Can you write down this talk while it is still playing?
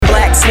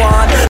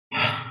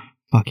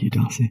Fuck you,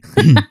 Darcy.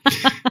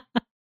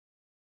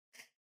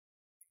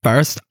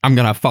 First, I'm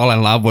going to fall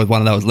in love with one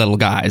of those little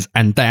guys,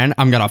 and then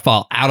I'm going to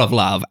fall out of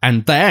love,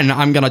 and then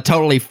I'm going to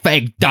totally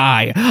fake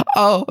die.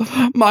 Oh,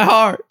 my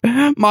heart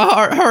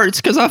hurts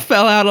because I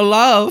fell out of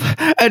love,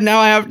 and now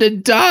I have to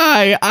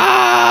die.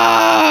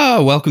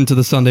 Ah! Welcome to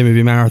the Sunday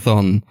Movie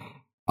Marathon.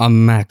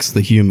 I'm Max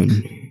the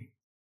Human.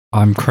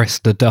 I'm Chris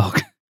the Dog.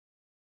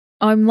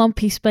 I'm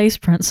Lumpy Space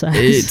Princess.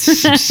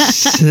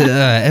 It's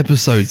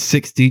episode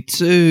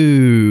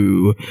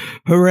 62.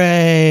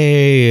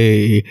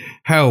 Hooray!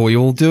 How are we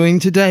all doing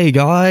today,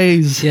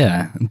 guys?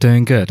 Yeah, I'm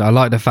doing good. I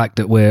like the fact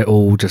that we're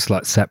all just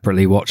like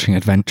separately watching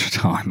Adventure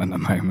Time at the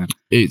moment.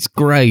 It's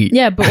great.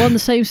 Yeah, but we're on the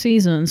same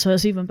season, so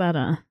it's even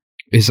better.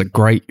 It's a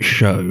great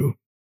show.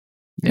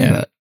 Yeah.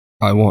 That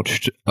I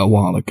watched a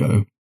while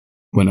ago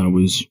when I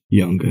was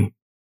younger.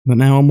 But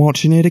now I'm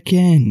watching it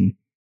again.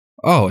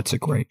 Oh, it's a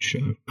great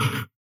show.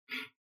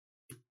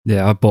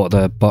 Yeah, I bought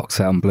the box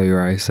set on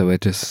Blu-ray, so we're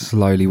just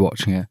slowly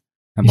watching it.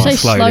 And You by say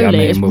slowly, I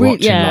mean we're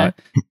watching yeah. like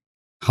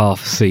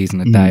half a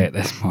season a day at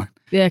this point.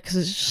 Yeah, because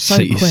it's just so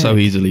quick. So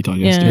easily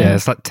digestible. Yeah,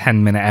 it's like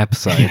 10-minute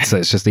episodes, so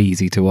it's just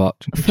easy to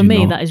watch. For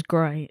me, that is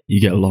great.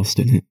 You get lost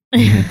in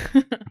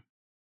it.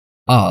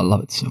 Oh, I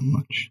love it so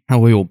much. How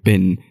have we all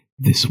been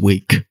this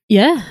week?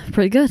 Yeah,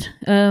 pretty good.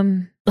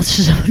 That's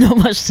just not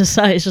much to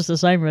say. It's just the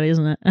same, really,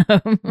 isn't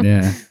it?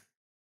 Yeah.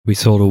 We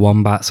saw the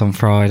wombats on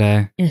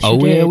Friday. Yes,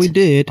 Yeah, we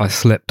did. I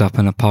slipped up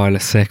in a pile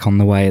of sick on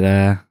the way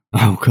there.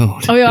 Oh,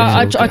 God. Oh,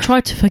 yeah, I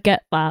tried to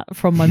forget that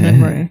from my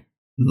memory.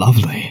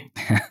 Lovely.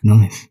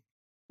 Nice.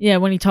 Yeah,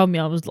 when you told me,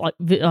 I was like,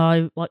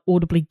 I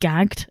audibly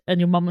gagged,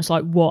 and your mum was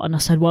like, "What?" And I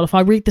said, "Well, if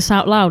I read this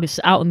out loud, it's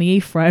out in the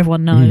ether.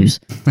 Everyone knows."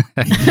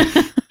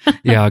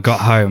 Yeah, I got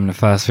home, and the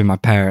first thing my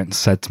parents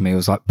said to me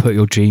was like, "Put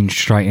your jeans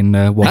straight in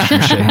the washing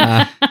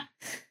machine."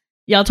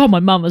 Yeah, I told my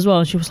mum as well,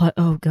 and she was like,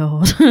 "Oh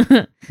God."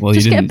 Well,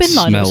 just you get a didn't bin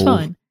liner, it's smell.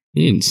 fine.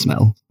 You didn't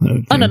smell.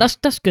 Oh no,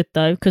 that's good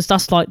though, because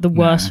that's like the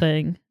worst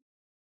thing.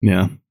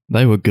 Yeah,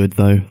 they were good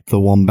though. The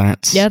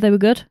wombats. Yeah, they were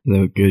good. They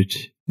were good.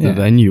 Yeah. The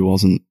venue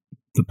wasn't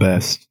the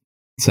best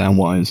sound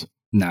wise.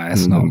 No,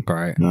 it's not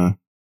great. No,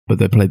 but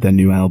they played their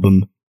new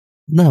album.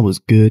 That was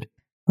good.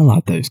 I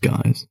like those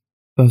guys.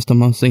 First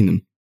time I've seen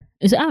them.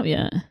 Is it out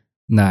yet?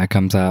 No, it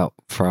comes out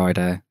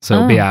Friday, so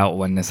it'll be out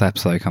when this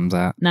episode comes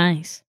out.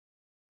 Nice.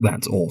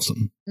 That's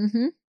awesome.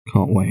 Mm-hmm.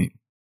 Can't wait.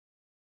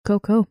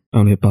 Cool.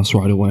 Only a bus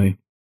ride away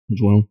as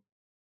well.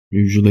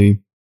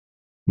 Usually,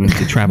 we have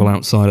to travel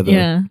outside of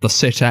the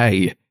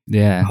city.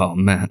 Yeah. Oh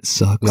man, it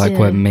sucks. Like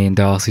when me and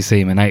Darcy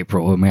see him in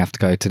April and we have to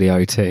go to the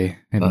O2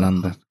 in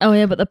London. Oh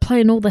yeah, but they're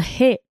playing all the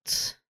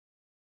hits.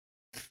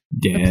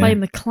 Yeah. They're playing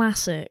the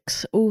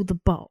classics, all the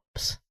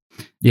bops.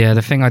 Yeah,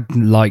 the thing I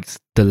liked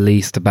the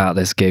least about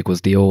this gig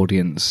was the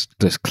audience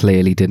just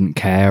clearly didn't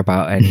care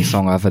about any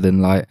song other than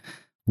like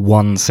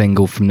one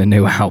single from the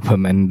new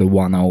album and the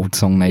one old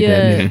song they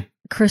did. Yeah.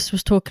 Chris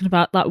was talking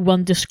about that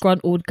one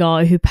disgruntled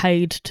guy who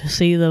paid to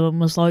see them and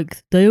was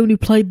like, they only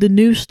played the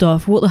new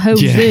stuff. What the hell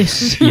is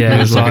this? Yeah, There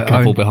was like a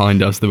couple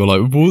behind us that were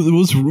like,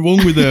 what's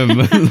wrong with them?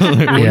 Like, what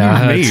do you I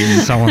heard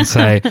mean? someone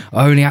say,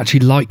 I only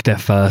actually liked their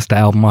first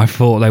album. I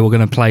thought they were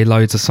going to play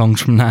loads of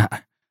songs from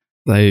that.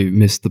 They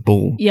missed the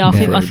ball. Yeah, I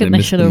think they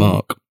missed should the have.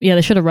 mark. Yeah,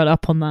 they should have read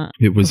up on that.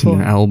 It was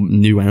before. an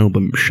new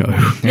album show.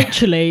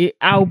 Literally,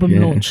 album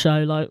Yeah. launch show.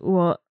 Like,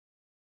 what?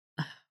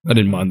 I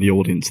didn't mind the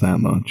audience that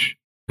much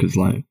because,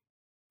 like,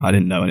 I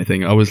didn't know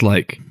anything. I was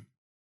like,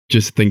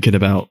 just thinking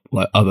about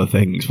like other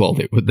things while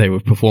they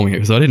were performing it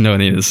because I didn't know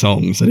any of the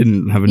songs. I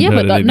haven't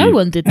heard but no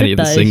one did any of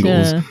the they?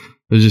 singles. Yeah.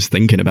 I was just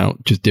thinking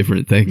about just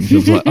different things. I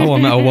was like, oh,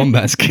 I'm at a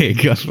Wombats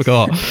gig. I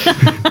forgot.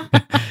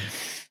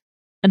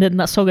 And then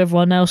that song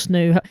everyone else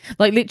knew.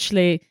 Like,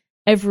 literally,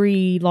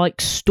 every like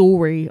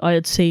story I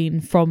had seen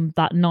from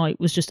that night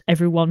was just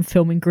everyone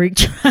filming Greek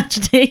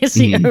tragedy. It's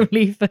the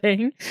only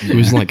thing. It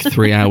was like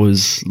 3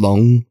 hours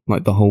long,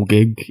 like the whole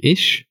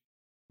gig-ish,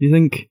 do you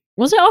think?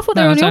 Was it? I thought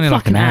they No, were it's only on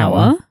only for like like an an hour.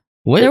 hour.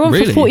 What? They were on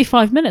Really? for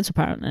 45 minutes,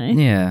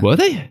 apparently. Yeah. Were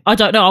they? I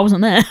don't know. I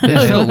wasn't there.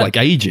 It felt like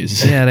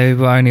ages. Yeah, they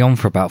were only on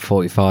for about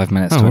 45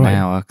 minutes to an right.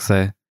 hour. So, I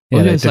yeah, was they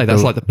going to say, did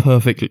that's like the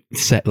perfect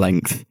set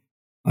length.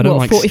 I don't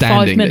What, like 45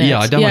 standing. minutes? Yeah,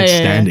 I don't like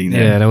standing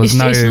there. Yeah, there was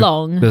It's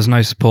long. there was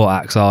no support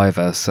acts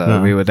either, so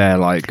No. we were there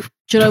like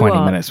Do you know 20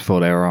 what? minutes before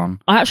they were on.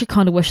 I actually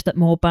kind of wish that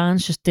more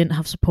bands just didn't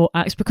have support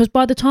acts because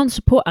by the time the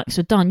support acts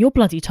are done, you're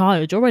bloody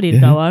tired. You're ready to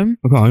go home.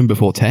 I got home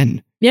before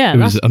 10. Yeah, It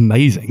was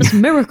amazing. that's a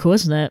miracle,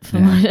 isn't it? For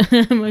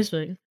most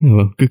things. Oh,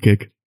 well, good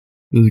gig.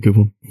 It was a good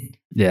one.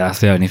 Yeah, that's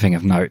the only thing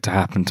of note to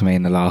happen to me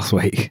in the last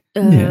week.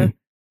 Yeah.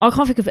 I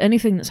can't think of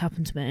anything that's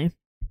happened to me.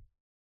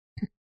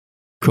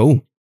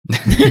 Cool.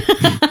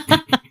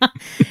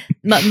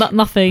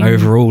 Nothing.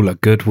 Overall, a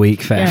good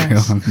week for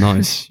Yes. everyone.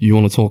 Nice. You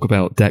want to talk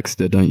about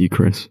Dexter, don't you,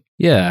 Chris?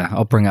 Yeah,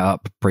 I'll bring it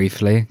up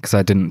briefly because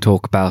I didn't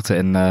talk about it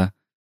in the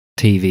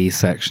TV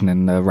section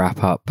in the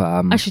wrap up.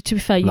 Actually, to be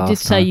fair, you did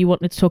last say time. you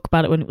wanted to talk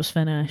about it when it was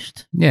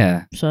finished.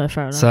 Yeah. So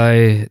fair enough.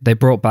 So they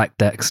brought back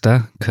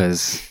Dexter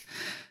because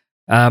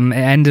It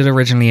ended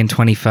originally in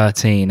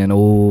 2013, and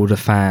all the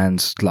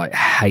fans like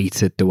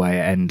hated the way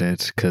it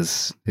ended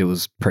because it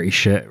was pretty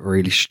shit,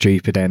 really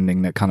stupid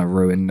ending that kind of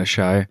ruined the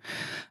show.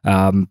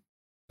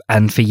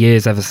 And for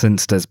years ever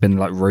since, there's been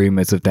like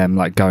rumors of them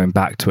like going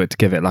back to it to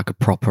give it like a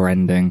proper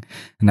ending,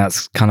 and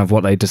that's kind of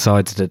what they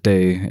decided to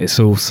do. It's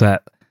all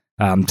set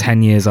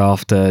 10 years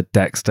after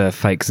Dexter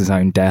fakes his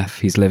own death.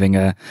 He's living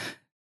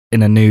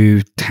in a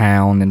new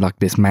town, in like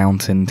this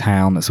mountain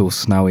town that's all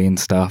snowy and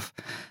stuff.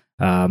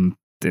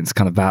 It's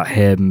kind of about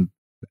him.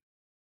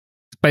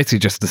 It's basically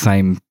just the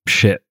same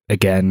shit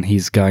again.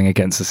 He's going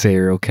against a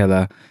serial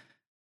killer.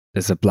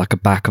 There's a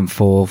back and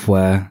forth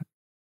where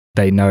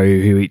they know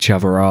who each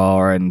other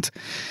are, and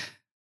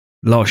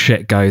a lot of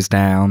shit goes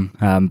down.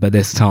 But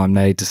this time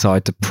they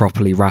decide to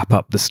properly wrap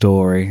up the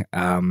story.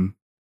 And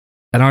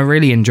I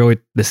really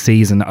enjoyed the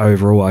season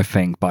overall, I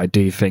think, but I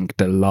do think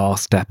the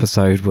last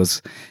episode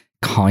was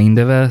kind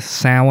of a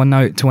sour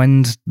note to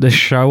end the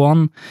show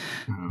on.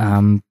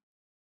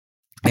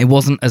 It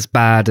wasn't as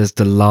bad as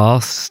the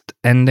last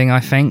ending, I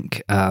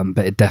think,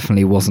 but it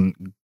definitely wasn't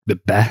the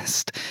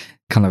best.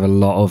 Kind of a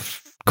lot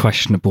of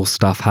questionable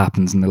stuff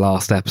happens in the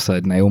last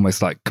episode, and they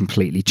almost like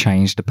completely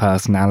changed the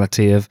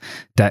personality of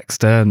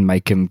Dexter and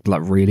make him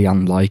like really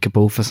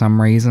unlikable for some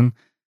reason.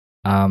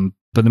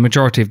 But the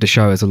majority of the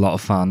show is a lot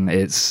of fun.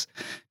 It's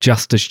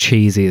just as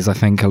cheesy as I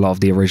think a lot of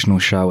the original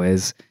show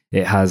is.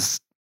 It has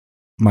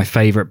my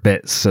favourite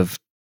bits of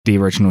the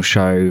original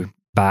show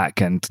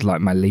back and like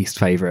my least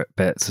favourite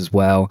bits as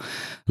well.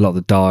 A lot of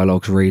the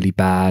dialogue's really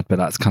bad, but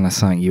that's kind of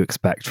something you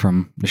expect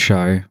from the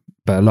show.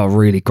 But a lot of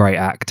really great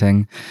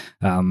acting,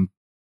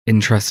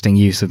 interesting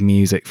use of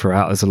music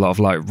throughout. There's a lot of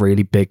like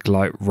really big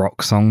like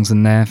rock songs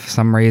in there for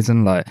some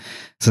reason. Like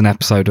it's an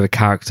episode of a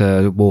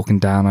character walking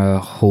down a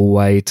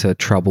hallway to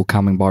Trouble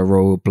Coming by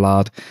Royal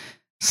Blood.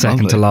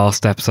 Second to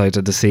last episode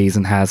of the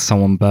season has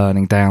someone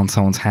burning down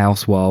someone's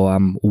house while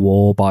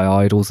War by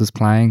Idols is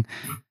playing.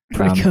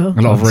 Pretty cool.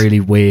 A lot of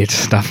really weird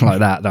stuff like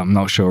that I'm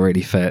not sure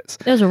really fits.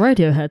 There's a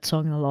Radiohead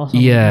song in the last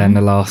one. Yeah, in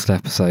the last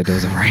episode there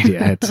was a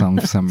Radiohead song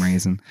for some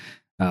reason.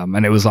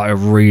 And it was like a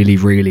really,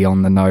 really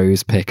on the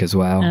nose pick as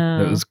well.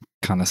 It was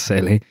kind of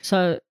silly.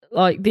 So,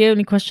 like, the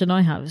only question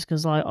I have is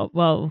because, like,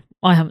 well,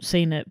 I haven't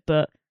seen it,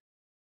 but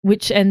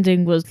which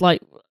ending was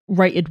like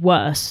rated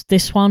worse,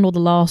 this one or the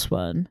last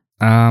one?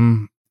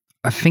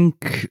 I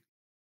think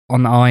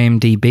on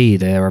IMDb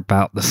they're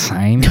about the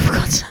same. For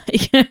God's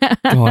sake.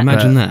 Oh,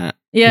 imagine that.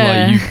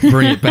 Yeah. Like, you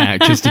bring it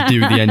back just to do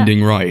the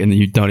ending right, and then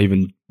you don't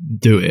even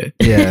do it.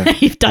 Yeah.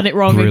 You've done it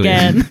wrong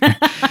again.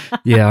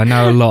 Yeah, I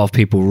know a lot of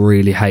people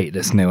really hate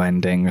this new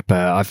ending,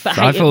 but I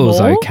thought it was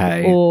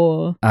okay.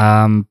 Or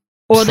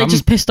are they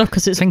just pissed off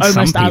because it's almost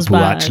as bad? Some people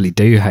actually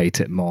do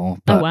hate it more.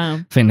 But wow.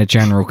 I think the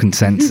general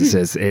consensus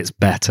is it's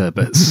better,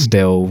 but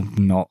still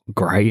not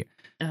great.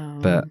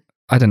 But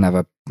I didn't have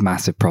a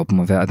massive problem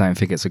with it. I don't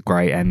think it's a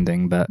great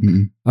ending, but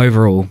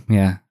overall,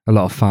 yeah, a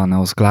lot of fun. I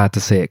was glad to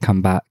see it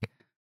come back.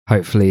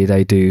 Hopefully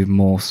they do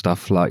more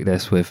stuff like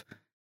this with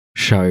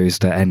shows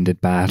that ended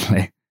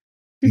badly.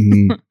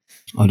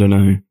 I don't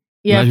know.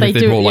 Yeah, imagine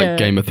if they brought like yeah.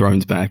 Game of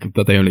Thrones back,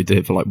 but they only did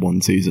it for like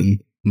one season.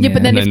 Yeah,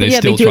 but then if they they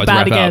still do tried it to bad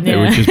wrap again, up, it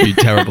would just be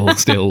terrible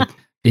still.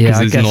 Yeah,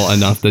 because there's not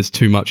enough. There's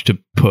too much to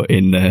put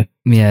in there.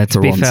 Yeah, to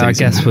for be one fair, I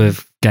season. guess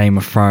with Game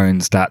of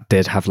Thrones, that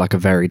did have like a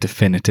very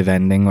definitive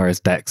ending, whereas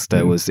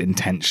Dexter was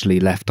intentionally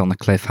left on a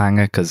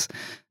cliffhanger because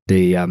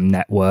the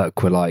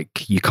network were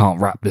like, you can't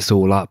wrap this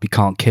all up. You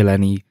can't kill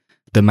any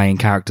the main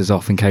characters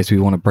off in case we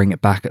want to bring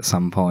it back at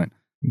some point.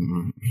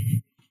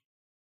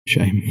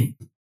 Shame.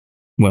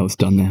 Well, it's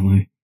done now,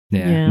 though.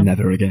 Yeah.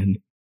 Never again.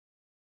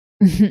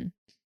 I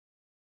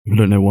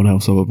don't know what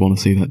else I would want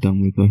to see that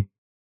done with, though.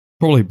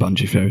 Probably a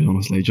bunch of shows,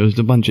 honestly. Just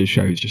a bunch of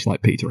shows just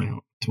like peter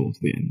out towards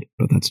the end.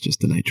 But that's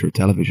just the nature of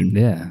television.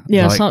 Yeah.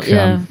 Yeah, like, it's not,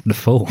 yeah. The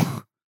Fall.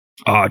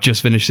 Oh, I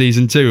just finished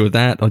season 2 of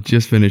that. I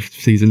just finished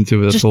season 2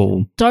 of The Just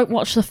Fall. Don't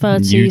watch the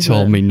third You season.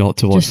 told me not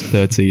to watch the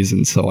third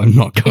season, so I'm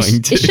not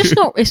going to. It's just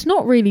not. It's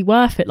not really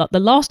worth it. Like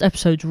the last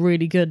episode's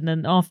really good, and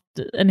then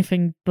after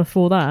anything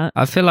before that,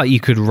 I feel like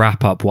you could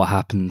wrap up what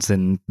happens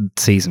in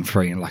season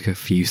 3 in like a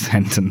few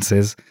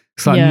sentences.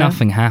 It's like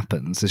nothing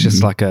happens. It's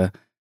just like a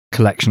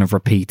collection of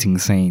repeating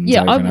scenes.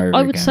 yeah, over and over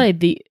I would again. say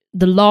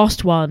the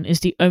last one is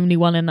the only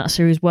one in that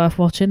series worth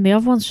watching. The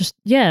other ones just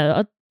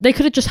they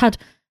could have just had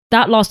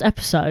that last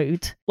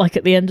episode like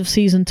at the end of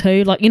season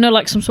 2, like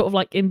like some sort of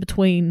like in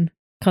between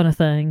kind of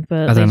thing.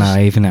 But I don't know.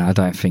 Even now, I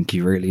don't think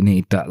you really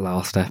need that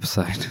last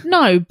episode.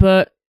 No,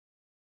 but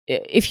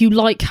if you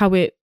like how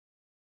it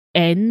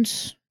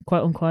ends,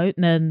 quote unquote,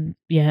 then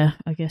yeah,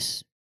 I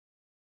guess.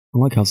 I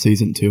like how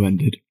season 2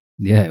 ended.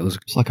 Yeah, it was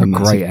It's like a a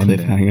massive great ending.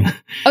 cliffhanger.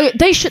 Oh,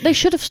 they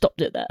should have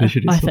stopped it there. They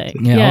should have I stopped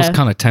think. it. Yeah, I was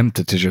kind of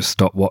tempted to just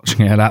stop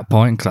watching it at that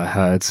point because I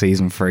heard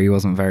season 3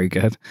 wasn't very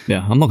good.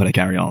 Yeah, I'm not going to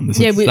carry on.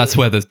 That's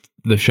where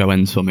the show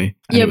ends for me.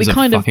 And Yeah, it was we a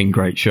kind of- fucking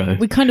great show.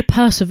 We kind of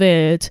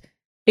persevered.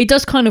 It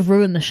does kind of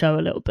ruin the show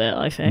a little bit,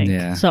 I think.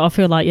 Yeah. So I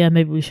feel like,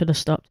 maybe we should have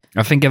stopped.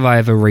 I think if I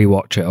ever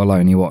rewatch it, I'll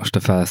only watch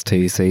the first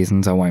 2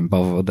 seasons. I won't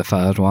bother with the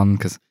third one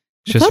because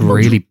It's just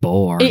really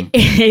boring.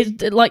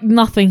 It like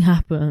nothing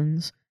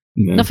happens.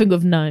 Yeah. Nothing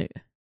of note.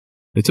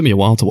 It took me a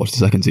while to watch the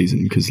second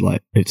season because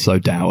like it's so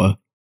dour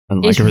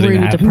and like It's everything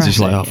really that happens is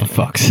like, oh, depressing, for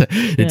fuck's sake.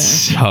 It's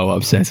so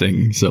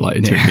upsetting. So like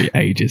it took me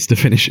ages to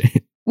finish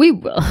it.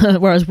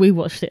 Whereas we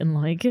watched it in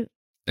like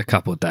A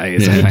couple of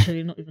days. Yeah.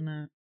 literally not even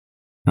that.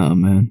 Oh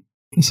man,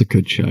 that's a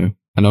good show.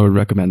 And I would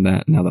recommend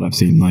that now that I've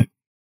seen like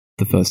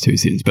the first 2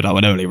 seasons, but I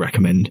would only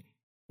recommend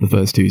the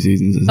first 2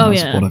 seasons as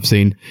that's what I've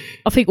seen.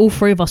 I think all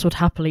 3 of us would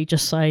happily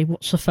just say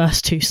watch the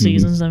first 2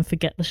 seasons and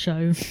forget the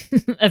show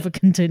ever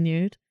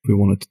continued. If we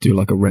wanted to do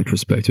like a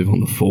retrospective on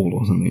The Fall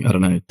or something, I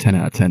don't know, 10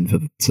 out of 10 for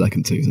the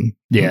second season.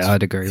 Yeah, That's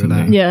I'd agree for with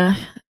that. me. Yeah,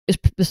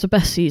 it's the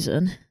best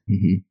season.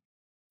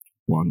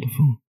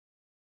 Wonderful.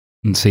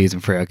 And season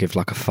 3, I give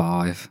like a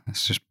 5.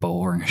 It's just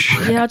boring as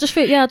shit. Yeah, I just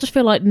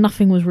feel like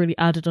nothing was really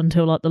added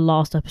until like the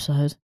last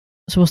episode.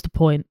 So what's the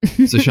point?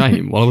 It's a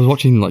shame. While I was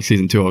watching like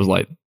season 2, I was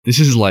like, this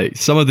is like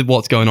some of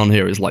what's going on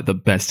here is like the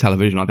best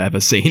television I've ever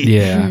seen.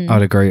 Yeah,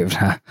 I'd agree with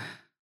that.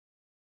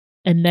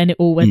 And then it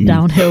all went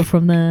downhill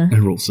from there.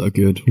 They're all so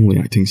good. All the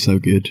acting's so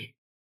good.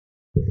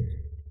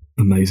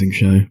 Amazing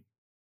show.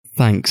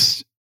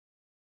 Thanks,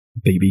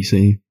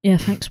 BBC, Yeah,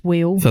 thanks,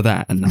 Wheel. for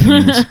that and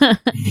nothing else.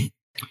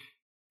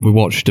 We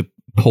watched a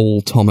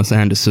Paul Thomas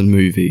Anderson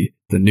movie,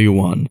 the new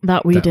one.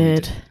 That we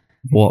did.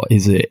 What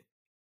is it,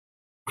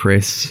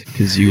 Chris?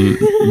 Because you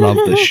love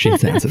the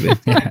shit out of it.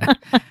 Yeah.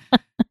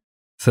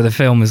 So the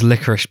film is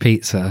Licorice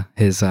Pizza,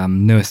 his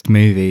newest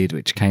movie,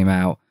 which came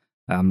out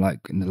like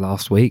in the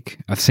last week.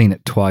 I've seen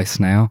it twice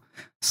now.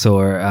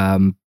 Saw it, I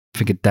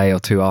think a day or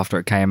 2 after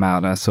it came out,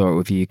 and I saw it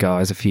with you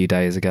guys a few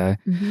days ago.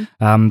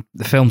 The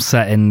film's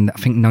set in, I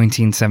think,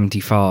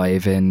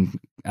 1975 in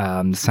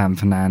the San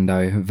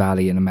Fernando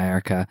Valley in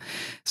America.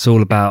 It's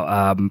all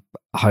about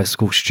a high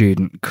school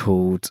student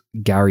called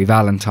Gary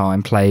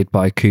Valentine, played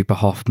by Cooper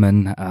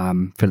Hoffman,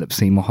 Philip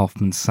Seymour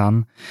Hoffman's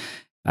son.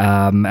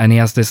 And he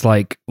has this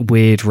like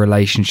weird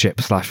relationship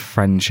 /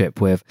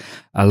 friendship with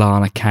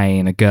Alana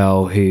Kane, a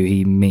girl who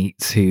he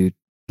meets who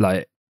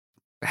like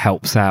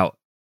helps out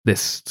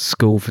this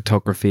school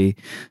photography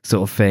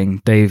sort of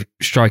thing. They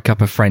strike up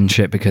a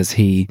friendship because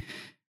he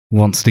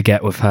wants to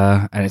get with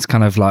her, and it's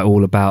kind of like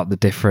all about the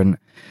different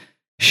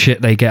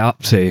shit they get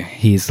up to.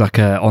 He's like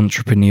a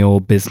entrepreneur,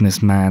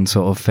 businessman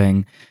sort of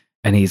thing,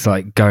 and he's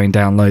like going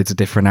down loads of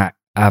different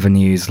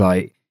avenues.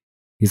 Like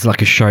he's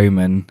like a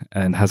showman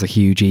and has a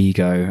huge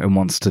ego and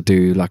wants to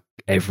do like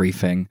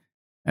everything,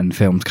 and the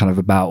film's kind of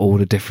about all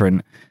the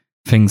different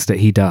things that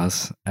he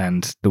does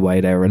and the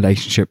way their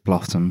relationship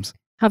blossoms.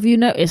 Have you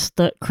noticed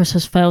that Chris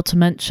has failed to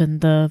mention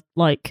the,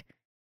 like,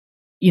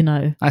 you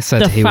know... I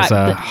said he was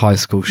a high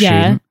school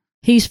student.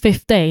 He's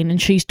 15 and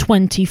she's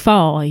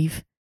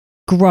 25.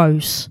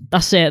 Gross.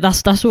 That's it.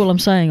 That's all I'm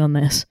saying on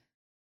this.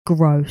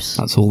 Gross.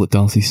 That's all that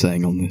Darcy's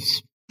saying on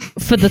this.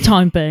 For the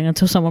time being,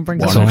 until someone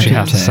brings That's it all up. she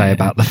has to say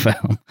about the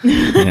film.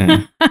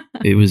 Yeah.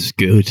 It was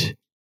good.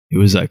 It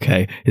was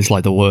okay. It's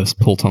like the worst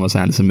Paul Thomas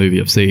Anderson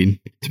movie I've seen,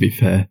 to be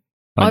fair.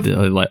 I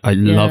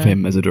love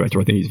him as a director.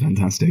 I think he's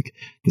fantastic.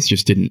 This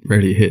just didn't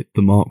really hit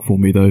the mark for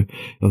me, though.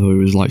 Although it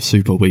was like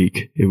super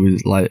weak. It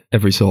was like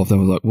every so often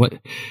I was like, what?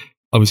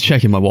 I was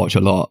checking my watch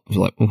a lot. I was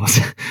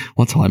like,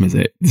 what time is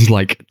it? This is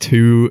like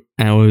 2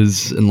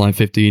 hours and like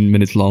 15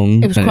 minutes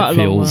long. It was and quite it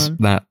a long feels one.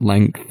 that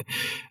length.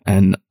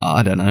 And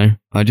I don't know.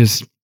 I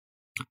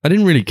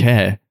didn't really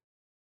care.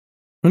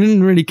 I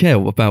didn't really care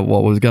about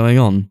what was going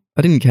on.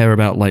 I didn't care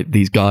about like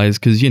these guys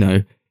because, you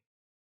know,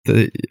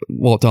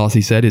 what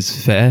Darcy said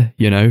is fair.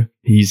 You know,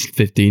 he's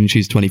 15,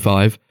 she's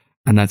 25,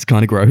 and that's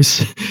kind of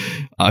gross.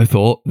 I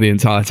thought the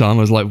entire time.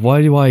 I was like,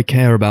 why do I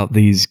care about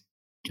these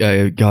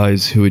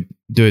guys who are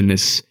doing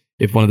this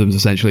if one of them's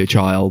essentially a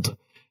child?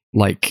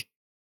 Like,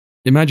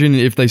 imagine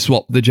if they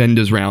swapped the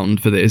genders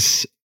round for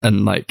this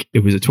and like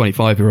it was a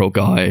 25-year-old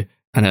guy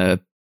and a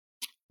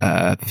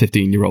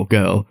 15-year-old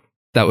girl.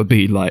 That would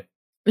be like,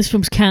 This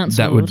film's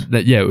cancelled.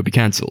 It would be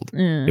cancelled.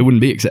 Yeah. It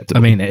wouldn't be acceptable.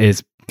 I mean, it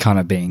is kind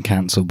of being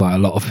cancelled by a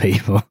lot of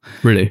people.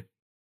 Really?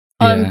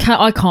 Yeah.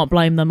 I can't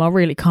blame them. I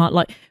really can't.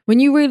 Like, when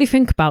you really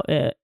think about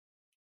it,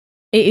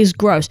 it is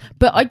gross.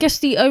 But I guess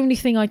the only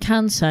thing I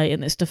can say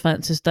in its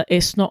defense is that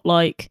it's not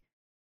like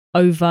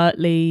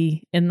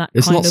overtly in that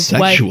It's kind not of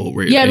sexual,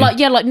 way. really.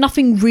 Like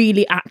nothing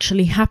really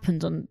actually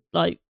happened on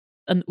like.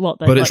 And what?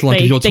 But it's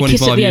like if you're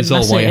 25 years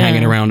old, why are you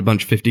hanging around? around a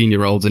bunch of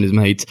 15-year-olds and his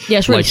mates? Yeah,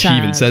 it's really like, she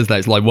even sad. says that.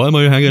 It's like, why am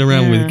I hanging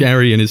around with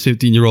Gary and his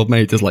 15-year-old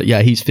mate? It's like,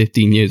 yeah, he's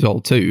 15 years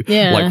old too.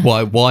 Yeah.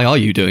 Like, why are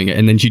you doing it?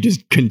 And then she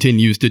just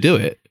continues to do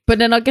it. But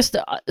then I guess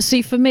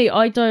see, for me,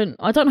 I don't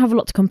have a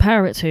lot to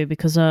compare it to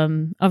because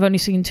I've only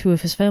seen 2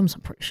 of his films.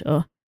 I'm pretty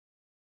sure.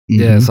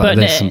 Yeah, it's like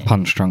But this and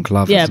Punch Drunk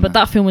Love. Yeah, isn't but it?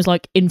 that film was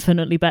like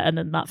infinitely better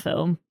than that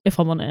film, if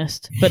I'm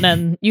honest. But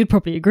then you'd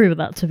probably agree with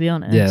that, to be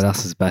honest. Yeah,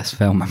 that's his best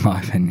film in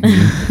my opinion.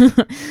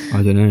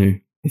 I don't know.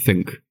 I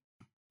think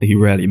he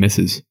rarely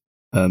misses.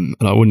 And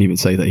I wouldn't even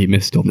say that he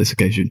missed on this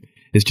occasion.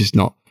 It's just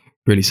not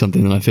really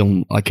something that I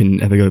feel I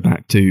can ever go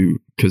back to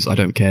because I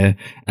don't care.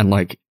 And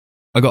like,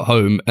 I got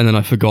home and then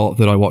I forgot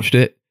that I watched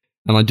it.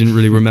 and I didn't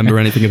really remember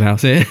anything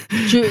about it.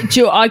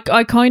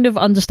 I kind of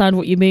understand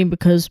what you mean,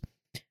 because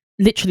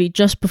literally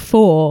just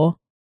before,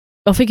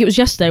 I think it was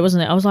yesterday,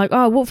 wasn't it? I was like,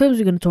 oh, what films are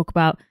we going to talk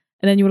about?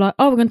 And then you were like,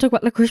 oh, we're going to talk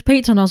about Licorice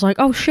Pizza. And I was like,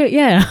 oh, shit,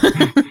 yeah.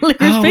 Licorice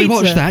Pizza. We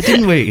watched that,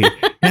 didn't we?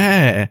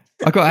 Yeah.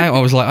 I got out, I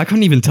was like, I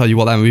couldn't even tell you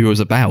what that movie was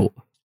about.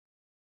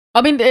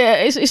 I mean,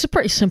 it's a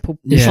pretty simple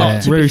Yeah,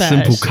 plot, to very be fair.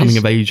 simple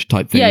coming-of-age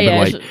type thing.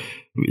 Yeah, but like,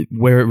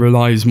 where it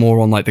relies more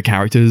on like the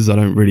characters, I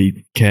don't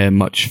really care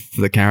much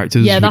for the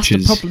characters. Yeah, that's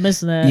the problem,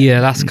 isn't it?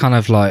 Yeah, that's kind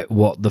of like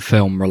what the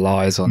film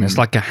relies on. It's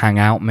like a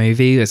hangout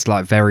movie. It's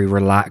like very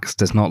relaxed.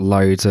 There's not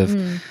loads of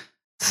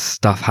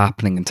stuff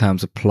happening in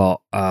terms of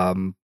plot.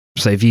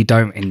 So if you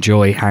don't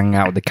enjoy hanging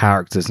out with the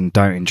characters and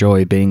don't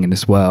enjoy being in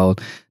this world,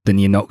 then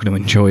you're not going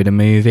to enjoy the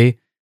movie.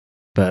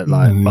 But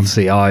like,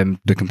 obviously, I'm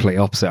the complete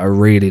opposite. I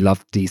really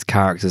loved these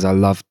characters. I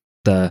loved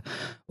all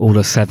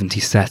the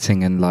 70s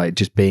setting and like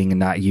just being in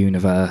that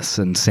universe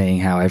and seeing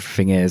how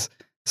everything is.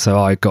 So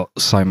I got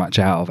so much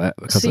out of it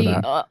because of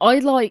that. I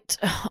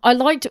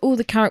liked all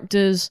the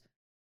characters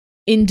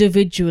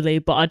individually,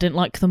 but I didn't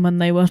like them when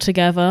they were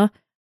together.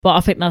 But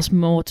I think that's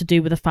more to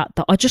do with the fact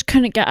that I just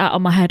couldn't get out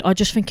of my head. I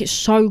just think it's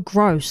so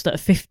gross that a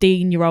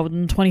 15-year-old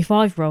and a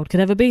 25-year-old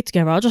could ever be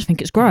together. I just think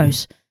it's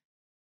gross.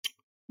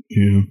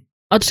 Yeah.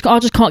 I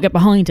just can't get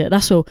behind it.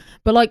 That's all.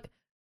 But like,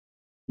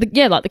 the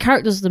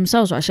characters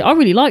themselves are actually, I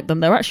really like them.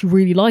 They're actually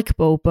really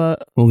likable.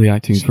 But all the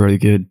acting's pretty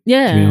good.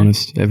 Yeah, to be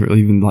honest,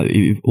 even like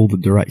all the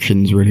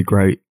direction's really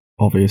great.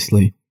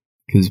 Obviously,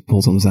 because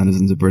Paul Thomas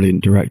Anderson's a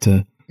brilliant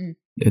director.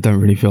 I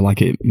don't really feel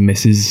like it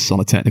misses on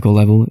a technical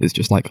level. It's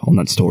just like on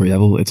that story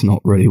level, it's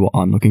not really what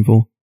I'm looking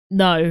for.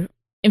 No.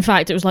 In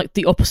fact, it was like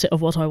the opposite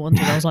of what I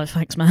wanted. I was like,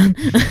 thanks, man.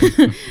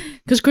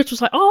 Because Chris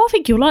was like, oh, I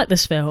think you'll like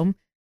this film.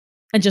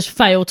 And just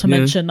failed to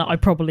mention that I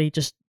probably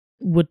just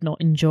would not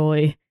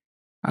enjoy.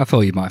 I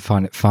thought you might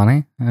find it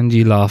funny, and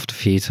you laughed a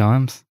few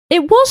times.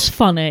 It was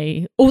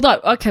funny. Although,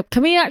 okay,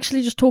 can we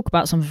actually just talk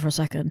about something for a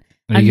second?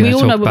 And we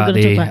all know what we're going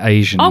to talk about.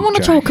 Asian I want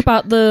to talk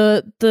about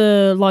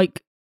the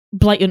like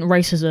blatant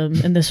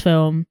racism in this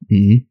film.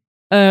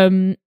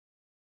 Mm-hmm.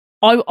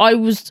 I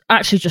was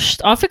actually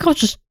I think I was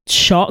just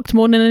shocked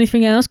more than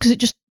anything else,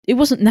 because it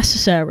wasn't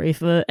necessary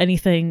for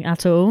anything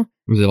at all.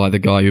 Was it like the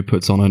guy who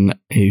puts on an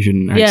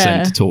Asian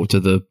accent to talk to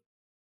the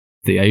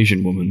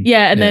Asian woman?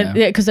 Yeah, and then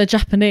because they're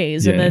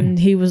Japanese, and then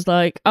he was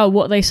like, "Oh,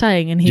 what are they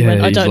saying?" And he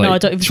went, "I don't know. I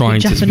don't even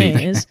speak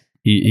Japanese."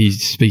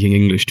 He's speaking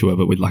English to her,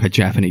 but with like a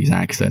Japanese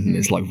accent, and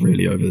it's like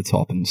really over the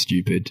top and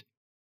stupid.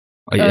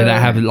 I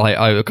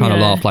kind of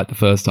laughed like the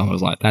first time. I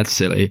was like, "That's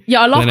silly."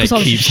 Yeah, I laughed because I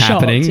was keeps shocked,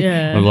 happening.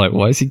 Yeah. I'm like,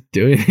 "Why is he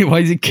doing? Why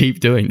does he keep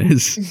doing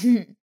this?"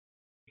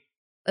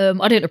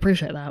 I didn't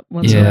appreciate that.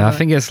 Yeah, I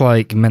think it's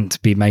like meant to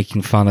be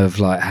making fun of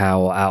like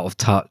how out of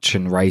touch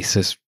and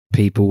racist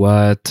people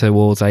were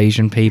towards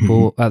Asian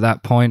people at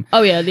that point.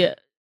 Oh yeah.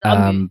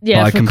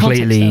 I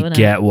completely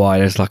get why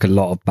there's like a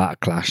lot of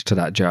backlash to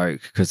that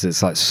joke, because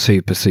it's like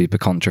super, super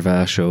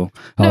controversial.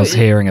 I was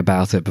hearing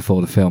about it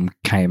before the film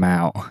came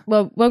out.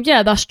 Well,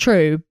 yeah, that's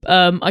true.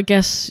 I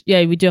guess,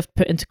 yeah, we do have to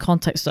put into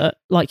context that,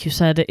 like you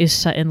said, it is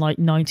set in like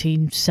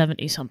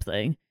 1970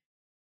 something.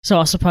 So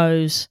I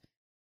suppose,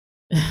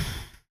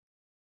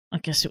 I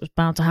guess it was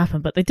bound to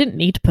happen, but they didn't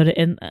need to put it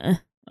in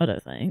there, I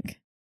don't think.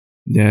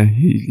 Yeah,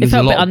 there's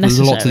a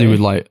lot to do with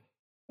like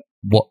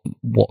what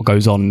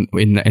goes on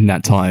in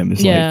that time.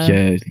 It's like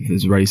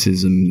there's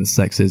racism, there's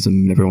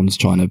sexism, everyone's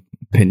trying to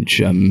pinch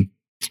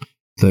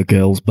the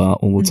girl's butt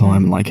all the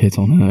time and like hit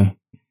on her.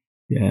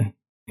 Yeah.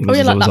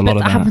 Like that bit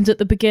that happens at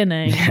the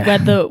beginning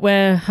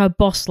where her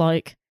boss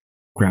like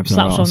grabs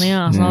slaps her on the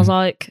ass, and I was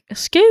like,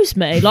 excuse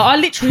me, like I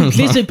literally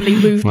visibly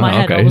moved my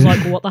head. I was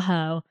like, what the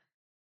hell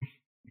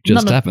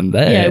just happened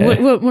there? Yeah,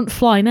 it wouldn't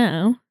fly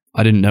now.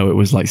 I didn't know it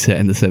was like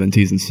set in the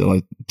 70s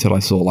until I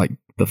saw like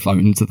the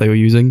phones that they were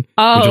using, which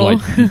are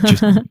like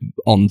just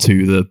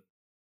onto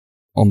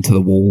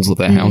the walls of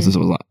their houses. I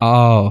was like,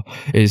 oh,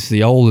 it's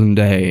the olden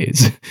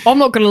days. I'm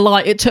not gonna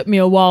lie, it took me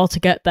a while to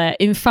get there.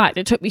 In fact,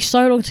 it took me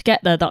so long to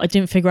get there that I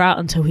didn't figure out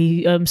until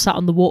he sat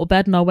on the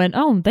waterbed, and I went,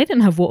 oh, they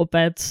didn't have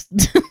waterbeds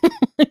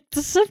like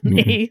the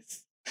 70s.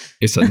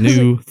 It's a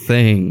new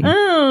thing.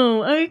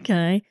 Oh,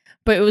 okay.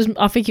 But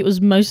I think it was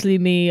mostly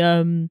me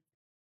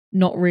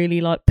not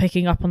really like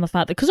picking up on the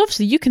fact that, because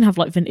obviously you can have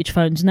like vintage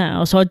phones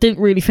now, so I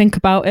didn't really think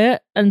about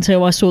it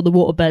until I saw the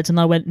waterbeds, and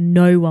I went,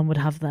 no one would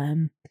have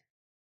them.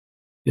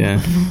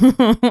 Yeah.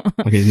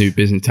 Like his new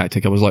business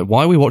tactic. I was like,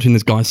 why are we watching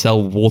this guy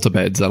sell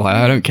waterbeds? I'm like,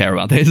 I don't care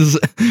about this.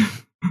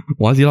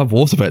 Why does he love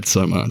waterbeds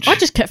so much? I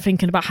just kept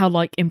thinking about how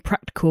like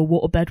impractical a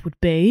waterbed would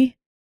be.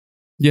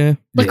 Yeah.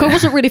 Like I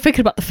wasn't really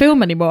thinking about the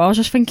film anymore. I was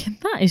just thinking,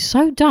 that is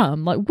so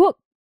dumb. Like what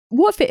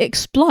if it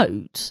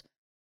explodes?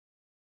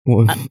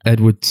 What if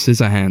Edward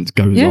Scissorhands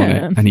goes on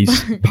it and he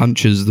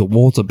punches the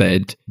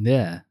waterbed?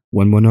 Yeah.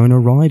 When Winona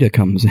Ryder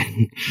comes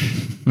in.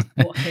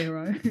 What a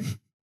hero.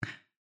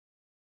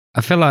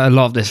 I feel like a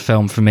lot of this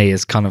film for me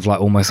is kind of like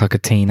almost like a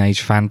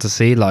teenage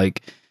fantasy.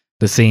 Like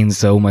the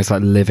scenes are almost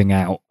like living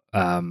out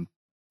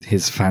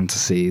his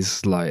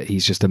fantasies. Like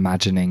he's just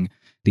imagining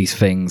these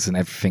things and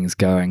everything's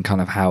going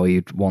kind of how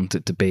he'd want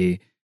it to be.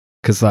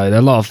 Because like a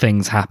lot of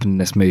things happen in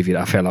this movie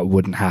that I feel like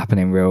wouldn't happen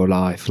in real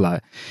life,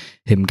 like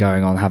him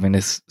going on having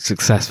this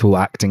successful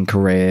acting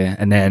career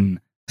and then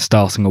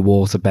starting a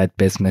waterbed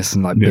business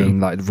and like being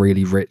like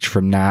really rich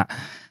from that,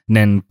 and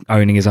then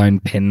owning his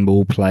own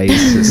pinball place.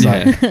 It's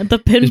like the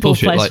pinball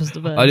place was the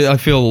best. I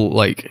feel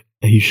like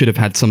he should have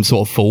had some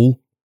sort of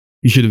fall.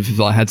 He should have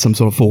like had some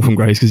sort of fall from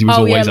grace because he was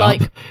always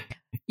up.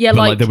 Yeah, but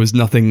like there was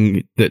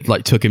nothing that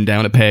like took him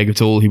down a peg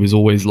at all. He was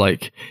always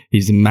like,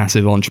 he's a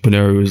massive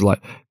entrepreneur who was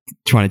like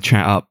trying to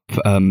chat up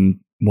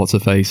what's her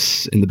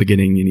face in the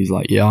beginning, and he's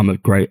like, yeah, I'm a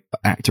great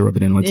actor, I've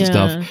been in loads of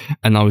stuff.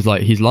 And I was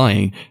like, he's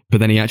lying, but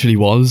then he actually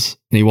was,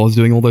 and he was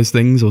doing all those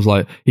things. I was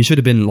like, he should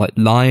have been like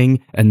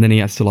lying, and then he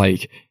has to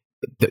like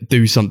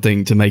do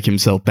something to make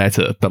himself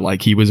better, but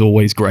like he was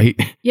always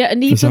great. Yeah,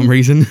 and even for some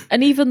reason,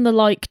 and even the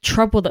like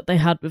trouble that they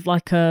had with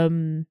like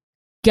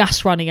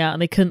gas running out,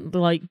 and they couldn't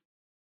like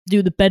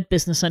do the bed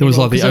business anymore. It was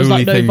like the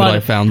only thing that I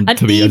found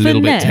to be a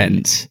little bit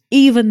tense.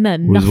 Even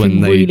then,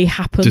 nothing really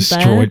happened.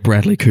 Destroyed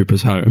Bradley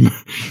Cooper's home.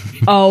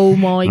 Oh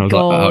my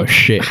god! Like, oh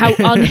shit! How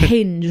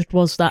unhinged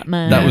was that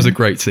man? That was a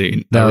great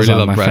scene. That I was really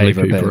like love my Bradley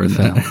favourite Cooper bit in of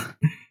the that. film.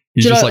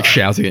 He's just like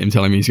shouting at him,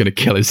 telling him he's going to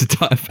kill his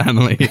entire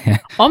family.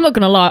 I'm not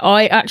going to lie,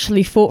 I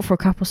actually thought for a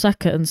couple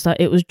seconds that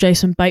it was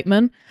Jason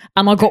Bateman,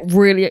 and I got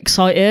really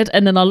excited,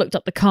 and then I looked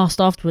up the cast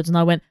afterwards and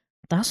I went,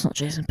 that's not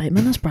Jason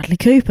Bateman, that's Bradley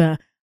Cooper.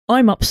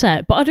 I'm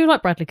upset, but I do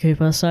like Bradley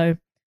Cooper, so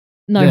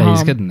no harm.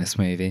 He's good in this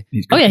movie.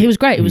 Oh yeah, he was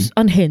great. It was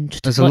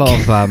unhinged. There's a lot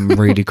of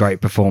really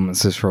great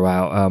performances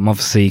throughout.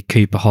 Obviously,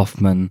 Cooper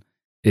Hoffman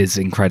is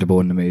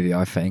incredible in the movie,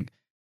 I think.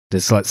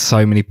 There's like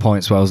so many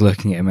points where I was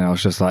looking at him and I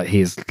was just like,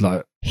 he is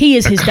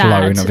his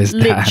dad. Of his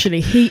dad.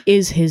 Literally, he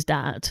is his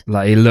dad.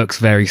 Like he looks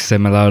very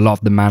similar. A lot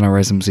of the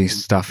mannerisms and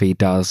stuff he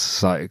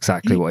does, like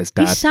exactly what his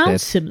dad did. He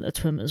sounds similar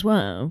to him as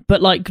well,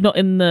 but like not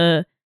in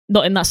that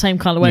same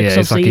kind of way. Yeah,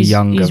 it's like a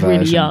younger he's version.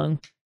 Really young.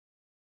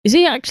 Is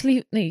he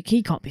actually? No,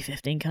 he can't be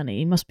 15, can he?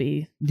 He must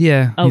be.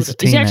 Yeah, older. He's a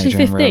teenager. Is he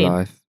actually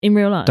 15 in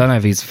real life? Don't know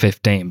if he's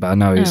 15, but I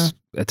know he's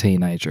a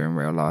teenager in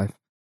real life.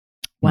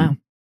 Wow.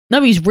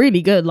 No, he's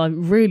really good. Like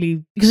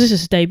really, because this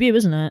is his debut,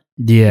 isn't it?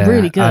 Yeah,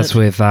 really good. As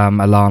with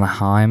Alana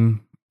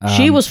Haim.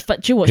 She was. Do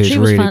you know what? She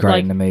was really great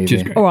like, in the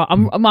movie. All right,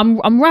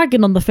 I'm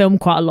ragging on the film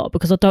quite a lot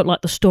because I don't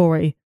like the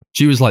story.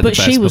 She was like the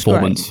best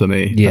performance for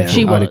me. Yeah,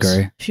 I'd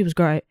agree. She was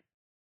great.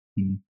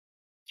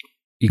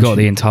 You got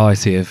the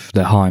entirety of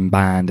the Haim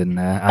band in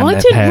there. And I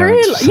their didn't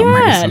parents realize. for some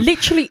Yeah, reason.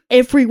 literally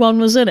everyone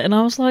was in it, and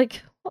I was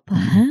like, "What the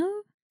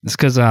hell?" It's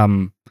because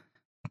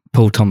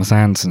Paul Thomas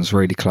Anderson's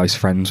really close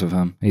friends with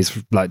him.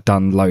 He's like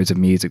done loads of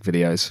music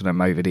videos for them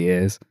over the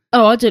years.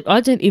 Oh, I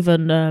didn't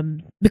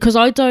even because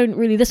I don't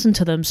really listen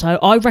to them, so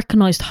I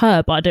recognised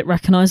her, but I didn't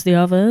recognise the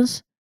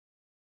others.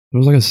 There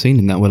was like a scene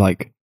in that where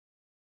like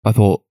I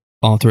thought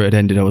after it had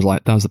ended, I was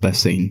like, that was the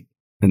best scene.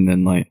 And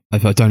then like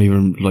if I don't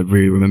even like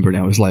really remember it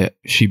now, it was like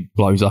she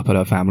blows up at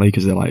her family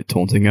because they're like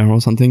taunting her or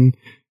something.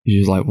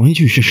 She's like, why don't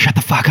you just shut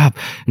the fuck up?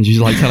 And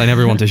she's like telling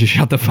everyone to just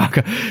shut the fuck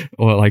up.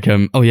 Or like,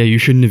 oh yeah, you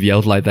shouldn't have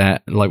yelled like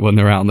that. Like when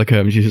they're out on the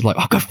curb, and she's just like,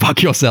 oh, go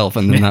fuck yourself.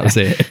 And then that was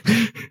it.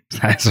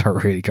 That's a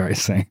really great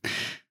scene.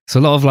 So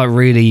a lot of like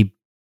really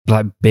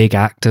like big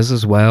actors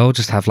as well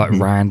just have like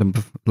random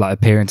like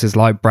appearances,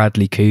 like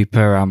Bradley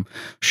Cooper.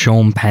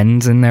 Sean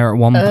Penn's in there at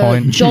one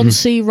point. John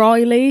C.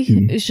 Reilly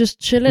is just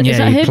chilling. Yeah, is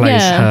that he him?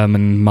 plays Yeah.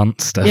 Herman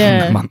Munster from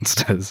the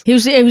Munsters. He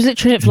was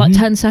literally in it for like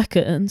 10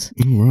 seconds.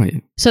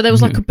 Right. So there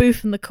was like a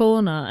booth in the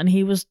corner, and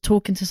he was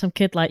talking to some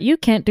kid like, "You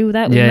can't do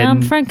that with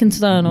Mount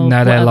Frankenstein." Or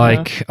no, they're whatever.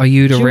 like, "Are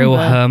you the real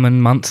Schubert.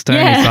 Herman Munster?"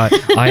 And he's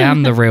like, "I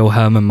am the real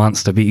Herman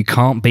Munster, but you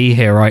can't be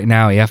here right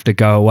now. You have to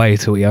go away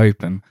till we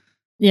open."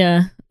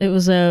 Yeah, it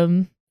was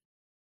it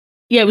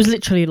was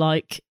literally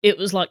like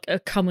a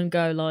come and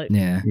go like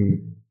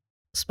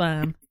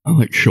span. I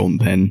like Sean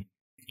Penn.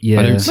 Yeah,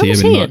 I don't see was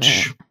him in he in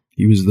much. it?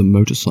 He was the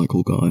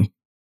motorcycle guy.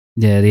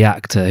 Yeah, the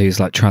actor who's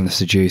like trying to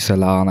seduce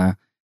Alana.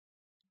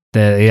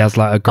 He has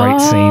like a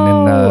great scene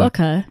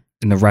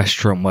in the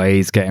restaurant where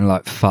he's getting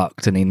like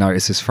fucked, and he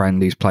notices his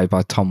friend who's played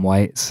by Tom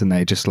Waits, and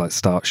they just like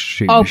start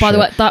shooting. Oh, by the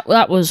way,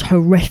 that was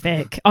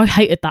horrific. I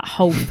hated that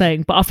whole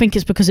thing, but I think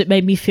it's because it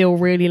made me feel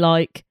really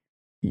like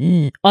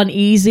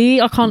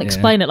uneasy. I can't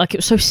explain it. Like it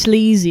was so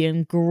sleazy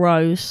and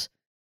gross.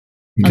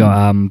 You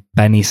got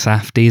Benny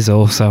Safdie's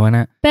also in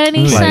it.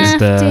 Benny plays Safdie.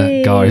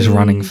 the guy who's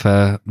running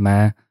for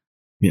mayor.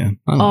 Yeah,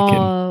 I like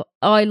him.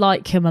 I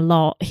like him a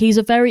lot. He's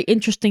a very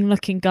interesting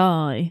looking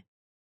guy,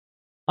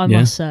 I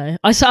must say.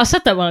 I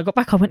said that when I got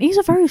back. I went, he's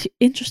a very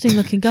interesting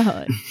looking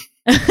guy.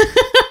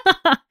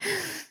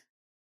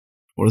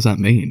 What does that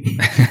mean?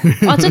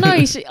 I don't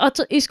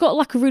know. He's got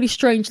like a really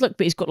strange look,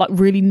 but he's got like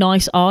really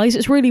nice eyes.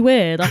 It's really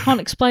weird. I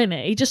can't explain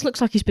it. He just looks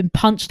like he's been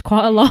punched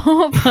quite a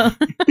lot.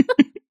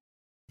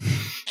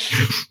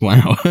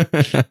 Wow.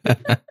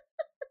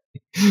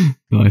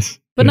 Nice.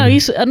 But no,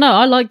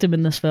 I liked him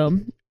in this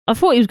film. I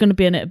thought he was going to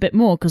be in it a bit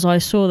more because I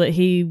saw that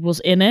he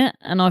was in it,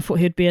 and I thought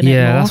he'd be in it more.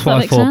 Yeah, that's what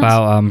I thought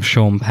about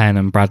Sean Penn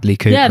and Bradley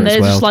Cooper as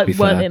well. Just like to be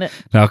weren't fair. in it.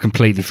 No, I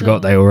completely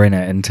forgot they were in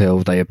it until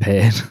they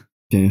appeared.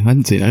 Yeah, I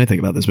hadn't seen anything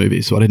about this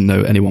movie, so I didn't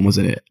know anyone was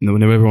in it. And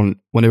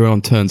when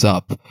everyone turns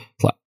up,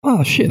 it's like,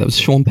 oh shit, that was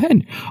Sean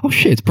Penn. Oh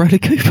shit, it's Bradley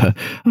Cooper.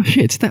 Oh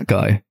shit, it's that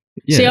guy.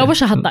 Yeah, See, I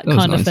wish I had that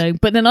kind of thing,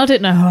 but then I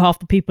didn't know who half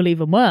the people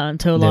even were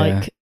until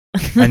like.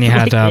 And you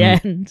had the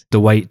end. the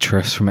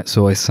waitress from It's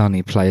Always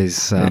Sunny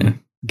plays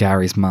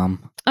Gary's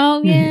mum.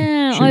 Oh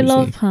yeah, I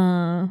love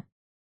her.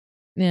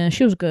 Yeah,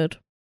 she was good.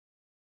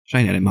 She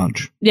ain't in it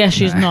much. Yeah,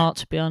 she's not,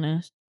 to be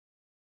honest.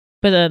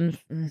 But then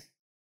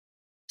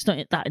it's not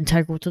that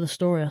integral to the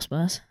story, I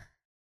suppose.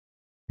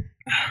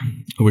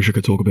 I wish I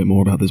could talk a bit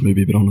more about this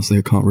movie, but honestly,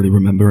 I can't really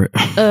remember it.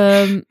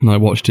 And I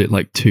watched it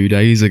like 2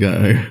 days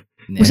ago.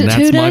 Was it 2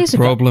 days ago? That's my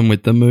problem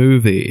with the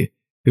movie.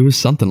 It was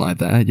something like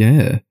that,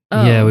 yeah.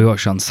 Oh. Yeah, we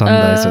watched it on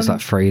Sunday, so it's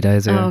like 3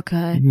 days ago.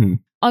 Okay. Mm-hmm.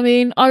 I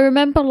mean, I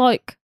remember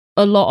like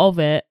a lot of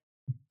it.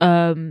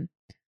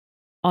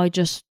 I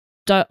just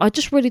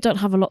really don't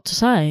have a lot to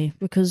say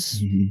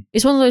because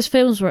it's one of those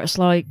films where it's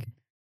like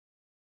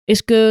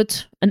it's good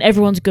and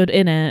everyone's good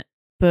in it,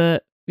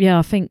 but yeah,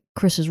 I think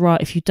Chris is right.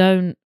 If you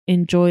don't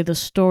enjoy the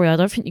story, I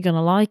don't think you're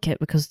gonna like it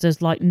because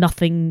there's like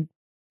nothing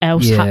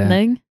else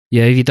happening.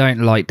 Yeah, if you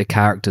don't like the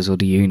characters or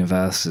the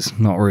universe, it's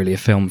not really a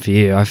film for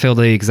you. I feel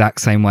the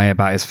exact same way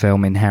about his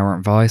film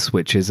Inherent Vice,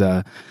 which is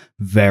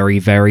very,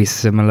 very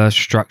similar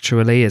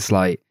structurally. It's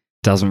like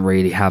doesn't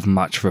really have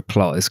much of a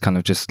plot. It's kind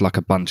of just like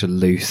a bunch of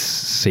loose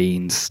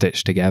scenes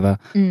stitched together.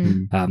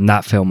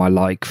 That film I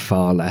like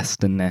far less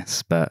than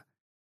this, but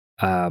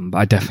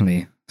I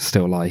definitely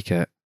still like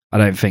it. I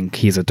don't think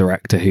he's a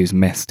director who's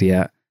missed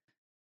yet.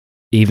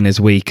 Even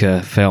his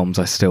weaker films,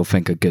 I still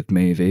think are good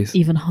movies.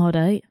 Even Hard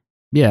Eight?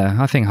 Yeah,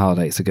 I think Hard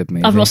Eight's a good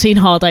movie. I've not seen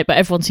Hard Eight, but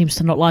everyone seems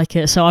to not like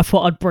it, so I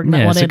thought I'd bring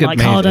that one in, like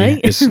movie. Hard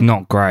Eight. It's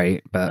not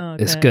great, but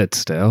it's good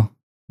still.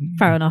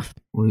 Fair enough.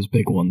 Well, his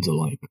big ones are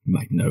like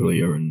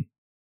Magnolia and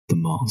The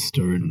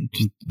Master and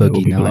just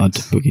Boogie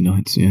Nights. Boogie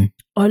Nights, yeah.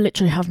 I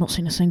literally have not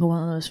seen a single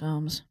one of those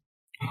films.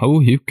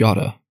 Oh, you've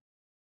gotta.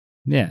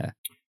 Yeah.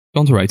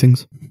 On to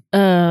ratings.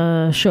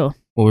 Sure.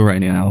 What are we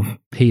rating it out of?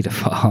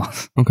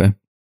 Pedophiles. Okay.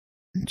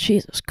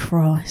 Jesus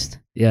Christ.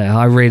 Yeah,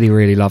 I really,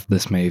 really love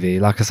this movie.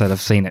 Like I said,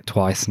 I've seen it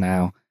twice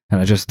now, and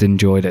I just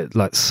enjoyed it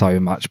like so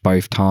much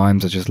both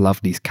times. I just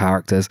love these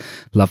characters,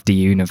 love the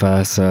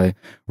universe. I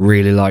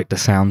really like the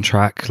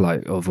soundtrack,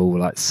 like of all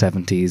like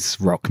 70s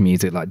rock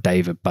music, like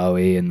David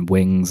Bowie and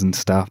Wings and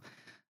stuff.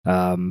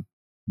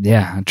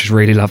 Yeah, I just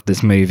really love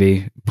this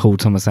movie. Paul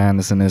Thomas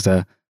Anderson is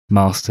a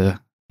master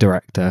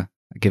director.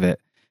 I give it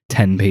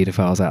 10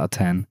 pedophiles out of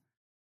 10.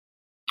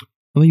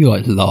 I think you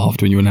like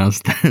laughed when you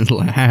announced that. It's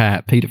like,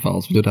 ha,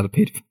 pedophiles. We don't have a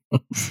pedophiles.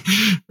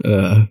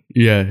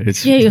 Yeah,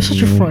 you're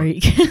such a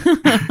freak.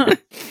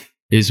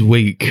 It's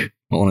weak,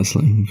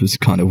 honestly. It was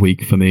kind of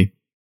weak for me.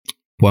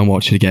 Won't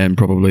watch it again,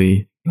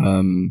 probably.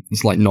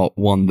 It's like not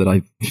one that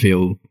I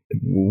feel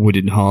would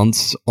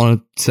enhance on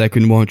a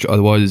second watch.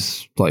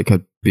 Otherwise, like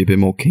I'd be a bit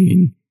more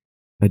keen.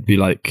 I'd be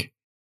like,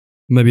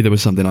 maybe there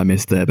was something I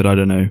missed there, but I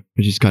don't know.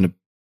 I just kind of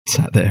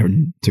sat there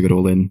and took it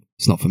all in.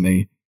 It's not for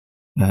me.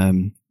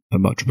 I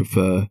much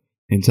prefer,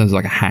 in terms of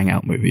like a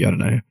hangout movie, I don't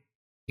know,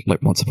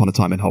 like Once Upon a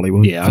Time in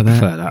Hollywood. Yeah, I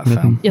prefer that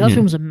film. Yeah, that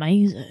film's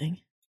amazing.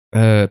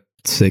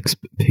 6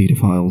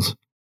 pedophiles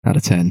out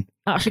of 10.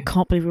 I actually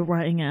can't believe we're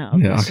writing out.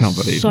 Yeah, I can't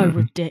believe it. So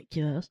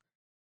ridiculous.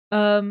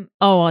 I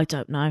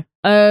don't know.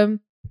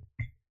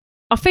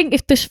 I think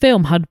if this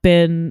film had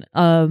been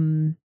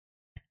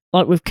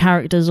like with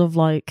characters of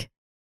like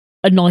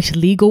a nice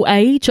legal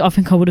age, I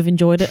think I would have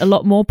enjoyed it a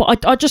lot more.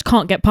 But I just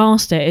can't get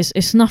past it.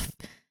 It's enough.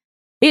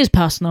 It is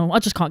personal. I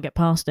just can't get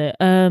past it.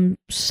 7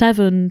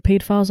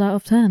 pedophiles out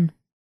of 10.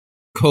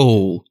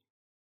 Cool.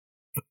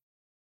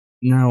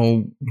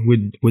 Now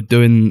we're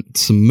doing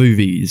some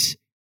movies.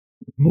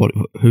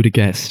 Who'd have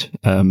guessed?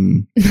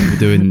 We're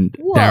doing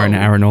Darren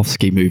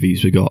Aronofsky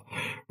movies. We got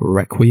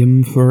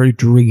Requiem for a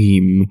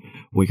Dream.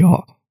 We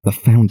got The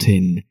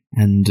Fountain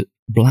and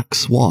Black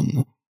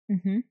Swan.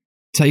 Mm-hmm.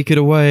 Take it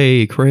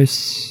away,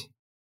 Chris.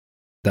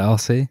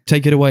 Darcy.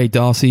 Take it away,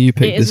 Darcy. You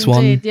picked this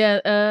one. Indeed,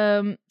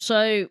 yeah.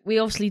 So we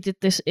obviously did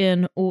this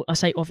in, or I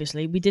say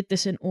obviously, we did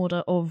this in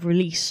order of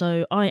release.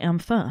 So I am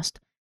first.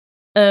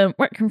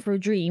 Requiem for a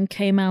Dream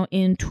came out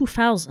in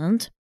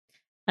 2000,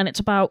 and it's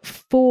about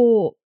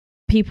 4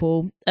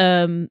 people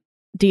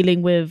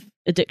dealing with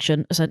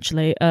addiction,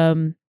 essentially.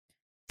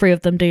 3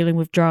 of them dealing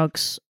with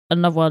drugs,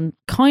 another one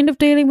kind of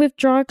dealing with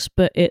drugs,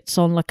 but it's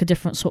on like a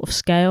different sort of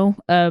scale.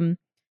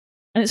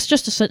 And it's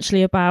just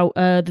essentially about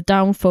the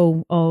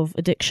downfall of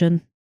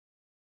addiction,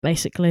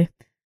 basically,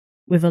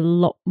 with a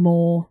lot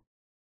more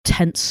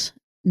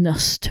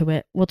tenseness to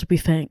it. What do we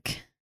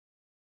think?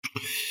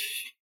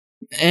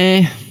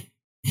 It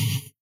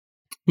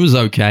was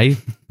okay.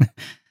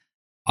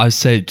 I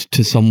said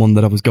to someone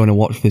that I was going to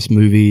watch this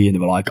movie, and they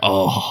were like,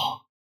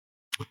 "Oh,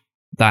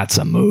 that's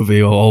a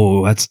movie.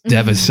 Oh, that's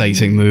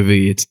devastating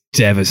movie. It's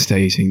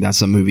devastating.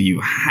 That's a movie you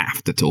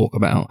have to talk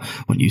about.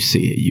 When you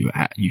see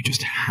it, you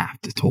just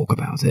have to talk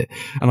about it."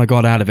 And I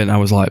got out of it and I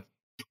was like,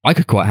 I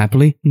could quite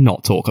happily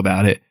not talk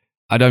about it.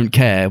 I don't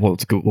care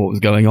what was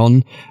going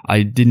on.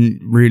 I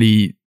didn't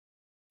really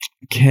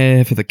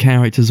care for the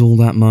characters all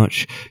that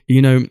much.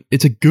 You know,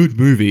 it's a good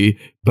movie,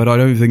 but I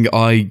don't think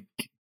I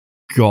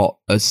got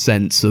a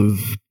sense of,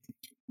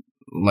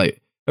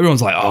 like,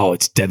 everyone's like, oh,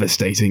 it's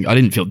devastating. I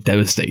didn't feel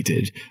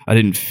devastated. I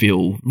didn't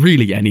feel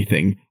really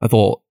anything. I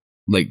thought,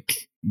 like,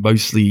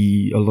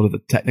 mostly a lot of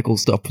the technical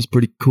stuff was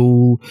pretty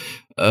cool.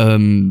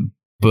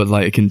 But,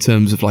 like, in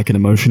terms of, like, an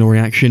emotional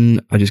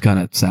reaction, I just kind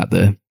of sat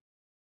there.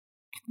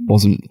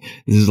 This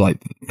is,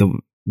 like,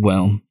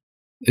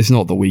 it's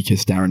not the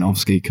weakest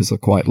Aronofsky, because I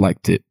quite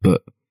liked it,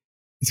 but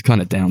it's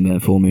kind of down there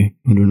for me.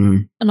 I don't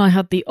know. And I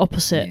had the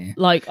opposite. Yeah.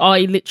 Like,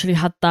 I literally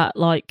had that,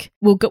 like,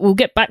 we'll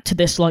get back to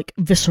this, like,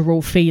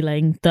 visceral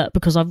feeling that,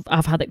 because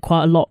I've had it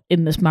quite a lot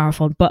in this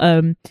marathon, but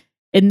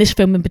in this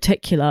film in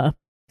particular,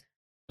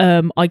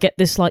 I get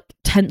this, like,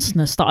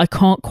 tenseness that I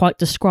can't quite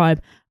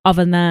describe,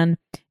 other than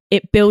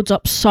it builds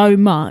up so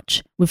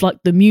much with, like,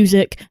 the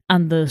music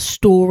and the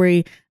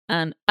story,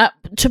 and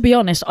to be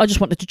honest, I just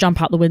wanted to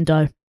jump out the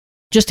window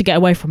just to get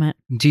away from it.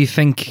 Do you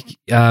think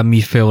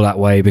you feel that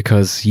way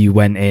because you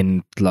went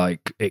in,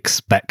 like,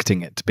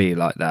 expecting it to be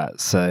like that?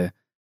 So,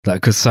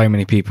 like, because so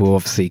many people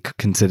obviously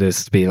consider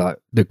this to be, like,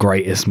 the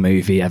greatest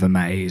movie ever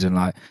made, and,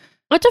 like,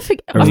 I don't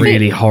think a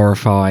really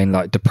horrifying,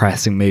 like,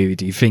 depressing movie.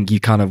 Do you think you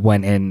kind of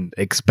went in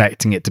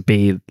expecting it to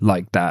be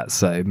like that?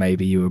 So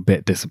maybe you were a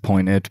bit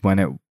disappointed when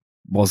it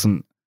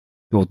wasn't,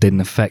 or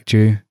didn't affect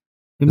you?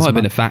 It might have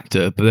been a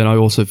factor, but then I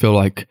also feel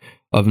like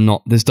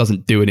this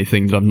doesn't do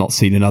anything that I've not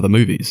seen in other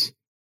movies.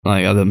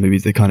 Like, other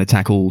movies that kind of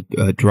tackle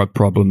drug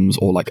problems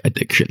or, like,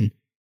 addiction.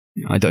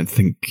 I don't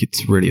think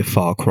it's really a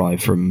far cry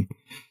from,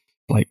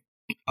 like,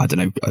 I don't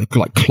know,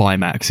 like,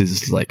 Climax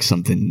is, like,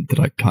 something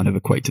that I kind of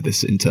equate to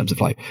this in terms of,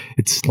 like,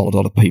 it's a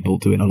lot of people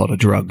doing a lot of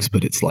drugs,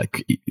 but it's,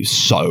 like,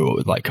 so,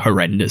 like,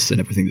 horrendous, and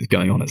everything that's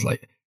going on is,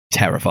 like,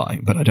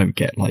 terrifying. But I don't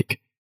get, like,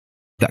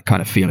 that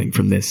kind of feeling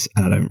from this,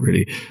 and I don't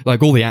really,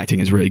 like, all the acting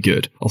is really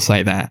good, I'll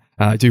say that.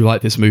 I do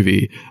like this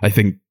movie. I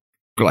think,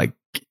 like,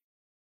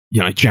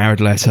 you know,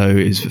 Jared Leto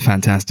is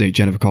fantastic.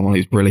 Jennifer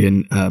Connelly is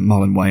brilliant.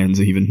 Marlon Wayans,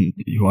 even,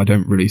 who I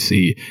don't really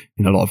see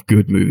in a lot of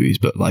good movies,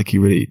 but, like, he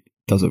really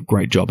does a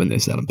great job in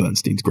this. Ellen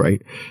Bernstein's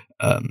great.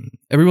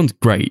 Everyone's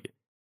great.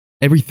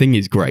 Everything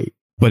is great,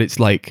 but it's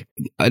like,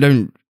 I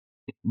don't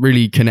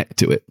really connect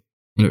to it,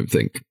 I don't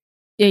think.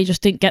 Yeah, you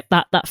just didn't get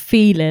that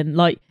feeling.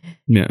 Like,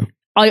 yeah.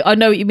 I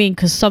know what you mean,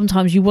 because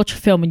sometimes you watch a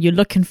film and you're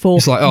looking for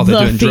it's like, oh,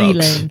 they're doing feeling.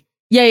 Drugs.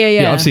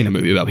 Yeah. I've seen a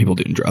movie about people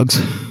doing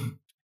drugs.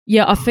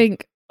 Yeah, I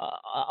think,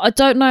 I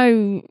don't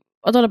know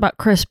about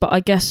Chris, but I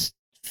guess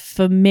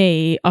for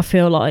me, I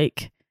feel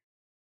like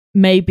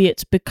maybe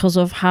it's because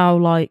of how,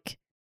 like,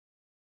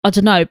 I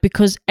don't know,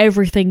 because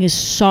everything is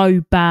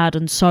so bad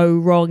and so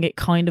wrong, it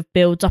kind of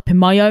builds up in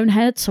my own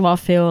head. So I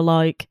feel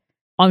like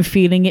I'm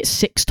feeling it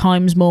 6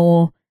 times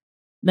more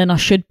than I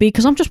should be,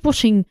 because I'm just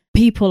watching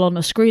people on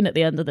a screen at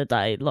the end of the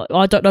day. Like,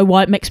 I don't know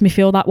why it makes me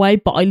feel that way,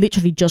 but I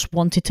literally just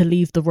wanted to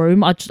leave the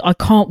room. I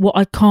can't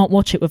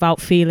watch it without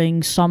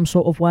feeling some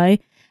sort of way.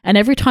 And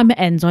every time it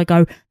ends, I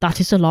go, that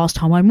is the last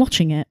time I'm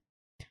watching it.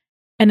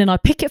 And then I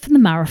pick it from the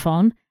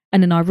marathon,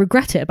 and then I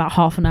regret it about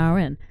half an hour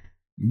in.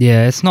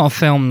 Yeah, it's not a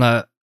film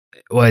that,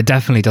 well, it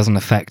definitely doesn't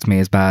affect me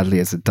as badly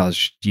as it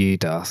does you,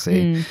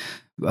 Darcy.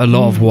 A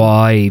lot of what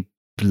I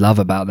love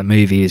about the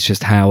movie is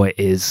just how it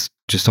is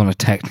just on a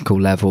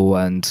technical level,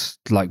 and,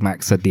 like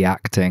Max said, the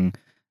acting.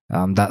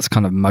 That's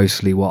kind of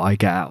mostly what I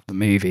get out of the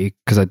movie,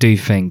 because I do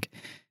think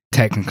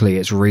technically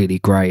it's really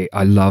great.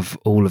 I love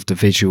all of the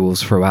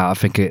visuals throughout. I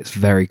think it's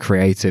very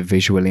creative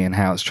visually and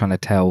how it's trying to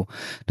tell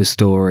the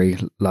story.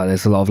 Like,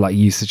 there's a lot of, like,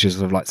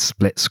 usages of, like,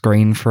 split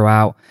screen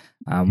throughout,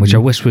 which I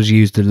wish was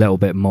used a little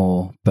bit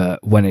more,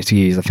 but when it's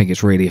used, I think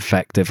it's really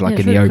effective. Like,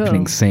 in the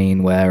opening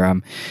scene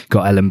where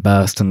got Ellen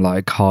Burstyn,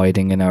 like,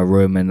 hiding in her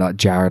room, and, like,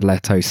 Jared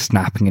Leto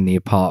snapping in the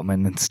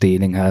apartment and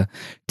stealing her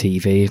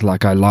TV.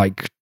 Like, I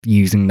like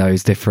using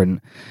those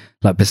different,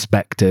 like,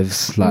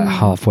 perspectives, like,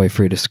 halfway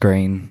through the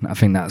screen. I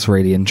think that's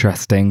really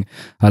interesting.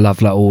 I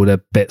love, like, all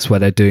the bits where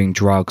they're doing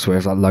drugs, where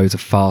there's, like, loads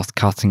of fast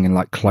cutting and,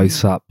 like,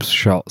 close-up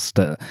shots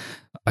that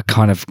are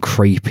kind of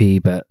creepy,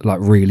 but, like,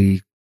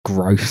 really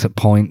gross at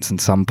points, and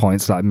some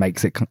points, like,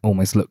 makes it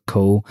almost look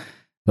cool.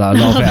 Like, a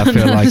lot of it, I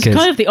feel like it's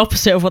kind of the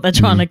opposite of what they're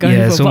trying to go for.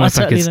 Yeah, it's almost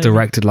like it's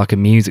directed like a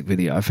music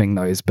video. I think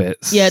those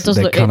bits, yeah, it does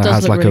look, kind of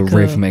has, like, really a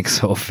rhythmic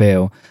sort of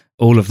feel.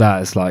 All of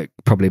that is, like,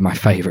 probably my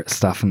favorite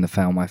stuff in the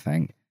film, I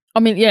think. I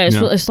mean, yeah,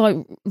 it's like,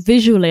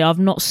 visually, I've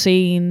not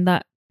seen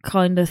that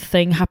kind of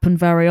thing happen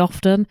very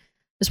often,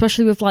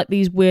 especially with, like,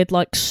 these weird,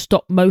 like,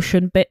 stop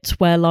motion bits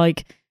where,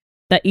 like,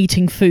 they're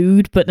eating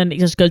food, but then it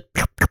just goes,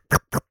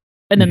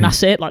 and then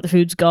that's it, like, the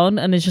food's gone,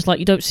 and it's just like,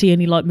 you don't see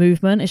any, like,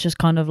 movement. It's just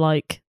kind of,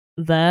 like,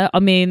 there. I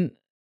mean,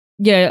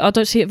 yeah, I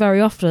don't see it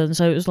very often,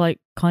 so it was, like,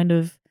 kind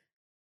of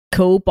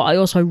cool, but I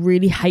also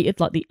really hated,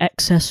 like, the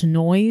excess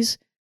noise.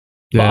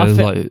 Yeah, like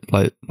the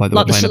playing a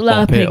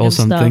bop it or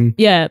something. Stuff.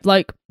 Yeah,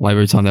 like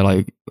every time they're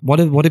like, what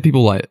did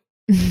people like?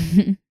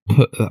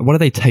 Why do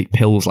they take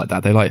pills like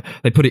that?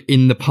 They put it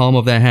in the palm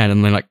of their hand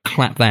and they, like,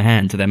 clap their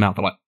hand to their mouth.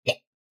 They're like,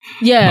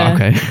 yeah, oh,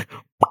 okay.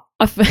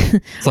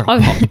 It's like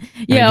a pop.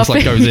 Yeah, it just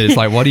like goes in. It's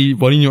like, why do you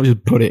not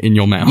just put it in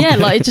your mouth? Yeah,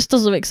 like it just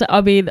doesn't make sense.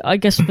 I mean, I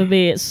guess for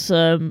me, it's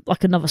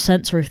like another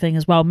sensory thing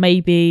as well.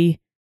 Maybe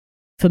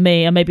for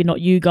me, and maybe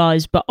not you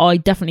guys, but I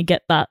definitely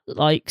get that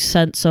like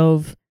sense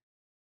of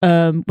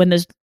when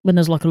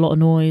there's like a lot of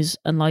noise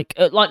and like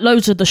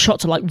loads of the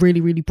shots are like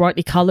really, really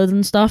brightly coloured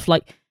and stuff.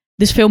 Like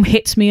this film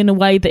hits me in a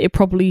way that it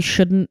probably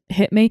shouldn't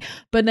hit me.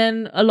 But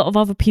then a lot of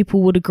other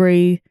people would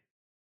agree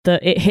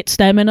that it hits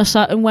them in a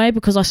certain way,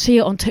 because I see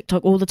it on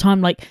TikTok all the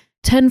time, like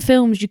 10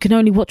 films you can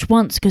only watch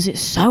once because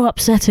it's so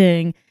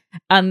upsetting,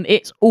 and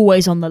it's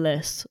always on the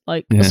list.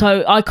 Like,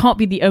 so I can't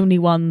be the only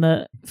one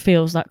that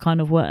feels that kind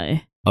of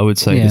way. I would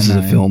say this is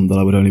a film that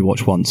I would only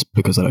watch once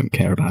because I don't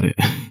care about it.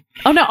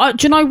 Oh no,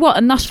 do you know what?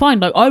 And that's fine.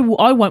 Like I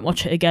won't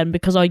watch it again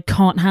because I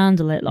can't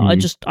handle it.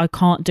 Like I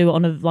can't do it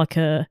on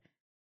a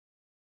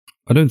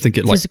I don't think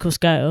it physical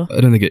scale. I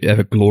don't think it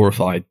ever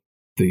glorified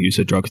the use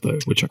of drugs though,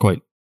 which I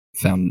quite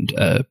found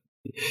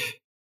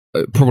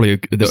probably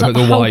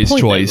the wise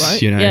choice,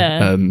 right? You know.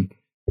 Yeah.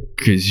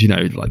 Because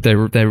like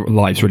their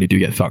lives really do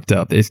get fucked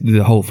up.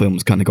 The whole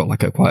film's kind of got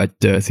like quite a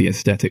dirty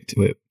aesthetic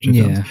to it, which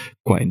I found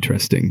quite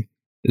interesting.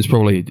 It's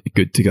probably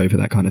good to go for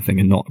that kind of thing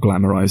and not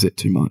glamorize it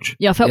too much.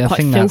 Yeah, I felt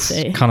quite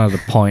filthy. That's kind of the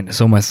point. It's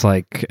almost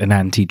like an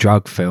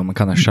anti-drug film. It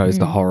kind of shows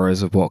the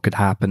horrors of what could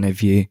happen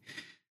if you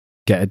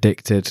get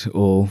addicted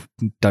or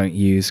don't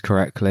use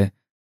correctly.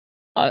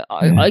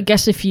 I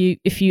guess if you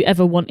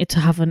ever wanted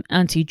to have an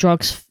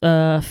anti-drugs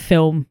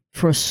film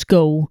for a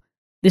school,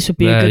 this would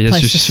be a good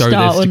place to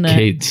start, wouldn't it?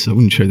 Kids. I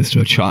wouldn't show this to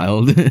a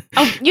child.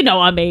 Oh, you know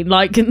what I mean?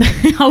 Like,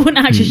 I wouldn't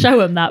actually show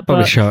them that. But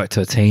probably show it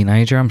to a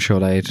teenager. I'm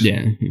sure they'd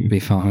be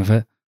fine with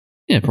it.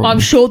 Yeah, probably. I'm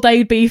sure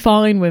they'd be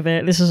fine with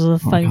it. This is the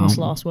famous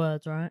last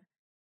words, right?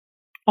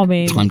 I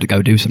mean, time to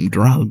go do some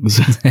drugs.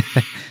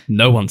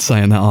 No one's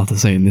saying that after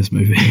seeing this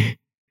movie.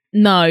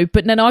 No,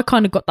 but then I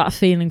kind of got that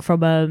feeling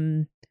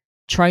from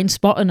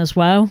Trainspotting as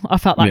well. I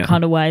felt that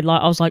kind of way.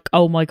 Like I was like,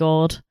 oh my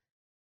god.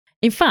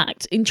 In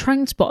fact, in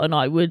Trainspotting,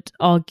 I would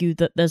argue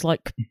that there's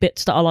like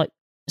bits that are like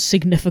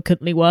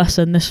significantly worse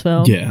than this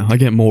film. Yeah, I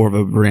get more of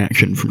a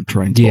reaction from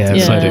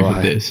Trainspotting than I do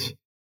with this.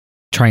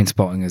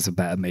 Trainspotting is a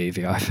better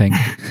movie, I think.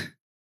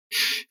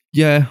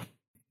 Yeah,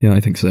 I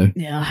think so.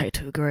 Yeah, I hate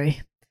to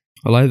agree.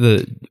 I like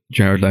that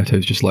Jared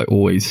Leto's just like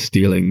always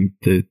stealing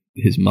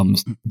his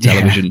mum's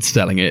television,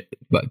 selling it,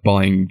 like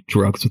buying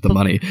drugs with the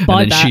money,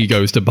 and then she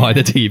goes to buy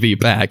the TV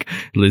back.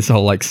 This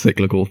whole like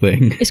cyclical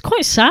thing. It's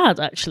quite sad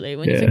actually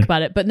when you think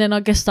about it. But then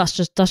I guess that's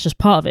just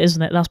part of it,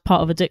 isn't it? That's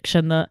part of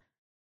addiction that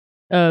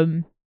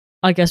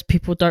I guess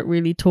people don't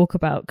really talk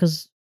about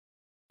because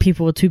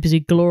people are too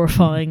busy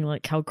glorifying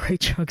like how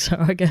great drugs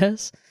are. I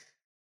guess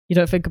you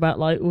don't think about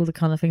like all the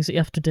kind of things that you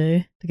have to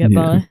do to get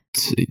by.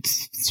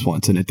 It's why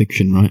it's an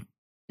addiction, right?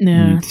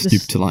 Yeah, you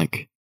stoop to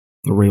like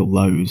the real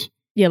lows.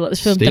 Yeah, like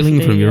this film stealing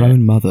from your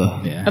own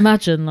mother. Yeah.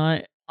 Imagine,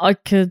 like, I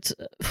could.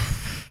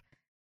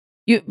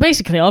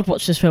 I'd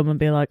watch this film and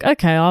be like,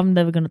 okay, I'm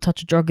never going to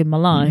touch a drug in my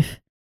life.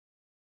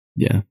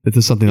 Yeah, if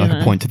there's something I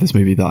can point to this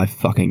movie that I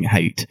fucking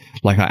hate,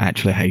 like I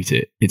actually hate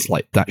it, it's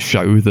like that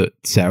show that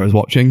Sarah's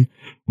watching,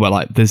 where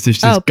like there's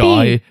this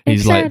guy,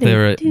 he's like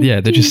they're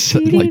just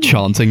like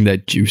chanting their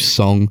Juice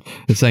song,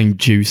 they're saying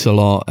Juice a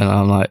lot, and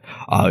I'm like,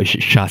 oh,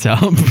 shut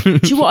up. Do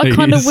you know what I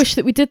kind of wish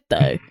that we did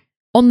though?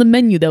 On the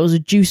menu there was a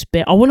Juice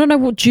bit. I want to know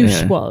what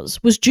Juice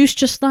was. Was Juice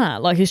just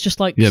that? Like it's just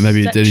like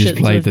maybe it did. He just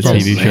played the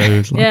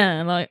TV show.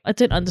 Yeah, like I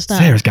didn't understand.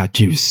 Sarah's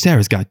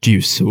got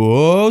juice.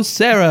 Oh,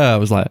 Sarah! I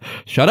was like,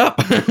 shut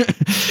up!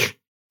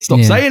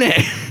 Stop saying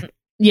it.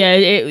 Yeah,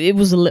 it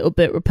was a little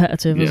bit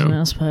repetitive, wasn't it?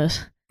 I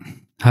suppose.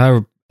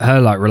 Her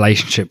like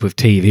relationship with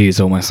TV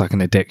is almost like an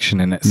addiction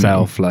in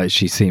itself. Like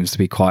she seems to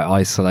be quite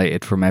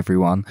isolated from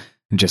everyone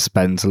and just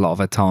spends a lot of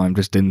her time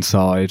just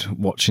inside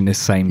watching this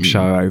same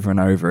show over and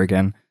over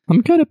again.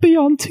 I'm gonna be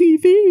on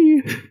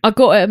TV. I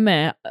got to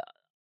admit,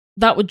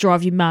 that would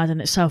drive you mad in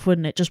itself,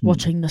 wouldn't it? Just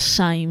watching the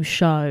same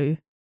show.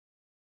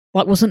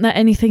 Like, wasn't there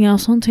anything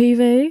else on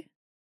TV?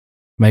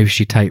 Maybe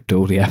she taped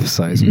all the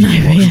episodes. And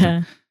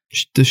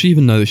Does she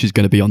even know that she's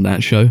going to be on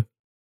that show?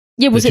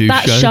 Yeah, was it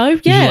that show?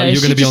 Yeah, like,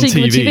 you're going to be on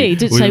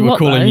TV. We're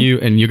calling you,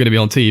 and you're going to be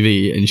on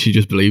TV, and she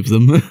just believes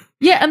them.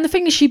 Yeah, and the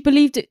thing is, she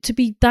believed it to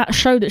be that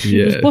show that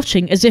she was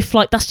watching, as if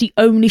like that's the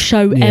only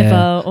show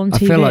ever on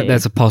TV. I feel like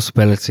there's a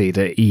possibility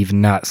that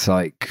even that's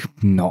like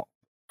not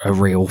a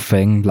real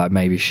thing. Like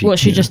maybe she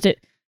just did.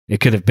 It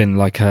could have been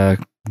like her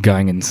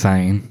going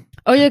insane.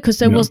 Oh yeah, because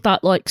there was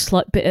that like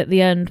slight bit at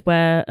the end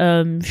where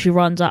she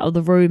runs out of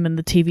the room and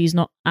the TV's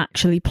not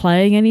actually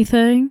playing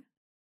anything.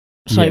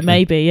 So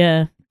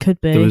maybe,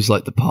 could be. There was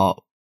like the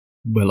part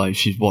where like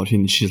she's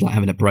watching, she's like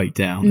having a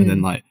breakdown, and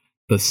then like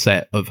the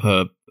set of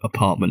her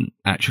apartment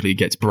actually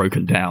gets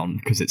broken down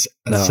because it's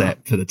a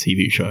set for the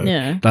TV show.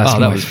 Yeah,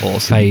 that was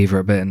awesome.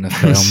 Favorite bit in the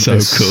film. So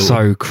cool,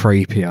 so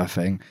creepy. I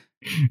think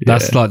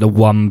That's like the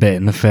one bit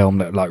in the film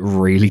that like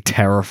really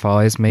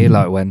terrifies me.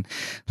 Like when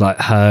like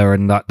her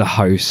and like the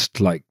host,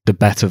 like the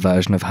better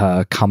version of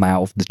her, come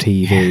out of the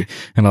TV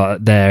and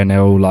like there, and they're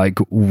all like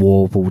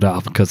warbled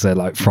up because they're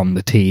like from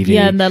the TV.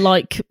 Yeah, and they're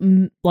like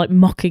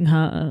mocking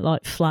her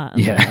like flat.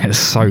 Yeah, it's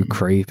so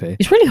creepy.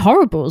 It's really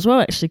horrible as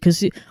well, actually,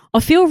 because I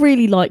feel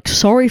really like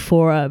sorry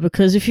for her,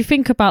 because if you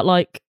think about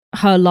like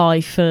her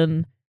life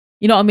and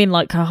you know what I mean,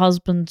 like her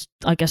husband,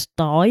 I guess,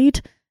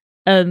 died,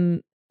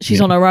 and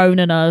she's on her own,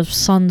 and her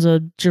son's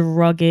a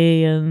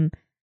druggy, and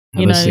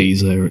you Never know,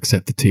 sees her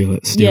except to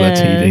steal her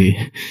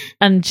TV.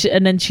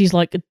 and then she's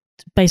like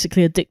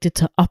basically addicted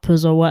to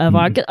uppers or whatever.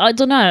 I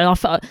don't know. I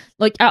felt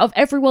like out of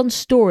everyone's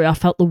story, I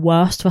felt the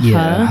worst for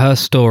her. Her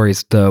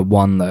story's the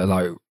one that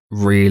like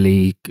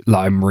really,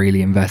 like I'm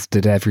really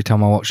invested every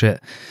time I watch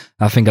it.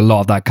 I think a lot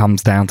of that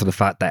comes down to the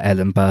fact that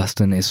Ellen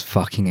Burstyn is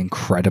fucking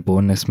incredible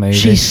in this movie.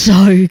 She's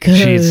so good.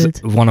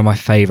 She's one of my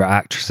favourite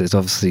actresses.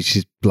 Obviously,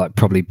 she's like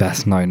probably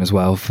best known as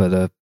well for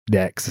the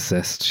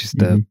Exorcist. She's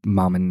the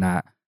mum in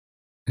that.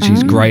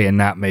 She's great in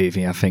that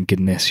movie. I think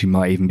in this she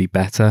might even be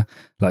better.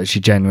 Like she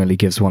genuinely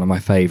gives one of my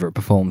favourite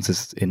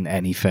performances in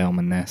any film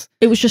in this.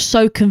 It was just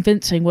so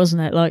convincing,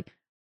 wasn't it? Like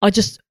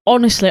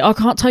honestly, I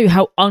can't tell you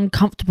how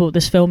uncomfortable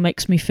this film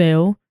makes me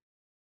feel,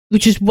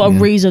 which is a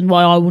reason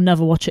why I will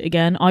never watch it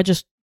again. I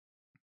can't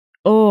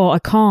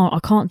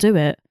do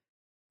it.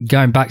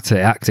 Going back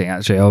to acting,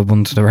 actually, I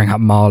wanted to bring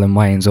up Marlon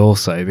Wayans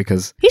also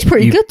because he's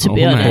pretty good, to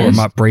be honest. Brought him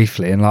up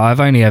briefly, and like I've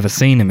only ever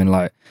seen him in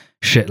like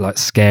shit like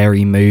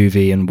Scary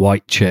Movie and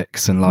White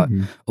Chicks and like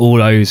all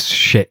those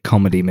shit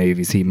comedy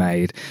movies he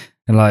made,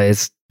 and like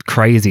it's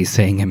crazy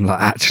seeing him like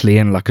actually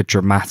in like a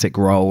dramatic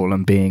role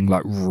and being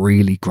like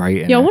really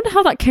great in it. I wonder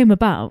how that came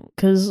about,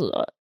 because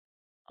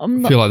I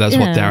feel like that's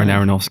what Darren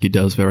Aronofsky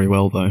does very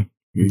well, though.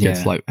 He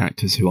gets like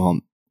actors who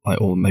aren't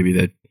like, or maybe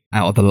they're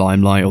out of the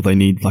limelight, or they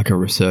need like a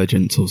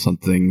resurgence or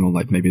something, or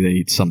like maybe they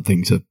need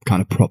something to kind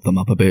of prop them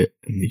up a bit,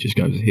 and he just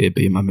goes, here,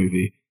 be in my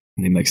movie,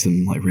 and he makes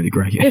them like really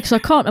great. Yeah, because I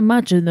can't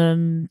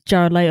imagine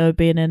Jared Leto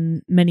being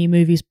in many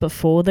movies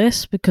before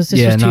this, because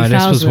this was 2000.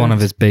 This was one of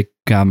his big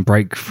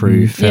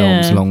breakthrough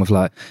films, along with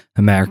like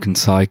American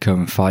Psycho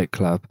and Fight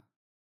Club.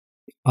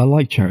 I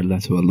like Jared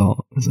Leto a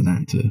lot as an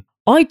actor.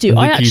 I do.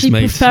 I actually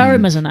prefer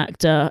him as an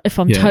actor, if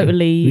I'm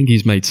totally I think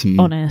he's made some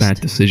honest.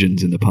 bad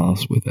decisions in the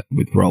past with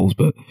roles,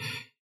 but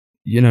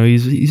you know,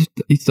 he's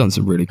done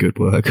some really good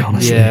work,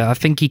 honestly. Yeah, I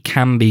think he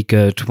can be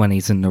good when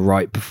he's in the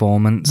right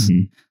performance.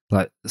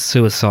 Like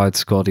Suicide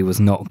Squad, he was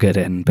not good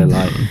in, but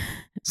like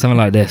something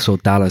like this or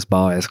Dallas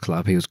Buyers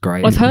Club, he was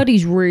great. I've heard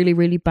he's really,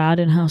 really bad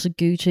in House of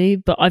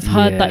Gucci, but I've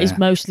heard that is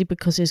mostly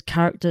because his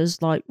character's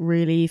like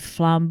really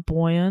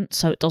flamboyant,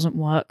 so it doesn't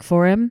work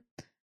for him.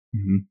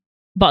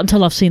 But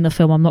until I've seen the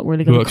film, I'm not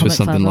really going to comment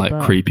further. Works with something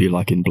like creepy,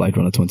 like in Blade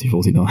Runner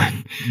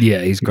 2049.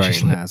 Yeah, he's great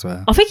in that as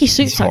well. I think he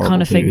suits that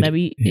kind of thing, though.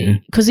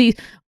 Because he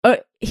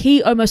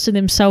almost in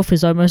himself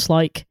is almost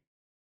like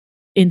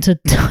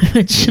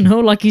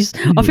interdimensional. Like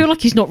I feel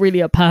like he's not really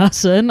a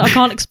person. I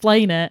can't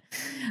explain it.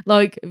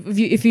 Like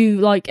if you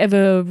like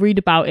ever read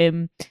about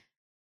him,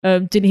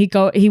 didn't he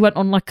go? He went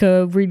on like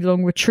a really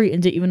long retreat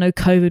and didn't even know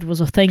COVID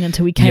was a thing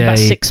until he came back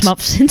 6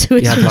 months into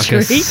his retreat. He had like a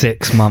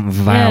 6-month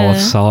vow of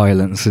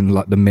silence in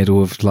like the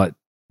middle of like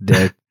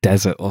the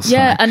desert or something.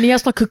 Yeah, and he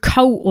has like a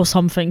cult or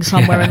something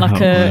somewhere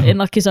in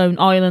like his own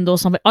island or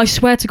something. I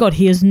swear to God,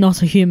 he is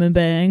not a human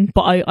being,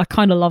 but I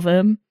kind of love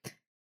him.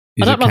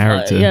 He's a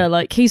character.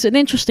 Like he's an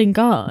interesting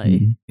guy,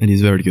 and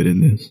he's very good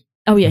in this.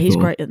 Oh yeah, he's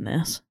great in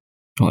this.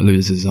 Like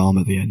loses his arm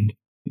at the end.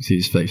 You see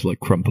his face like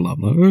crumple up,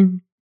 like, oh,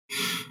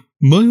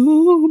 my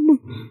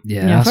arm.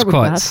 Yeah, that's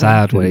quite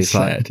sad. Where he's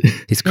like,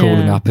 he's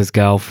calling up his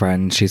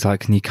girlfriend. She's like,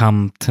 "Can you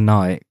come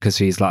tonight?" Because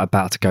she's like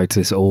about to go to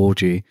this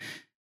orgy,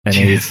 and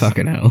he's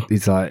fucking hell.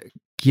 He's like,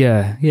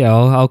 "Yeah,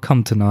 I'll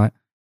come tonight."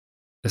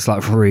 It's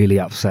like really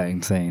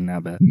upsetting seeing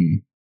that bit.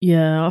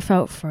 Yeah, I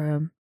felt for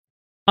him.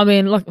 I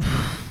mean, like,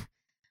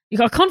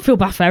 I can't feel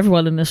bad for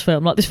everyone in this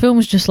film. Like, this film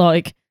is just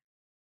like,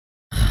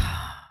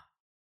 I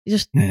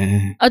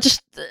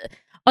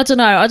don't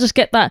know. I just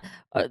get that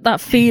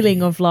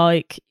feeling of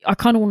like I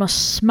kind of want to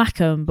smack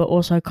him, but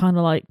also kind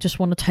of like just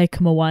want to take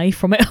him away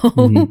from it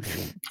all.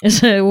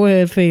 It's a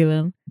weird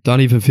feeling.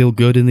 Don't even feel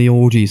good in the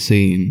orgy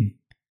scene.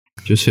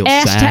 Just feel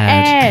sad.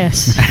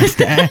 Ass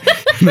to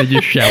ass. They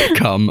just shout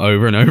 "come"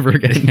 over and over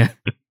again.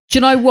 Do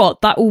you know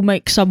what? That will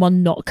make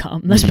someone not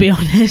come. Let's be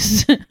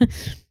honest.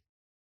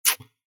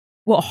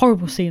 What a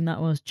horrible scene that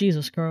was.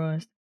 Jesus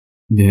Christ.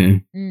 Yeah.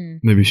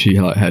 Maybe she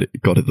like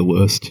got it the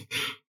worst,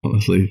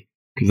 honestly,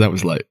 because that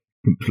was like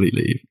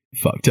completely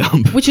fucked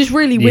up. Which is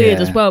really weird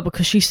as well,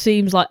 because she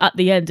seems like at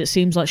the end it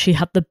seems like she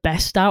had the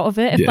best out of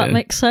it, if that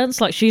makes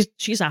sense. Like she's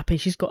happy,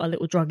 she's got a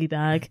little druggy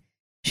bag,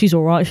 she's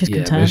all right, she's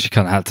content. But she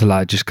kind of had to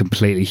like just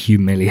completely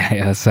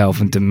humiliate herself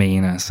and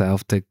demean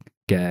herself to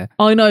get it.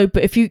 I know,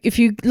 but if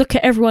you look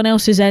at everyone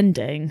else's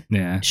ending,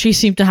 she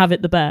seemed to have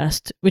it the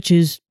best, which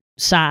is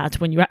sad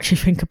when you actually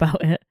think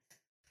about it.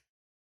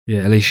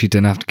 Yeah, at least she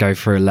didn't have to go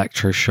for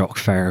electroshock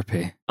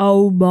therapy.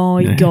 Oh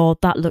my God,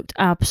 that looked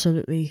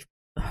absolutely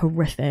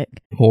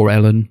horrific. Poor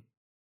Ellen.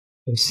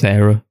 Or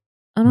Sarah.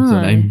 I What's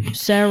her know. name?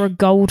 Sarah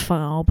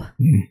Goldfarb.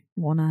 Yeah,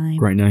 What name?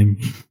 great name.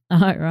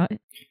 I know, right?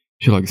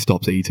 She like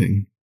stops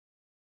eating.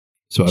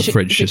 So her She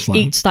fridge just like...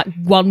 eats that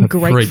one her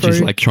grapefruit. fridge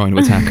is like trying to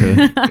attack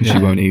her because she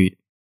won't eat.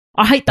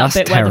 I hate that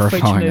That's bit where the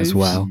fridge terrifying moves. as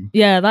well.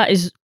 Yeah, that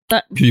is...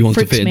 That She wants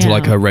to freaks fit me into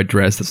like out. her red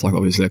dress. That's like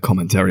obviously a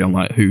commentary on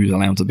like who's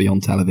allowed to be on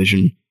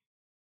television.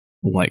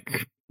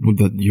 Like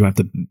that you have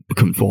to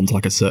conform to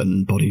like a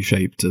certain body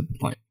shape to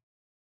like.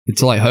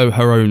 It's like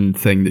her own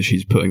thing that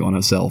she's putting on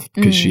herself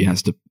because she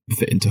has to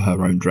fit into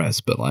her own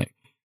dress. But like,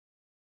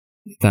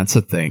 that's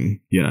a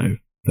thing, you know.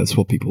 That's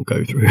what people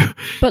go through.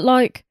 But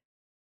like,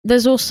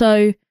 there's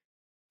also...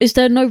 Is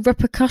there no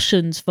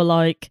repercussions for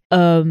like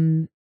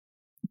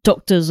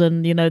doctors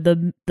and, you know,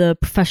 the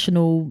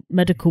professional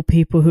medical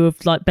people who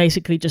have like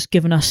basically just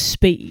given us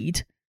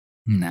speed?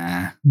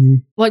 Nah.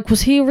 Like,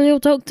 was he a real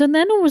doctor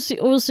then, or was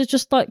it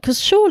just like? Because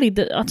surely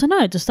I don't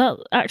know. Does that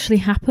actually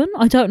happen?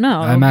 I don't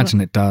know. I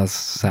imagine it does,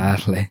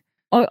 sadly.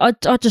 I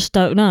just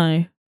don't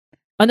know.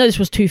 I know this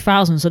was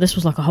 2000, so this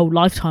was like a whole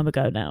lifetime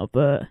ago now.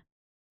 But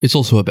It's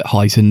also a bit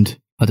heightened.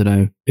 I don't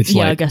know. It's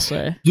yeah, like I guess so.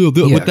 Yeah, Yeah,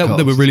 of that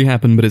would course. really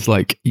happen, but it's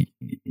like,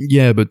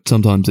 yeah, but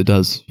sometimes it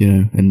does, you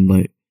know, and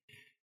like,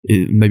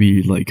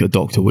 maybe like a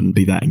doctor wouldn't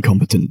be that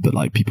incompetent, but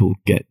like people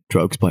get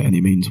drugs by any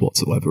means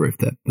whatsoever if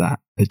they're that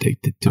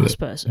addicted to I it.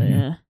 suppose so.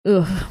 Yeah.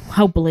 Ugh,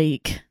 how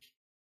bleak.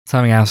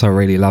 Something else I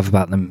really love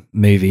about the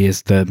movie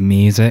is the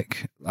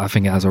music. I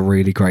think it has a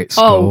really great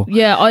score. Oh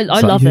yeah, I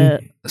It's love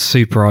like it.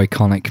 super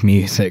iconic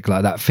music.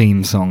 Like that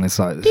theme song is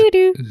like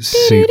Doo-doo,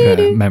 super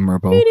doo-doo-doo,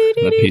 memorable.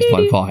 doo-doo-doo, That piece by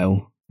doo-doo.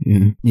 Vile.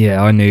 Yeah.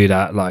 Yeah, I knew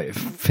that like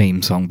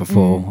theme song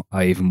before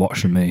I even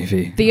watched the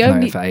movie. The I've known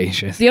only- it for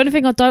ages. The only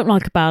thing I don't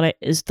like about it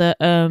is that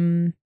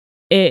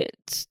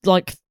it's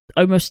like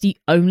almost the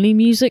only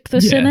music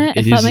that's in it.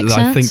 If that makes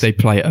sense. I think they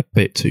play it a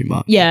bit too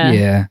much. Yeah.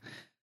 Yeah,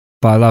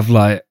 but I love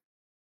like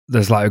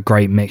there's like a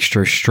great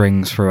mixture of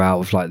strings throughout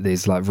with like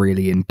these like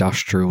really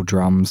industrial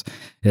drums.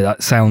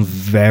 That sounds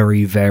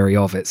very, very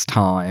of its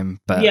time,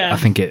 but Yeah. I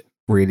think it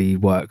really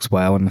works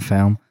well in the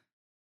film.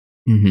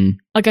 Mm-hmm.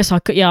 I guess I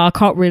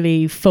can't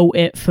really fault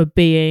it for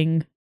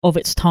being of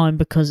its time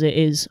because it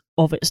is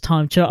of its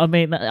time. Do you know what I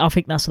mean? I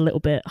think that's a little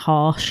bit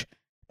harsh.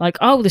 Like,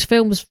 oh, this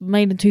film was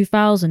made in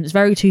 2000. It's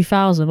very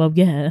 2000. Well,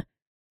 yeah.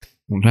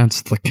 Well,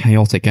 that's the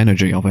chaotic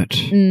energy of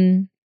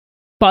it.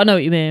 But I know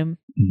what you mean.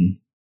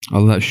 I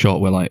love that shot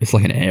where like it's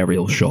like an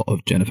aerial shot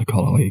of Jennifer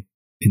Connelly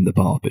in the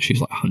bath, but she's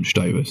like hunched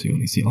over, so you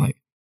only see like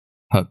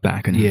her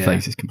back and her Yeah.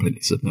 face is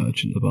completely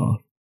submerged in the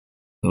bath.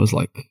 That was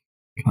like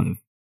kind of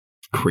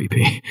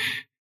creepy.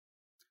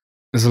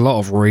 There's a lot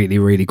of really,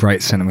 really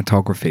great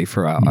cinematography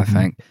throughout, I Mhm.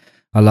 think.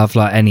 I love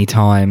like any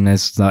time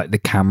there's like the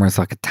camera's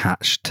like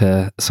attached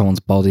to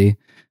someone's body.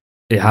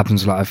 It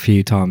happens like a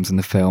few times in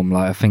the film.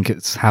 Like I think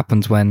it's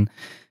happens when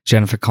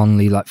Jennifer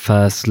Connelly like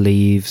first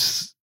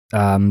leaves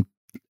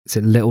is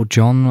it Little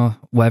John or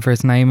whatever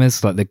his name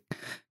is? Like the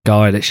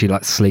guy that she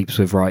like sleeps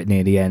with right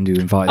near the end who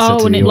invites her Oh,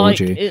 to and the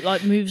orgy. it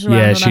like moves around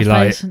Yeah, on she her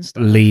like face and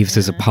stuff. leaves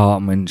his Yeah.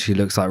 apartment. She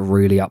looks like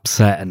really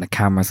upset, and the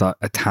camera's like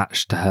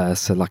attached to her,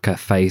 so like her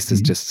face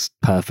is just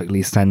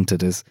perfectly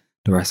centered as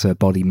the rest of her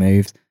body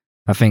moves.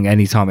 I think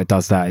anytime it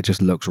does that, it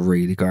just looks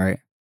really great.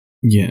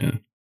 Yeah,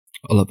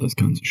 I love those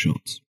kinds of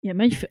shots. Yeah, it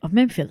made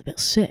me feel a bit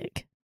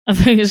sick. I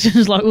think it's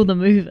just like all the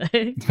movie.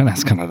 And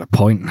that's kind of the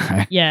point,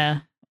 though.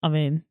 Yeah, I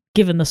mean,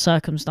 given the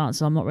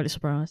circumstances, I'm not really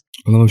surprised.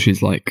 I love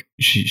she's like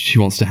she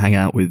wants to hang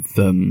out with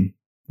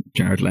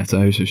Jared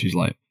Leto, so he's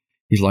like,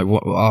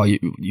 what? Oh,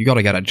 you got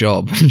to get a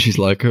job. And she's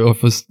like, oh,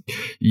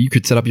 you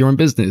could set up your own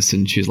business.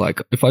 And she's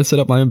like, if I set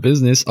up my own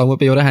business, I won't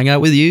be able to hang out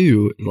with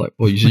you. Like,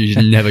 well,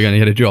 you're never going to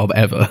get a job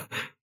ever.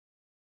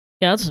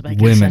 Yeah, that doesn't make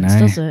Women,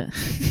 any sense, does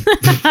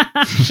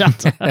it?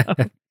 Shut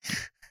up.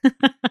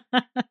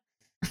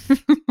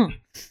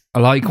 I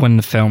like when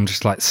the film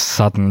just like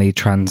suddenly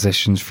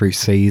transitions through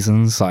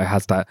seasons. Like it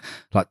has that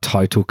like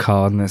title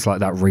card, and it's like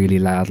that really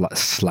loud like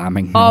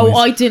slamming noise. Oh,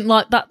 I didn't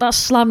like that. That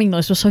slamming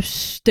noise was so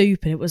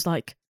stupid. It was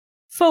like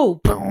fall,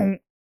 boom,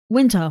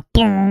 winter,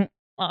 boom.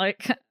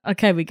 Like,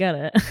 okay, we get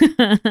it.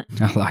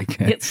 I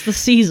like it. It's the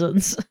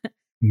seasons.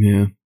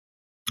 Yeah,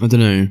 I don't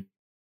know. I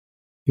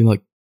feel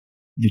like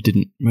you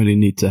didn't really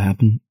need to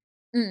happen.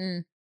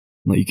 Mm-mm.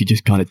 Like you could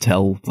just kind of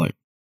tell, like,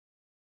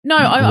 No,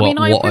 I mean,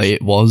 I what appreciate-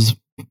 it was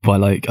by,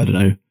 like, I don't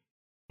know,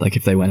 like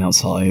if they went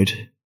outside,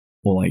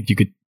 or like you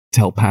could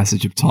tell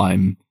passage of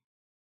time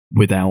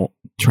without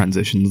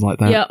transitions like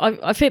that. Yeah,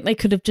 I think they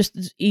could have just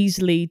as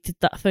easily did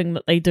that thing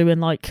that they do in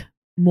like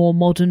more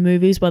modern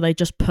movies where they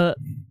just put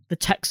the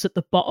text at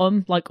the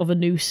bottom, like of a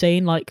new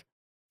scene, like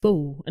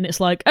 "fool," and it's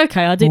like,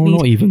 okay, I didn't Or need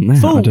not even that.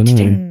 "fool." I don't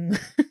know.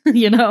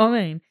 You know what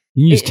I mean?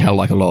 You just It- tell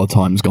like a lot of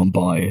time's gone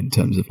by in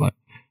terms of like,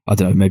 I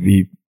don't know,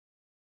 maybe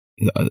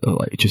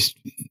like just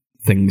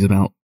things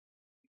about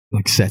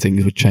like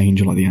settings would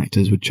change, or like the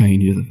actors would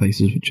change, or the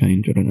faces would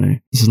change. I don't know.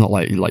 This is not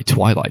like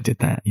Twilight did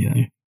that, you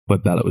know, where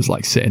Bella was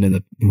like sitting in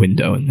the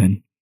window and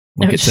then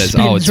like It it says,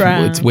 spins oh, it's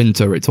round.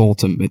 winter, it's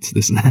autumn, it's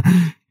this and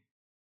that.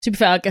 To be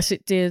fair, I guess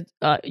it did.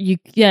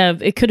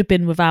 It could have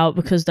been without,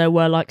 because there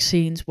were like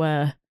scenes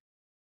where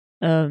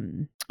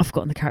I've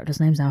forgotten the characters'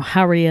 names now.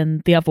 Harry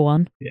and the other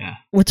one. Yeah.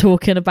 We're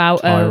talking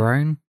about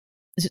Tyrone.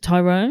 Is it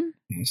Tyrone?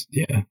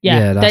 Yeah.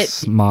 Yeah,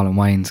 that's Marlon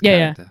Wayne's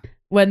character. Yeah.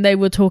 When they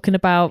were talking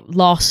about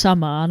last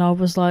summer, and I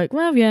was like,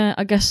 well, yeah,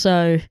 I guess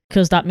so,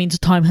 because that means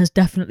time has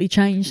definitely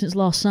changed since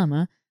last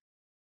summer.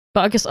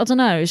 But I guess, I don't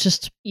know, it's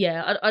just,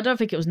 I don't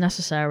think it was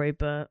necessary,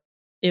 but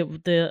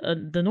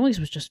the noise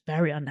was just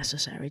very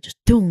unnecessary. Just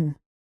dong.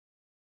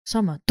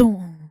 Summer,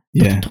 dong.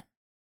 Yeah. Dong.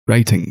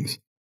 Ratings.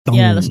 Dong.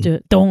 Yeah, let's do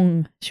it.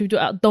 Dong. Should we do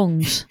it out of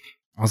dongs?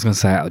 I was going to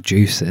say out of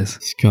juices.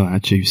 Let's go out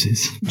of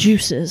juices.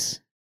 Juices.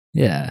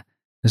 Yeah.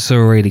 It's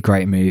a really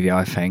great movie,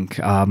 I think.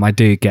 I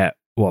do get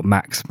what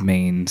Max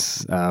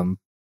means from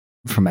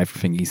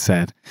everything he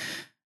said.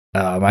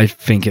 I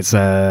think it's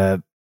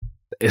not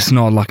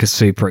like a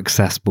super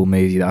accessible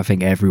movie that I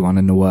think everyone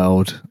in the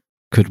world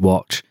could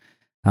watch.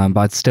 But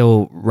I'd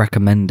still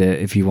recommend it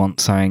if you want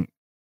something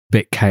a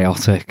bit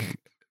chaotic,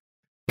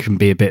 can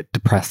be a bit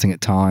depressing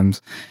at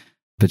times,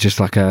 but just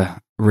like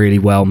a really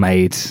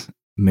well-made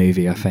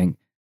movie, I think.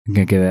 I'm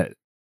going to give it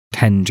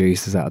 10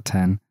 juices out of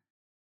 10.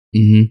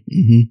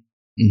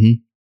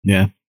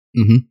 Yeah.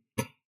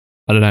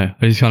 I don't know.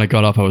 I just kind of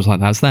got up. I was like,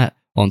 that's that.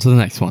 On to the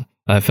next one.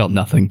 I felt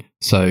nothing.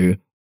 So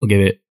I'll give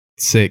it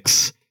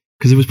 6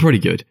 because it was pretty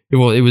good. It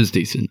was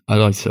decent. I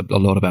liked a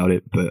lot about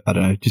it, but I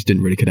don't know. Just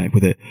didn't really connect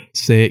with it.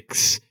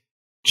 6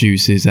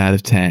 juices out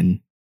of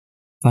 10.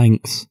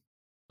 Thanks.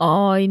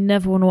 I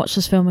never want to watch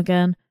this film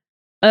again.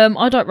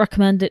 I don't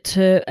recommend it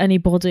to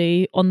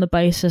anybody on the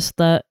basis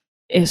that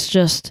it's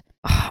just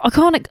I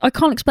can't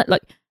expect,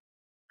 like,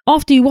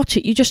 after you watch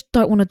it, you just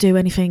don't want to do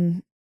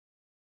anything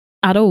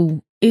at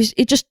all.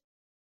 It just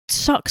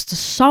sucks the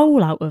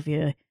soul out of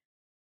you.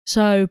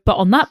 So, but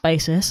on that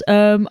basis,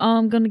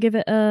 I'm gonna give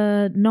it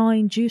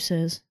 9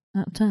 juices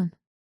out of 10.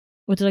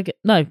 What did I get?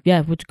 No,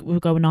 yeah, we'll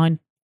go with 9.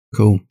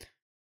 Cool.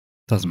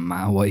 Doesn't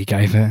matter what you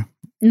gave it.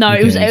 No,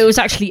 it was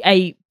actually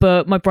 8,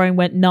 but my brain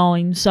went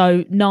 9.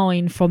 So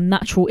 9 from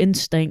natural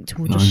instinct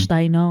will just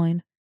stay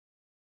 9.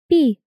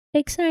 Be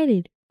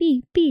excited.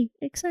 Be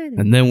excited.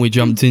 And then we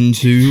jumped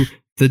into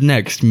the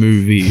next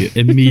movie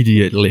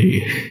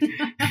immediately.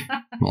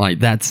 Like,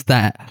 that's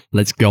that.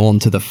 Let's go on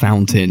to The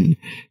Fountain,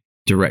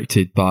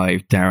 directed by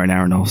Darren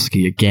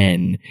Aronofsky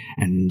again.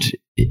 And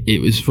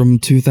it was from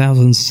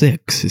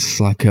 2006. It's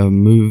like a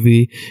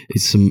movie.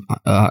 It's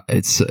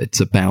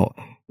about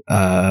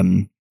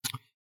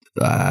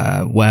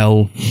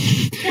well,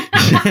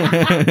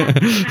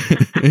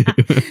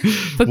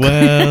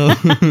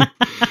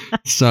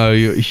 so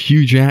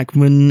Hugh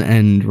Jackman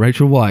and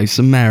Rachel Weisz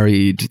are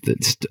married.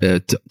 That's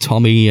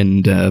Tommy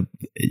and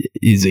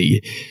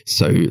Izzy.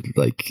 So,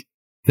 like,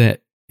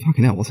 that.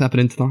 Fucking hell, what's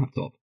happening to the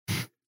laptop?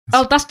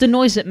 Oh, that's the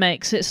noise it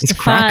makes. It's the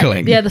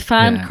crackling. The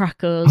fan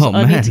crackers. Oh,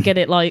 I man. need to get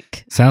it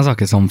like. Sounds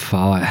like it's on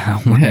fire.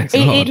 Oh my Yeah,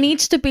 God. It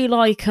needs to be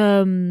like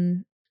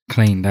Cleaned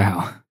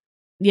out.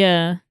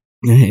 Yeah.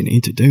 Yeah, you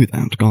need to do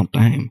that. God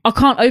damn. I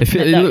can't open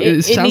it. Though.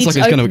 It sounds like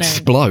it's going to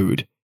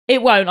explode.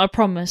 It won't. I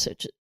promise.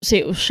 See,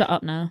 it will shut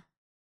up now.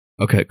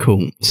 Okay,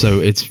 cool. So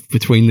it's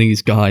between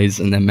these guys,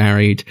 and they're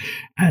married,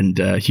 and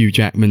Hugh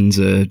Jackman's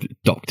a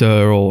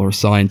doctor or a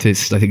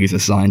scientist. I think he's a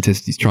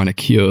scientist. He's trying to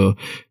cure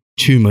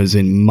tumors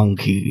in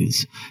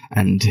monkeys,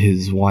 and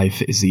his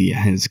wife Izzy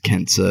has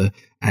cancer,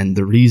 and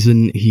the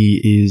reason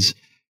he is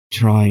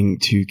trying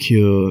to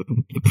cure,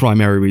 the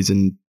primary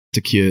reason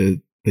to cure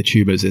the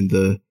tumors in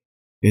the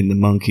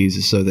monkeys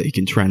is so that he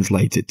can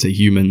translate it to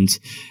humans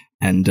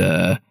and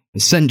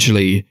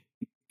essentially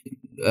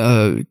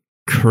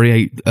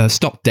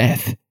stop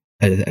death.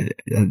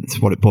 That's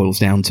what it boils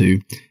down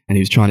to. And he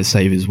was trying to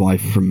save his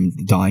wife from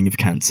dying of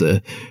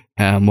cancer.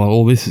 While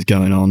all this is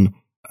going on,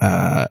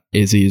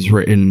 Izzy has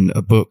written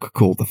a book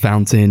called The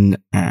Fountain,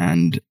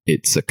 and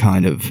it's a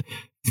kind of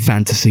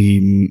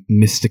fantasy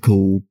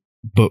mystical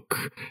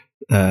book.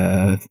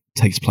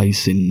 Takes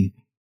place in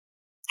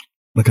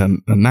like a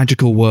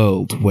magical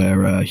world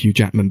where Hugh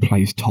Jackman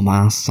plays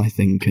Thomas, I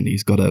think, and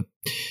he's got to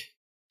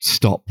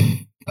stop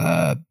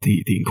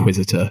the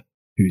Inquisitor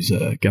who's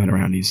going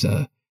around. He's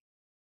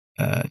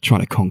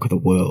trying to conquer the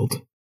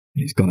world.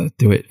 He's got to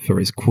do it for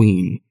his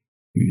queen,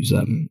 who's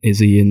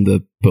Izzy in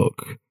the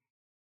book.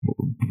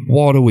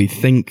 What do we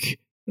think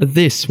of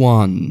this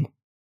one?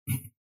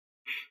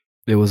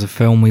 It was a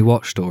film we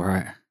watched, all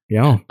right.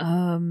 Yeah.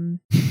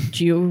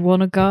 Do you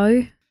want to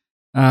go?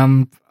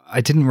 I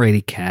didn't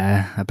really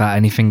care about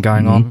anything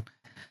going on.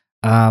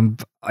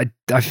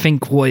 I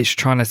think what it's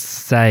trying to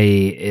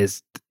say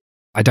is,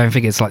 I don't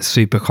think it's like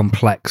super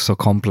complex or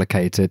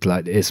complicated,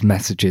 like its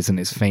messages and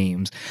its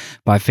themes,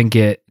 but I think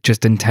it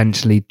just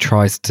intentionally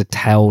tries to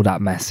tell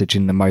that message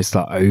in the most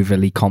like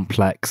overly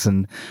complex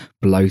and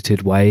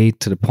bloated way,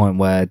 to the point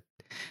where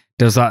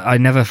there's like, I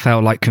never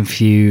felt like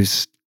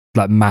confused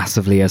like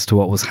massively as to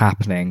what was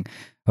happening.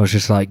 I was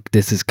just like,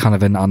 this is kind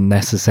of an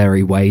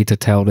unnecessary way to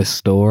tell this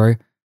story.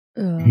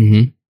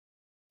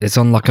 It's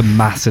on like a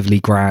massively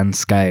grand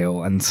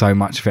scale, and so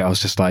much of it I was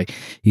just like,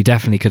 you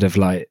definitely could have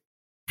like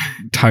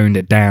toned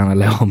it down a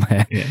little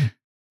bit.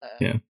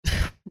 Yeah.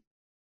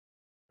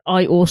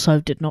 I also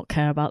did not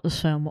care about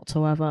this film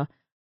whatsoever.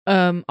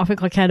 I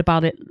think I cared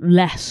about it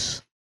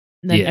less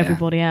than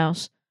everybody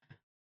else.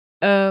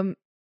 I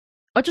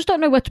just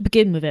don't know where to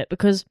begin with it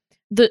because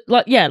the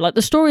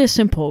story is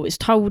simple. It's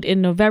told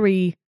in a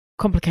very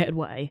complicated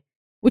way,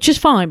 which is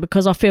fine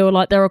because I feel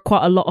like there are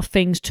quite a lot of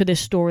things to this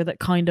story that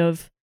kind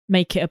of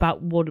make it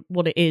about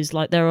what it is.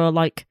 Like there are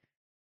like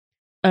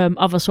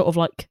other sort of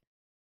like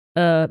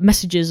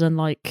messages and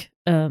like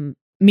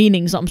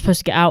meanings that I'm supposed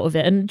to get out of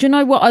it. And do you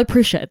know what? I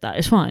appreciated that.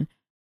 It's fine.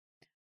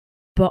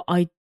 But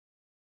I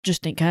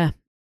just didn't care.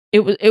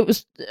 It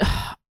was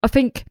I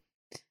think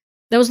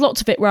there was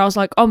lots of it where I was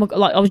like, oh my God,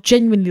 like I was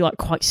genuinely like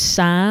quite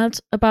sad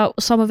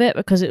about some of it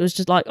because it was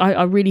just like,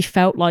 I really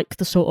felt like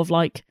the sort of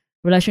like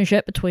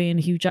relationship between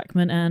Hugh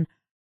Jackman and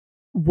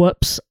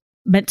whoops,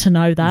 meant to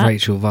know that.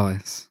 Rachel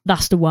Weisz.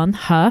 That's the one,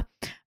 her.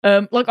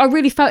 Like I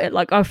really felt it.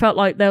 Like I felt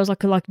like there was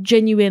like a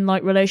genuine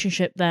like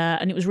relationship there,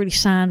 and it was really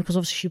sad because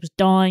obviously she was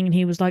dying, and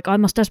he was like, I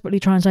must desperately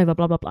try and save her,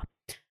 blah blah blah.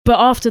 But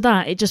after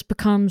that, it just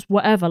becomes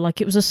whatever. Like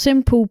it was a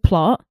simple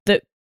plot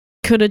that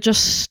could have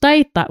just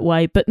stayed that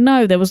way, but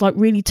no, there was like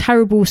really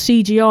terrible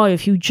CGI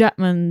of Hugh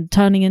Jackman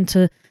turning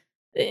into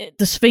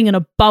this thing in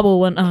a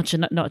bubble, and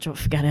no,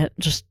 forget it.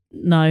 Just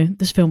no,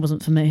 this film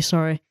wasn't for me.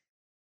 Sorry.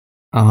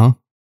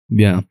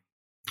 Yeah,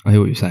 I hear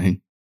what you're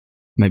saying.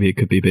 Maybe it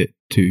could be a bit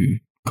too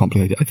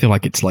complicated. I feel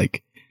like it's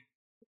like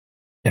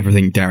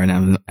everything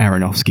Darren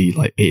Aronofsky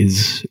like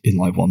is in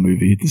like one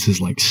movie. This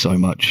is like so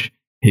much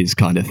his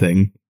kind of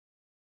thing.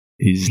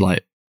 He's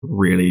like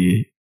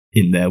really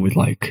in there with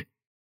like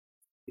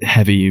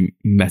heavy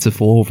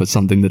metaphor for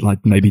something that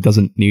like maybe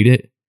doesn't need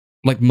it.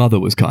 Like Mother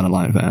was kind of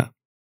like that.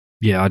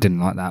 Yeah, I didn't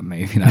like that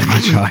movie that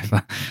much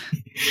either.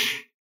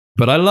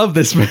 But I love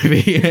this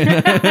movie.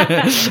 And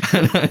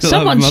I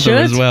Someone love Mother should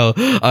as well.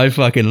 I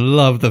fucking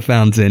love The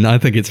Fountain. I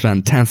think it's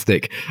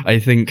fantastic. I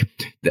think,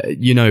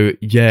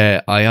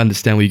 I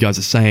understand what you guys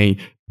are saying,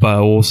 but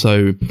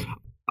also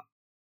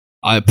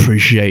I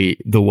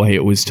appreciate the way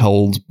it was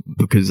told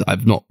because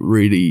I've not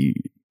really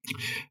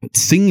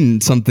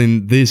seen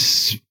something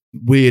this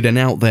weird and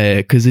out there,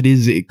 because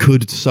it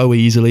could so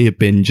easily have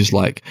been just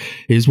like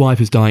his wife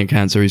is dying of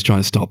cancer, he's trying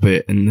to stop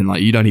it, and then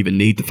like you don't even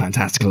need the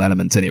fantastical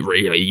elements in it,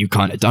 really. You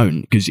kind of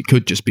don't, because it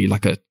could just be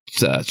like a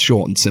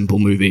short and simple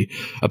movie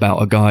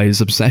about a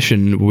guy's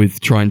obsession with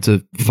trying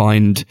to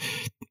find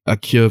a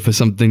cure for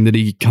something that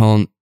he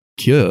can't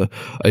cure,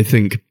 I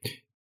think.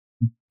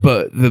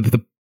 But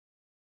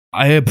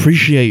I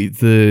appreciate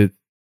the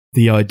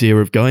idea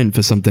of going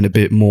for something a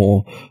bit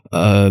more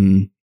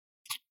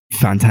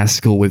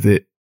fantastical with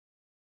it,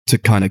 to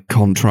kind of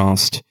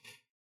contrast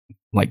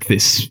like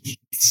this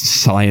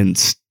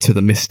science to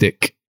the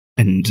mystic,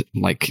 and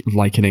like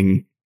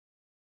likening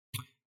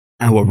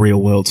our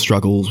real world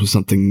struggles with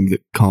something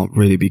that can't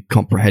really be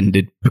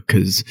comprehended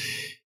because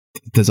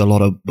there's a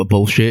lot of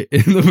bullshit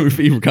in the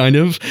movie, kind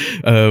of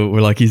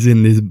where like he's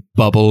in this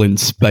bubble in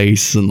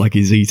space and like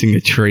he's eating a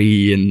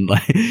tree and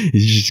like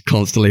he's just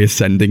constantly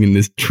ascending in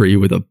this tree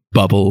with a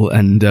bubble,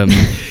 and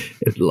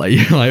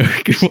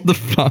like what the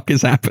fuck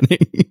is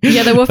happening?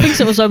 Yeah, there were things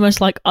that was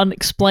almost like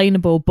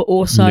unexplainable, but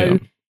also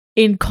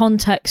in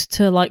context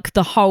to like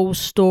the whole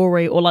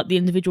story or like the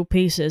individual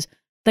pieces,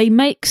 they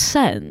make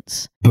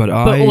sense, but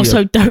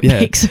also don't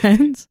make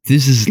sense.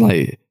 This is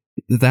like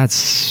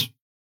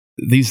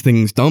these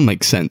things don't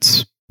make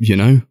sense,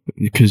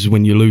 because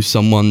when you lose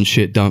someone,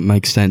 shit don't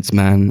make sense,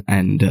 man,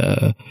 and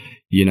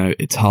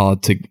it's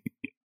hard to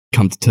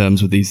come to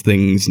terms with these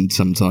things, and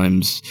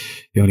sometimes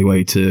the only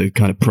way to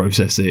kind of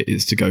process it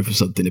is to go for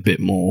something a bit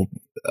more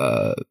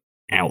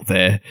out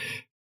there,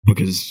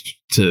 because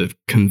to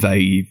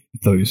convey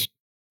those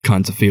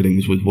kinds of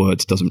feelings with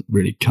words doesn't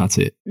really cut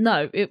it.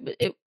 No,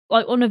 it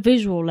like on a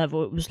visual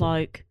level, it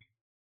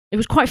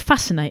was quite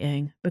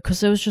fascinating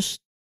because there was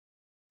just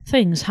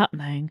things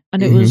happening,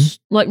 and it was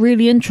like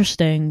really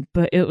interesting,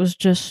 but it was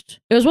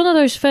one of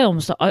those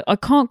films that I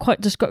can't quite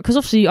describe, because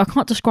obviously I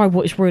can't describe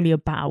what it's really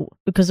about,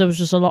 because there was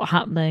just a lot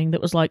happening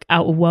that was like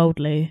out of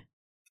worldly.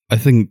 I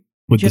think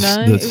with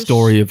the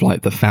story of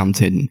like The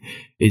Fountain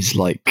is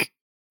like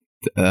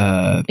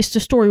it's the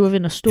story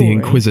within a story. The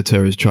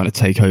Inquisitor is trying to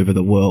take over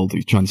the world.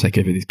 He's trying to take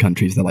over these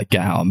countries. They like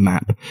get out a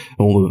map,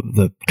 all of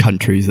the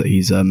countries that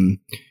he's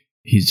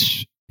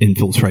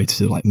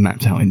infiltrated, like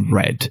mapped out in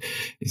red.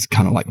 It's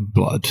kind of like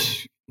blood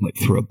like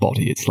through a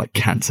body. It's like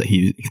cancer.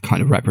 He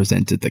kind of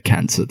represented the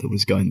cancer that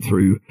was going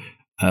through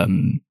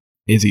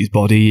Izzy's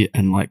body,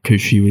 and like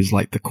because she was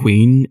like the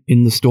queen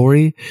in the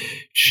story,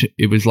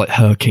 it was like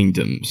her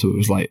kingdom. So it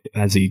was like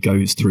as he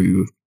goes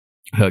through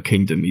her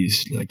kingdom,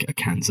 he's like a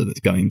cancer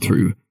that's going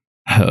through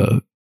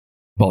her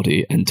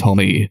body, and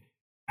Tommy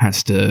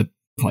has to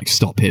like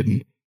stop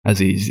him, as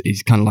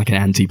he's kind of like an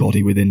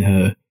antibody within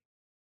her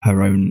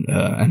own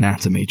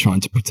anatomy,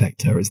 trying to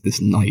protect her as this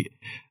knight,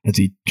 as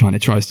he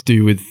tries to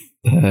do with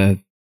the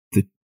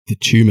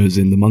tumours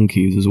in the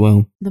monkeys as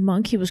well. The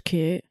monkey was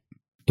cute.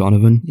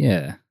 Donovan?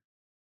 Yeah.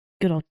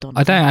 Good old Donovan.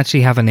 I don't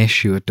actually have an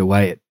issue with the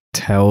way it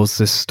tells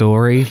this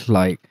story,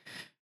 like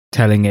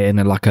telling it in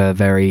a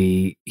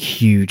very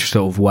huge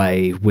sort of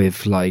way,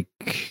 with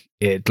like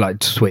it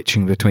like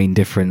switching between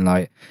different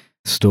like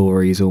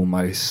stories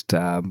almost,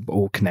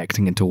 all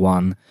connecting into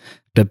one.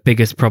 The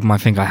biggest problem I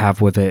think I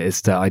have with it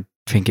is that I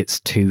think it's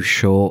too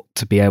short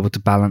to be able to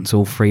balance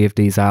all three of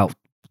these out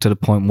to the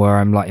point where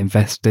I'm like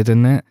invested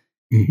in it.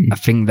 I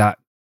think that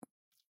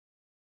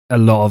a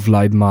lot of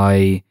like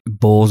my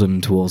boredom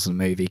towards the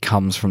movie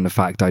comes from the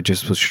fact I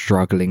just was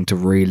struggling to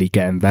really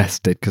get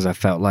invested, because I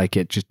felt like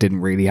it just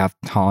didn't really have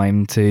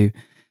time to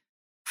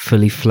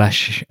fully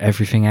flesh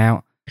everything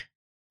out.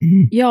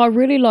 Yeah, I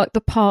really like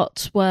the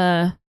parts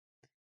where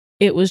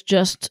it was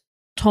just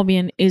Tommy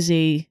and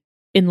Izzy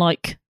in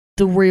like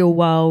the real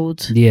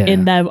world,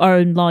 in their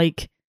own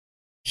like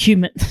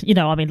human,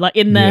 like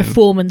in their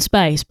form and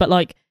space, but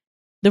like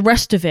the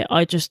rest of it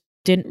I just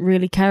didn't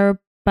really care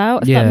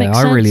about, if that makes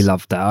sense. I really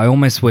loved that. I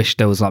almost wish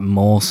there was like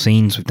more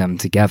scenes with them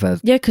together.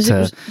 Yeah,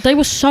 because they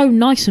were so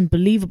nice and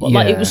believable.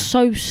 Like it was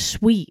so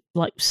sweet,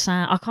 like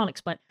sad. I can't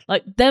explain.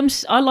 Like them,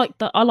 I like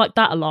that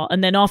a lot.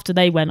 And then after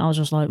they went, I was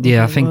just like,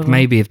 I think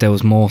maybe if there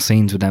was more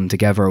scenes with them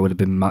together, I would have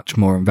been much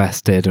more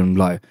invested. And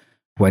like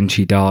when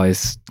she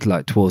dies,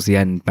 like towards the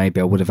end,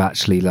 maybe I would have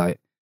actually like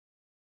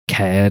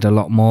cared a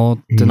lot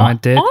more than I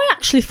did. I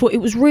actually thought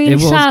it was really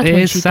sad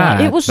when she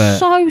died. It was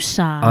so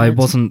sad. I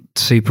wasn't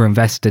super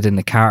invested in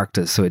the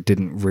characters, so it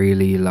didn't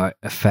really like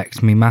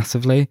affect me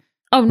massively.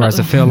 Oh no! Whereas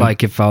I feel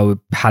like if I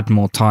had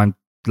more time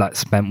like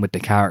spent with the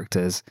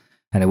characters,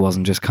 and it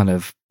wasn't just kind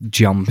of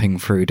jumping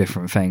through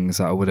different things,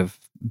 I would have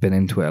been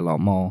into it a lot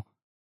more.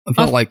 I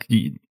felt like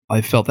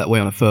I felt that way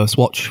on a first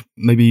watch,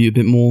 maybe a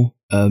bit more,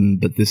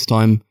 but this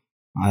time,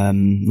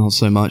 not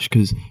so much,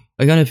 because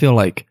I kind of feel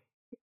like,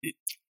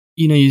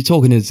 you're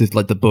talking as if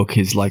like the book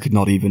is like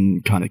not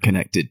even kind of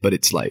connected, but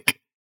it's like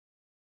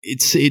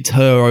it's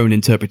her own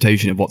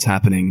interpretation of what's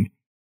happening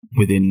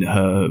within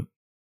her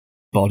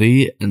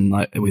body and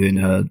like within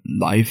her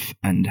life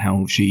and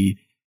how she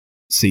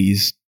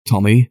sees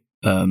Tommy.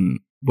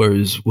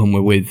 Whereas when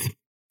we're with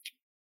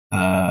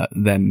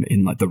them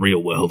in like the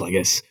real world, I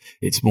guess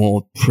it's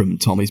more from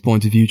Tommy's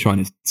point of view,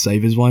 trying to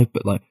save his wife.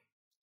 But like,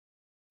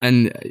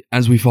 and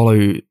as we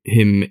follow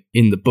him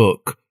in the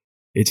book,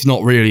 it's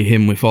not really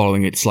him we're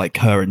following, it's like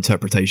her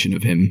interpretation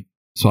of him.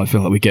 So I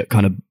feel like we get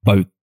kind of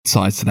both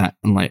sides to that.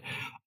 And like,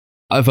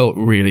 I felt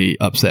really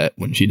upset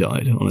when she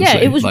died, honestly. Yeah,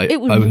 it was I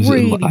was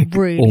really,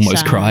 really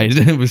almost sad. cried.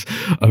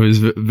 I was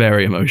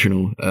very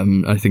emotional.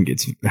 I think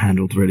it's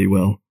handled really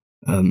well.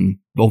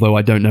 Although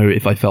I don't know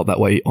if I felt that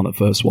way on a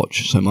first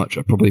watch so much.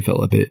 I probably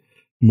felt a bit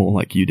more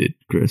like you did,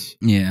 Chris.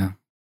 Yeah.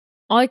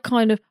 I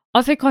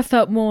think I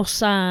felt more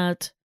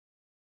sad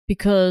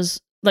because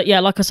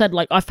like I said,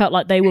 like I felt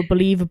like they were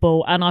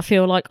believable, and I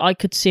feel like I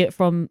could see it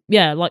from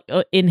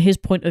in his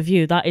point of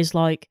view. That is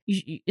like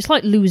it's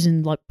like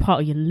losing like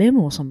part of your limb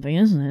or something,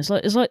 isn't it?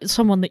 It's like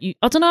someone that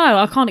I don't know,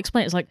 I can't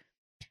explain. It's like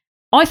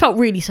I felt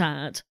really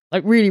sad,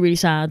 like really, really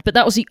sad. But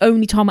that was the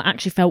only time I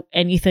actually felt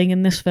anything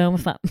in this film,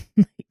 if that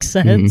makes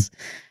sense.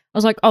 I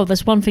was like, oh,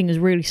 this one thing is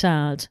really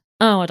sad.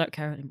 Oh, I don't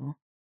care anymore.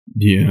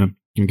 Yeah,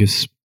 I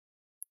guess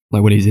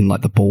like when he's in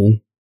like the ball,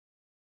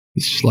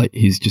 it's just like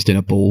he's just in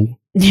a ball.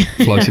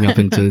 Floating up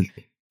into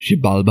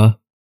Xibalba.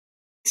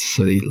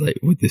 So like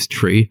with this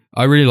tree,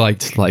 I really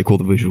liked like all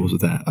the visuals of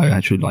that. I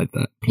actually liked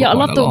that. Yeah, I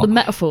loved all the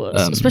metaphors,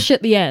 especially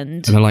at the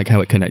end. And I like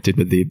how it connected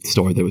with the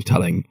story they were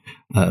telling.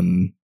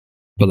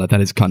 But like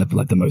that is kind of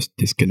like the most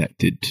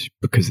disconnected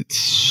because it's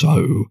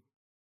so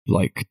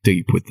like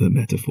deep with the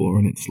metaphor,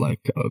 and it's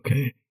like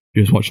okay,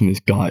 you're just watching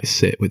this guy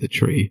sit with a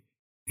tree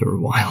for a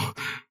while.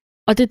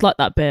 I did like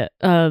that bit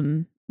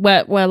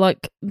where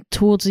like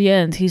towards the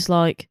end he's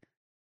like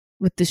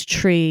with this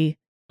tree,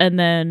 and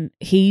then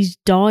he's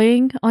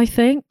dying, I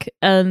think,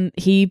 and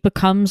he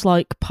becomes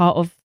like part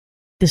of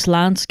this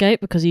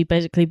landscape because he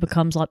basically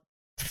becomes like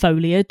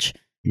foliage.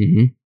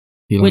 Mm-hmm.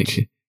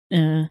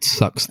 He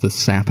sucks the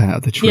sap out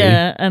of the tree.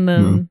 Yeah, and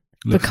then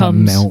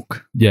becomes like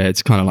milk. Yeah,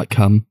 it's kind of like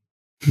cum.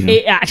 Yeah.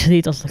 It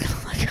actually does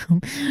look like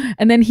cum.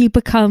 And then he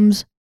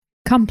becomes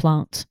cum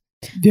plant.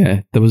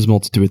 Yeah, there was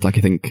more to do with like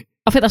I think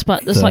that's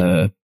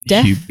like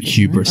death,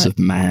 hubris of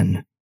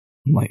man.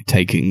 Like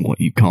taking what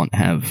you can't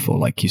have, or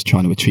like he's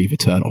trying to achieve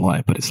eternal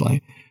life, but it's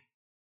like,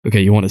 okay,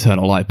 you want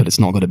eternal life, but it's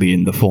not going to be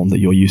in the form that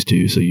you're used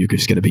to, so you're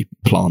just going to be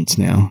plants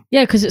now.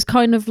 Yeah, because it's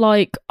kind of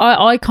like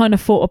I kind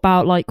of thought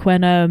about like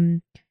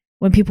when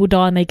people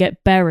die and they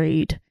get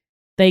buried,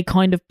 they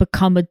kind of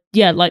become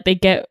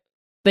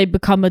they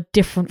become a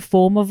different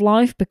form of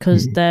life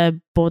because their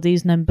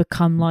bodies then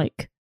become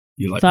like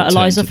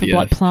fertilizer for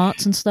like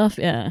plants and stuff.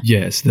 Yeah.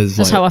 Yes, that's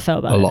like how I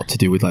felt about a lot to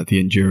do with like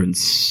the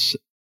endurance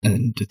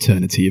and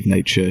eternity of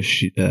nature.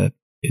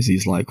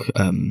 Izzy's like,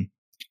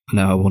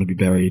 now I want to be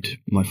buried.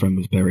 My friend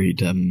was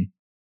buried, and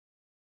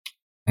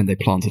they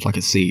planted like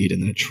a seed,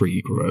 and then a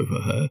tree grew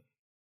over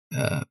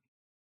her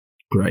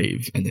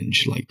grave, and then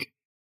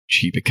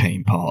she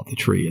became part of the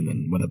tree. And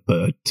then when a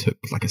bird took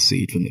like a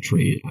seed from the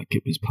tree, like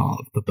it was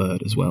part of the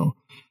bird as well.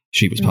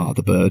 She was part of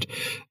the bird,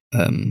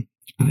 and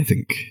I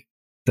think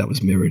that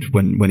was mirrored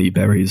when he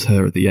buries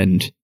her at the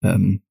end.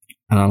 And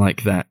I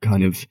like that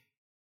kind of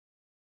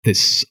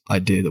this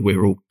idea that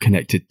we're all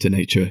connected to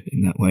nature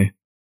in that way.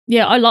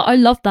 Yeah, I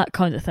love that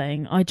kind of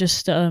thing. I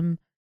just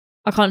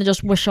I kind of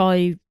just wish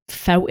I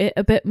felt it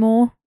a bit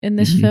more in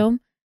this film.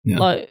 Yeah.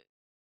 Like,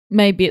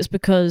 maybe it's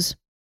because,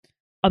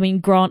 I mean,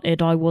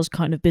 granted, I was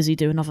kind of busy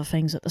doing other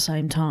things at the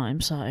same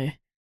time, so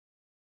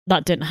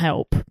that didn't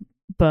help.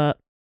 But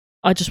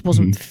I just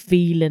wasn't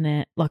feeling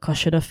it like I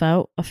should have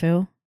felt, I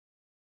feel.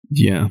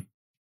 Yeah.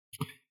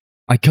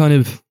 I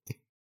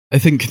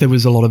think there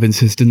was a lot of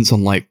insistence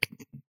on like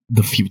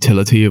the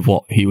futility of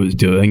what he was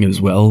doing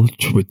as well,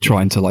 with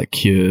trying to like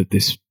cure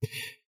this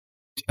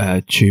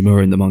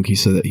tumor in the monkey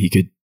so that he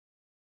could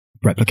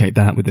replicate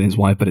that within his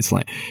wife. But it's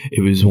like,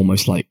 it was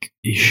almost like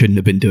he shouldn't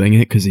have been doing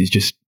it because he's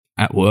just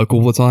at work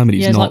all the time and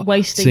he's not like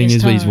wasting seeing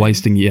his time. He's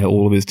wasting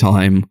all of his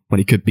time when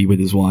he could be with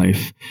his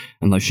wife,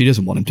 and like she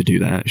doesn't want him to do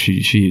that.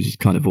 She's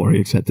kind of already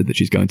accepted that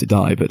she's going to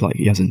die, but like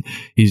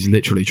he's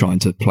literally trying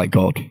to play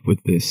God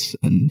with this,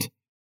 and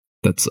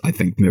that's, I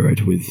think,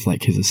 mirrored with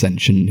like his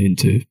ascension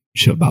into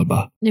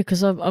Shabalba. Yeah,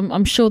 because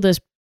I'm sure there's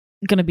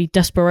going to be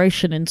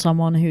desperation in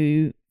someone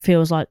who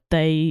feels like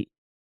they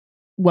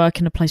work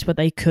in a place where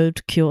they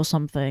could cure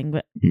something,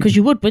 but because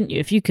you would, wouldn't you?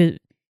 If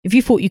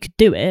you thought you could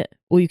do it,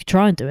 or you could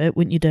try and do it,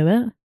 wouldn't you do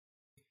it? I'm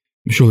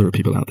sure there are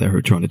people out there who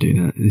are trying to do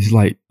that. It's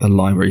like a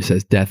line where he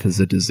says, "Death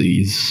is a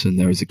disease, and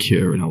there is a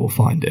cure, and I will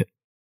find it."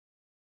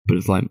 But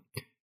it's like,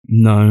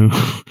 no,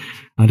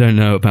 I don't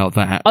know about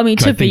that. I mean,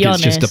 to be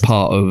honest, it's just a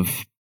part of.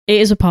 It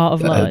is a part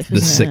of life,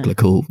 the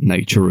cyclical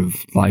nature of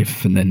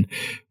life, and then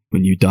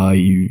when you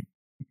die,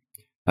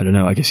 I don't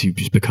know, I guess you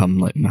just become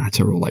like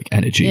matter or like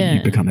energy. Yeah.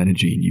 You become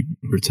energy and you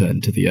return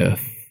to the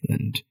earth,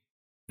 and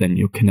then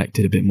you're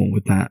connected a bit more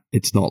with that.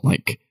 It's not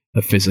like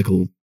a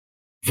physical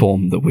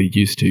form that we're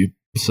used to.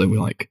 So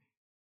we're like,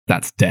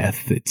 that's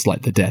death. It's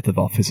like the death of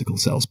our physical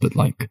selves, but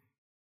like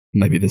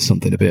maybe there's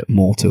something a bit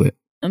more to it.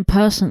 And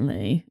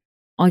personally,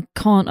 I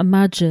can't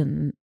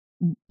imagine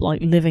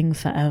like living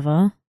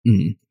forever.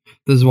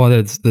 This is why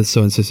they're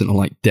so insistent on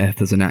like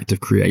death as an act of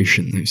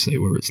creation, they say,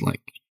 where it's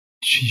like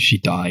she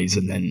dies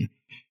and then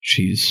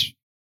she's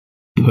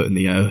put in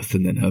the earth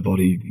and then her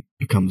body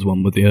becomes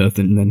one with the earth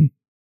and then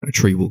a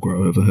tree will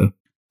grow over her.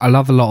 I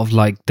love a lot of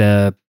like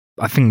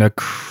I think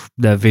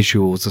the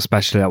visuals,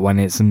 especially like when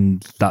it's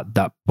in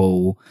that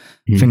ball.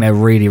 I think they're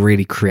really,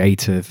 really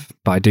creative,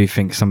 but I do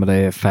think some of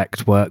the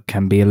effect work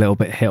can be a little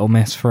bit hit or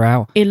miss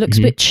throughout. It looks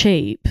a bit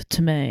cheap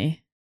to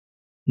me.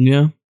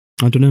 Yeah,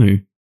 I don't know.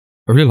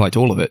 I really liked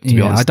all of it, to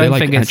be honest. I don't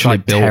think it's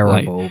like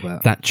terrible,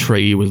 but that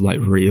tree was like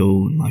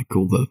real, and like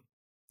all the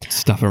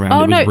stuff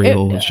around it was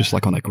real. It's just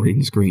like on a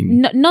green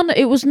screen.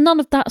 It was none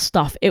of that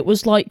stuff. It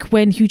was like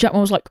when Hugh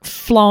Jackman was like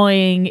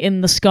flying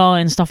in the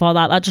sky and stuff like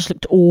that. That just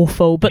looked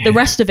awful. But the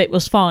rest of it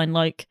was fine.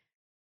 Like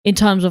in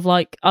terms of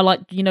like, I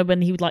like, you know,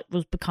 when he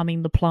was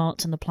becoming the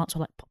plants and the plants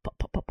were like pop, pop,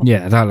 pop, pop, pop.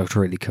 Yeah, that looked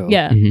really cool.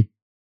 Yeah. Mm-hmm.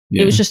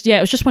 Yeah. It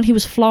was just when he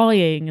was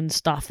flying and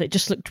stuff. It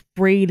just looked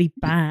really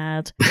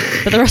bad,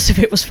 but the rest of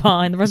it was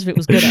fine. The rest of it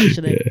was good,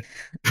 actually.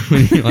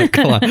 When you like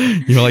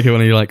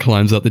when he like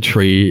climbs up the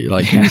tree,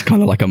 like he's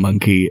kind of like a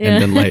monkey,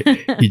 and then like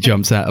he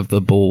jumps out of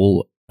the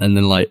ball, and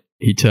then like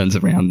he turns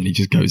around and he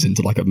just goes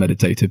into like a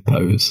meditative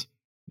pose.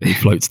 He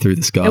floats through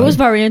the sky. It was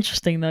very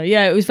interesting, though.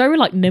 Yeah, it was very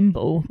like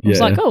nimble. It was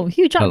like, oh,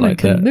 Hugh Jackman like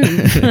can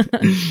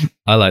move.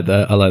 I like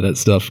that. I like that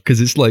stuff because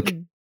it's like.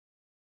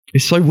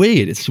 It's so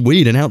weird. It's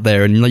weird and out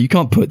there, and like you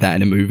can't put that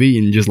in a movie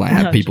and just like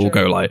have people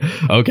go like,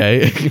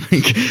 okay,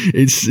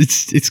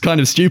 it's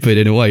kind of stupid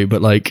in a way,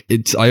 but like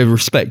I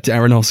respect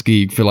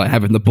Aronofsky for like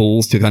having the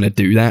balls to kind of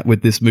do that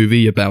with this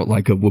movie about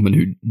like a woman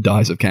who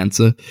dies of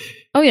cancer.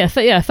 Oh yeah,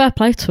 fair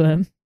play to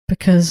him,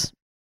 because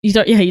you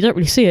don't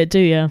really see it, do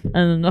you?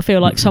 And I feel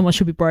like someone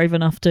should be brave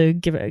enough to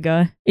give it a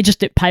go. It just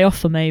didn't pay off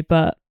for me,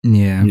 but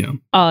yeah.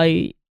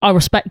 I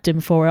respect him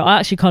for it. I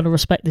actually kind of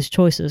respect his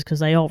choices because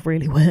they are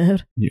really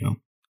weird. Yeah.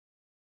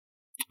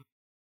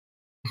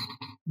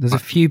 There's a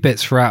few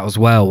bits throughout as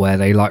well where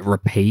they like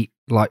repeat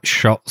like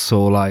shots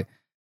or like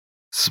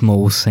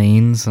small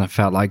scenes, and I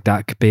felt like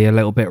that could be a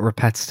little bit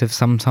repetitive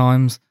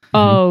sometimes.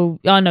 Oh,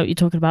 I know what you're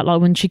talking about. Like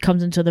when she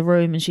comes into the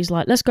room and she's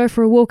like, "Let's go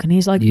for a walk," and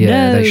he's like,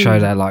 "Yeah." No. They show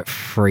that like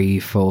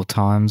 3-4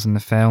 times in the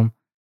film,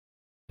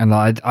 and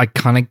like I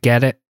kind of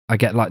get it. I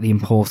get like the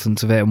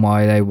importance of it and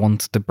why they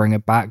wanted to bring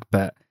it back,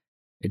 but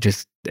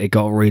it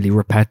got really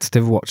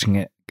repetitive watching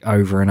it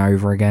over and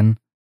over again.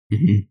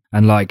 Mm-hmm.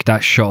 And like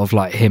that shot of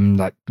like him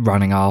like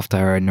running after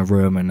her in the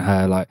room and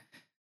her like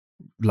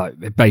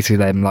basically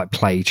them like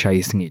play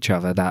chasing each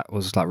other, that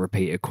was like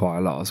repeated quite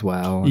a lot as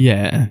well.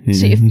 Yeah.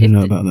 See, I don't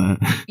know about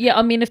that. Yeah,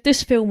 I mean, if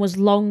this film was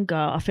longer,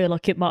 I feel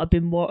like it might have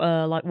been more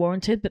like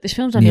warranted, but this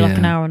film's only like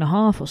an hour and a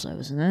half or so,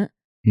 isn't it?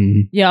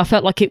 Mm-hmm. Yeah, I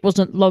felt like it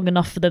wasn't long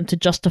enough for them to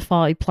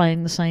justify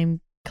playing the same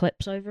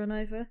clips over and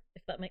over,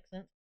 if that makes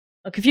sense.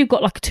 Like if you've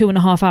got like a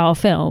 2.5 hour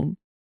film,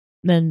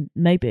 then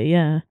maybe,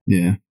 yeah.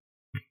 Yeah.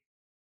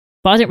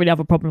 But I didn't really have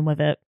a problem with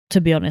it,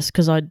 to be honest,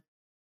 because I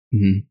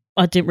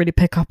didn't really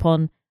pick up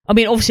on I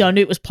mean, obviously I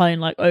knew it was playing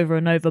like over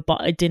and over,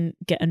 but I didn't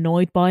get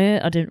annoyed by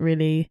it. I didn't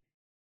really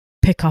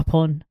pick up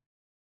on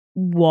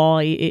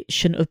why it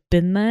shouldn't have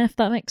been there, if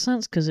that makes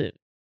sense, because it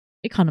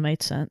kind of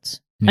made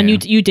sense. Yeah.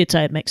 And you did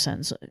say it makes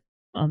sense.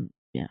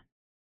 Yeah.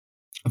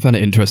 I found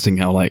it interesting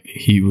how like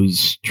he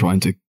was trying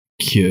to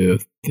cure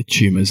the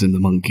tumors in the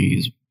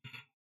monkeys,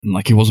 and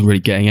like he wasn't really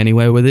getting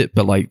anywhere with it,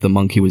 but like the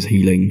monkey was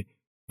healing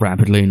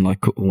rapidly and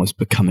like almost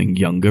becoming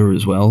younger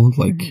as well,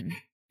 like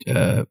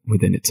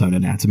within its own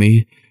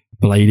anatomy.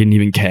 But like he didn't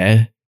even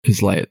care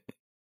because like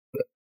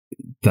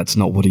that's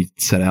not what he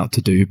set out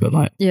to do. But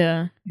like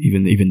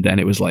even then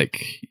it was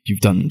like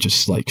you've done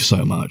just like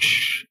so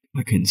much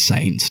like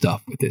insane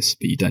stuff with this,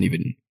 but you don't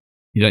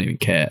even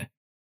care.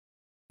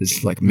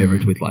 It's like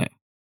mirrored with like,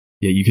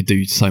 yeah, you could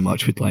do so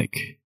much with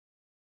like,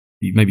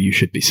 maybe you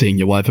should be seeing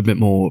your wife a bit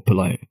more, but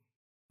like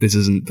this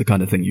isn't the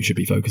kind of thing you should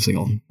be focusing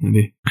on.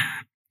 Maybe.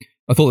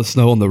 I thought the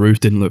snow on the roof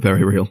didn't look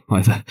very real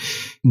either.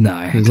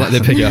 No. It's like they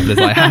pick it up and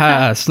it's like,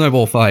 ha,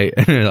 snowball fight.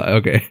 And you're like,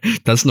 okay,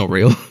 that's not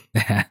real.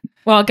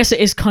 Well, I guess it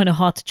is kind of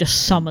hard to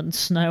just summon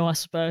snow, I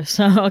suppose.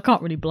 So I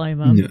can't really blame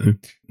them. No.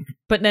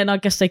 But then I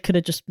guess they could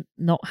have just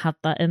not had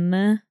that in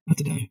there. I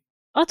don't know.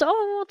 I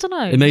don't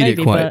know. It made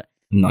maybe, it quite but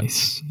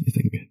nice, I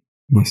think.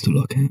 Nice to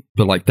look at.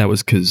 But like that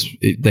was because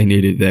they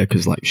needed it there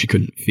because like she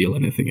couldn't feel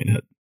anything in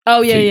her.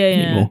 Oh, yeah.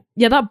 Anymore.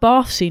 Yeah, that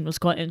bath scene was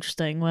quite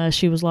interesting where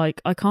she was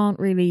like, I can't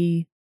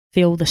really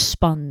feel the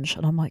sponge.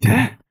 And I'm like,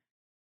 oh,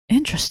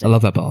 interesting. I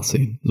love that bath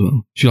scene as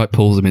well. She like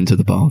pulls him into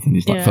the bath and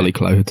he's like fully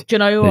clothed. Do you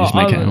know They what? just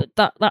make out.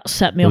 That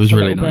set me It off was a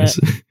really little nice.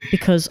 bit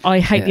because I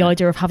hate the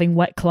idea of having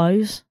wet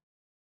clothes.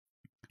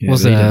 Yeah,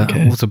 was they don't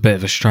care. a bit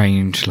of a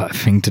strange like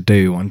thing to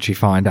do once you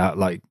find out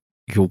like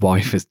your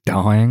wife is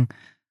dying.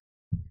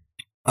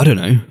 I don't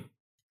know.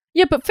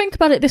 Yeah, but think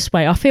about it this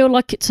way. I feel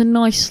like it's a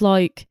nice,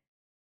 like,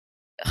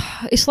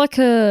 it's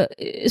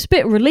a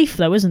bit of relief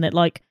though, isn't it?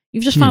 Like,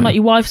 you've just found out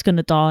your wife's going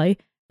to die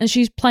and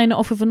she's playing it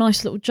off with a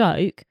nice little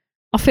joke.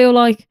 I feel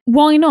like,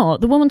 why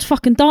not? The woman's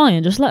fucking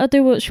dying. Just let her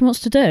do what she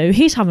wants to do.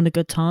 He's having a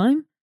good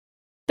time.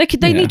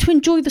 They need to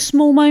enjoy the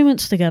small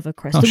moments together,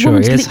 Chris. The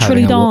woman's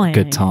literally dying. A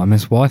good time.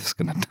 His wife's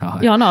going to die.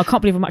 Yeah, I know. I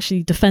can't believe I'm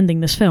actually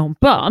defending this film.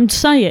 But I'm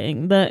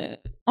saying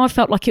that I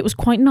felt like it was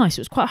quite nice.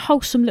 It was quite a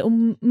wholesome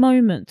little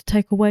moment to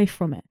take away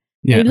from it.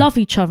 Yeah. They love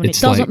each other and it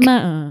doesn't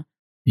matter.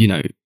 You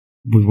know,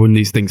 when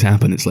these things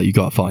happen, it's like you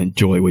got to find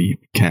joy where you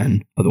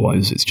can.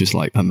 Otherwise, it's just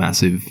like a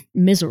massive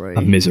misery.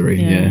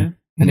 Yeah.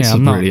 And it's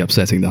really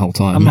upsetting the whole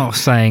time. I'm not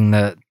saying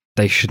that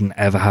they shouldn't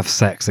ever have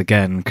sex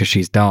again because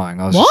she's dying.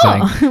 I was just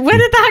What? saying, Where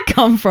did that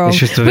come from? It's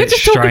just a We're bit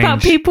just talking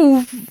about strange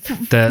people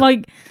that-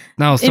 like.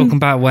 No, I was talking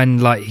about when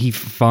like he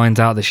finds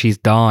out that she's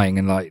dying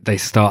and like they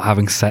start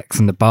having sex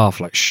in the bath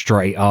like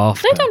straight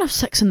after. They don't have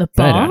sex in the bath.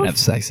 They don't have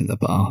sex in the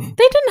bath.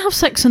 They didn't have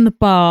sex in the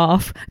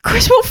bath.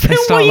 Chris, what They film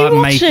were start you like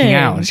watching? making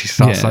out and she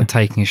starts like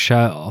taking his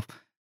shirt off.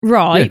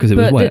 Right. Yeah, because it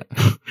was but wet.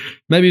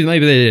 Maybe they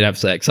did have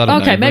sex. I don't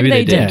know. Okay, maybe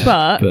they did,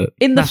 but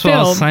in the That's what I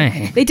was film,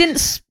 saying. they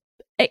didn't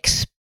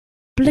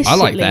explicitly. I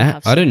like that.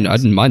 have I didn't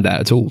sex. mind that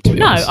at all. To be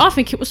No, honest. I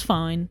think it was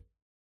fine.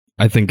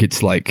 I think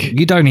it's like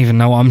You don't even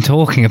know what I'm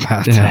talking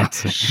about. Yeah.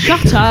 Darcy.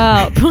 Shut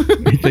up.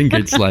 I think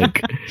it's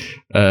like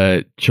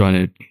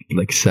trying to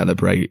like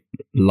celebrate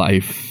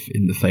life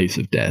in the face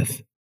of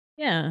death.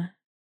 Yeah,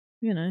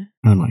 you know.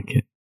 I like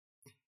it.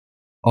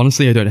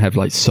 Honestly, I don't have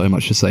like so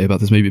much to say about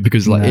this movie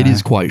because like it No.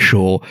 is quite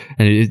short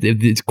and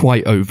it's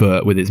quite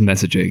overt with its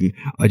messaging.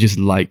 I just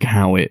like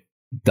how it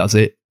does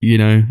it, you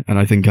know. And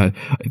I think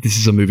this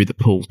is a movie that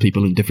pulls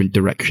people in different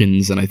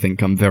directions, and I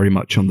think I'm very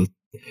much on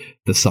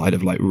the side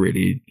of like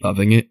really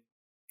loving it.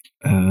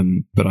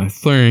 But I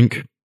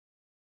think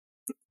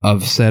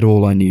I've said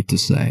all I need to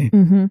say.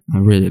 Mm-hmm. I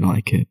really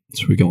like it.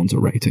 So we go on to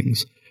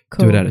ratings.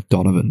 Cool. Do it out of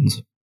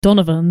Donovan's.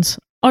 Donovan's.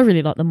 I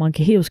really like the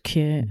monkey. He was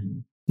cute.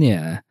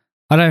 Yeah.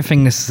 I don't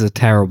think this is a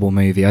terrible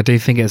movie. I do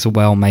think it's a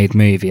well-made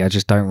movie. I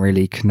just don't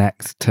really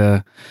connect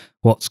to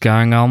what's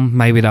going on.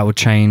 Maybe that would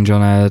change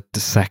on a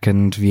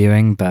second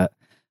viewing, but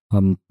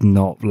I'm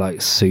not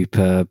like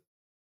super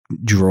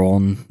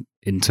drawn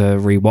into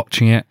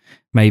rewatching it.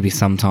 Maybe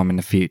sometime in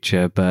the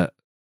future, but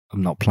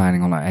I'm not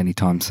planning on it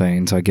anytime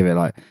soon. So I give it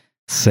like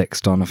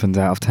 6 Donovans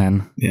out of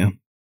 10. Yeah.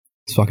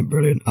 It's fucking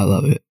brilliant. I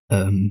love it.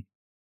 One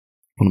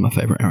of my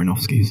favourite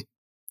Aronofskys.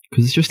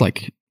 Because it's just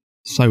like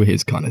so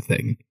his kind of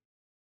thing.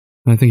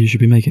 And I think he should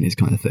be making his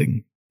kind of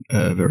thing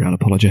very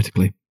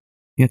unapologetically.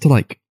 He had to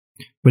like,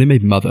 when he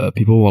made Mother,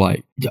 people were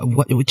like, yeah,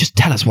 what, just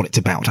tell us what it's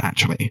about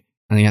actually.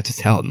 And he had to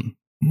tell them.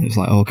 And it was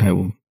like, okay,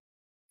 well.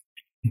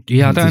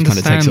 Yeah, I don't it just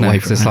kinda understand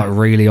that 'cause it's like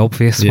really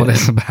obvious what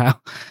it's about.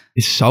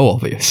 It's so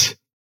obvious.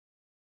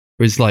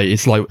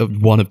 It's like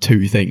one of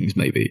two things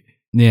maybe.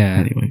 Yeah.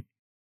 Anyway.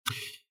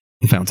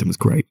 The Fountain was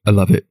great. I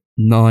love it.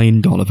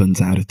 9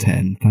 Donovans out of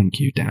 10. Thank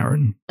you,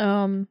 Darren.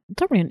 I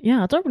don't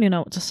really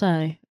know what to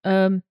say.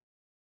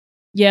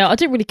 Yeah, I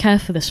didn't really care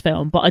for this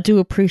film, but I do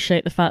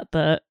appreciate the fact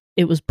that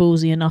it was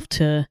ballsy enough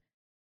to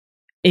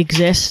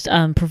exist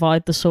and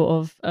provide the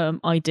sort of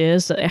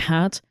ideas that it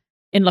had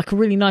in like a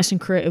really nice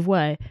and creative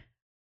way.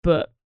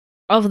 But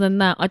other than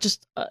that, I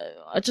just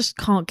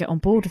can't get on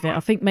board with it. I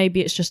think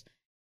maybe it's just,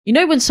 you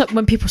know,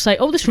 when people say,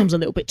 "Oh, this film's a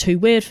little bit too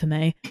weird for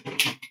me,"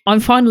 I'm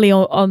finally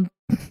on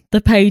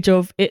the page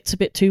of it's a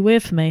bit too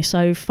weird for me.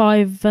 So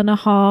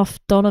 5.5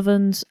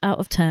 Donovans out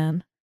of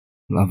 10.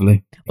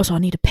 Lovely. Also, I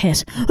need a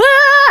piss.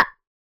 Ah!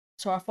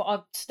 So I thought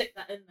I'd stick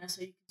that in there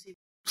so you can see.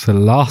 It's the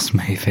last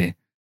movie.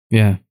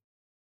 Yeah.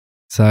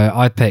 So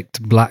I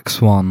picked Black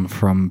Swan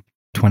from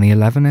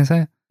 2011, is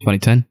it?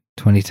 2010.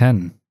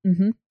 2010.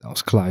 Mm-hmm. That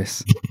was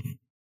close.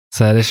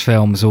 So this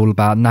film is all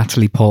about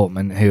Natalie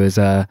Portman, who is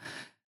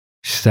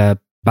she's a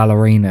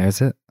ballerina,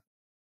 is it?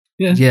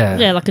 Yeah.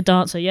 Yeah, like a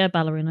dancer. Yeah,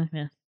 ballerina.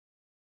 Yeah.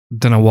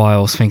 Don't know why I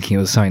was thinking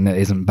it was something that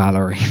isn't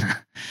ballerina.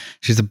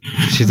 She's a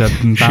ballet She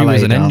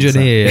was an dancer.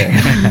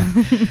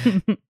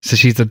 engineer. So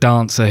she's a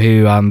dancer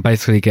who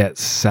basically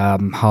gets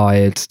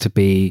hired to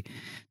be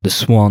the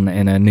Swan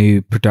in a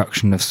new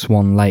production of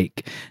Swan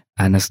Lake.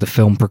 And as the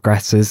film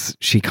progresses,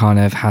 she kind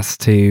of has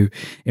to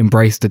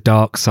embrace the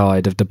dark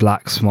side of the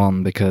Black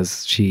Swan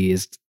because she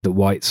is the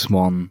White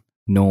Swan.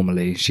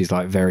 Normally, she's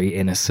like very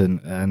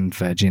innocent and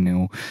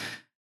virginal,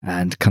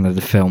 and kind of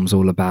the film's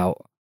all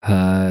about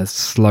her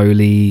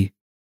slowly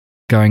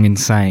going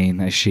insane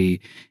as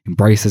she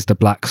embraces the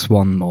Black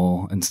Swan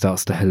more and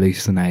starts to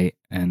hallucinate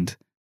and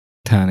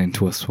turn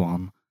into a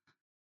swan.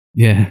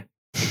 Yeah.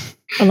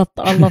 I love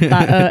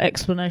that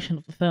explanation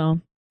of the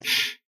film.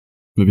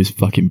 Movie's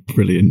fucking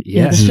brilliant.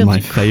 Yeah, This is film's my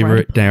incredible.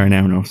 favorite Darren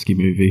Aronofsky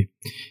movie.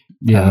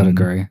 Yeah, I'd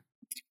agree.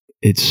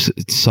 It's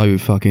so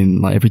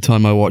fucking, like, every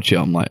time I watch it,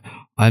 I'm like,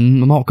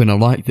 I'm not going to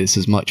like this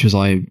as much as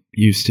I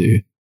used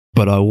to,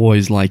 but I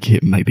always like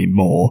it maybe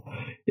more.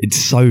 It's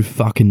so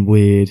fucking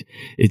weird.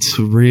 It's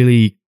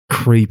really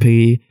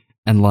creepy,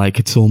 and like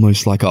it's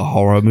almost like a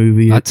horror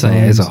movie. I'd say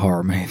it is a times.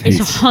 horror movie.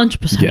 It's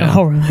 100% yeah. a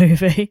horror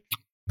movie.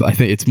 But I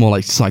think it's more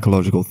like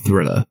psychological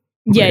thriller.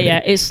 Yeah, really.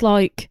 yeah. It's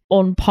like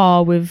on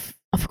par with,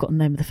 I've forgotten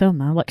the name of the film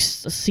now, like a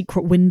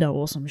Secret Window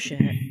or some shit.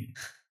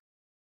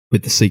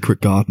 With The Secret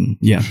Garden.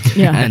 Yeah.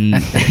 Yeah. And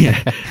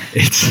yeah,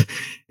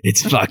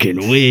 it's fucking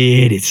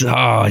weird. It's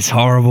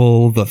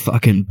horrible. The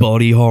fucking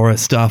body horror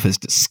stuff is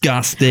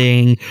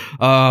disgusting.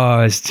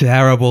 Oh, it's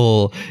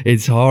terrible.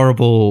 It's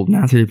horrible.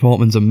 Natalie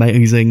Portman's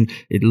amazing.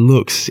 It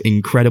looks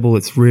incredible.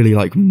 It's really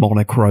like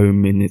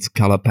monochrome in its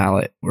color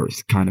palette, where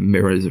it's kind of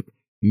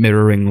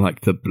mirroring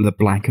like the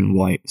black and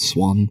white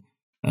Swan.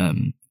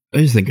 I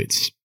just think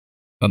it's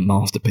a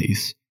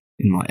masterpiece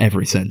in like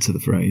every sense of the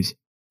phrase.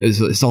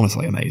 It's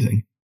honestly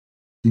amazing.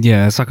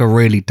 Yeah, it's like a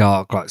really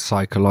dark, like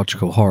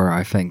psychological horror,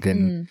 I think,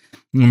 and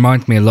it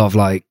reminds me a lot of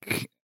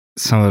like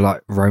some of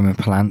like Roman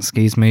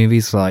Polanski's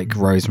movies, like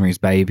Rosemary's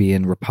Baby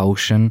and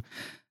Repulsion.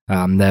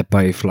 They're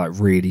both like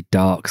really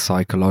dark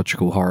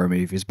psychological horror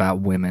movies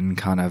about women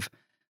kind of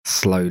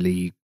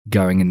slowly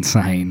going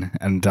insane,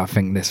 and I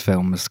think this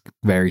film is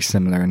very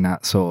similar in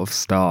that sort of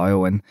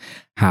style and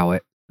how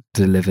it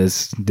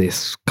delivers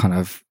this kind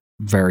of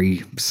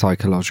very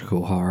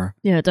psychological horror.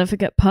 Yeah, don't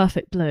forget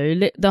Perfect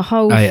Blue. The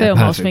whole Oh, yeah, film,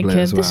 I was Perfect Blue thinking,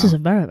 as this well. is a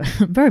very,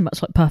 very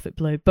much like Perfect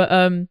Blue. But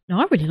no,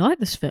 I really like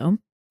this film.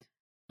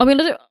 I mean,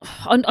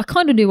 I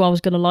kind of knew I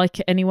was going to like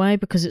it anyway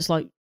because it's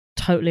like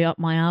totally up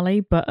my alley.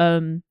 But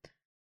I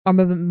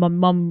remember my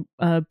mum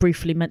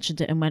briefly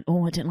mentioned it and went,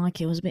 "Oh, I didn't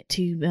like it. It was a bit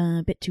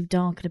too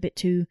dark and a bit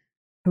too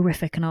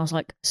horrific." And I was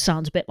like,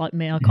 "Sounds a bit like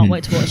me. I can't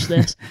wait to watch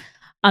this."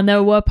 And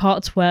there were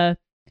parts where,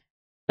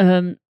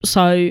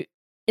 so.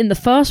 In the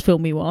first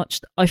film we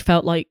watched, I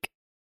felt like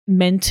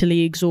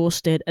mentally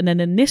exhausted, and then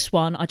in this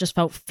one, I just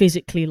felt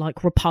physically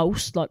like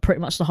repulsed, like pretty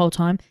much the whole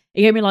time.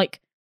 It gave me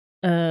like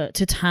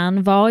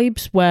Titan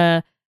vibes,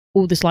 where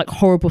all this like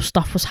horrible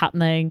stuff was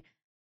happening,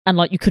 and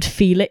like you could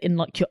feel it in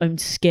like your own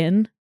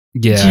skin.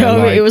 Yeah, Do you know what I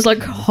mean? like, It was like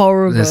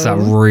horrible. there's that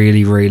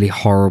really, really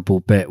horrible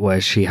bit where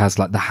she has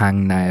like the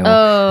hangnail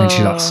and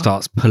she like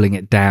starts pulling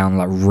it down,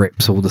 like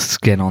rips all the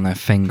skin on her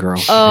finger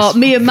off. Oh, It's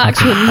me and Max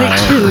were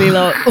literally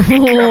like,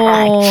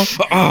 oh.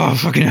 I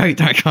fucking hate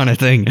that kind of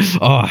thing.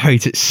 Oh, I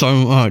hate it so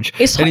much.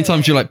 It's like-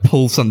 Anytime she like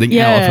pulls something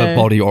out of her Yeah.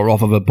 body or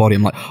off of her body,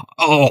 I'm like,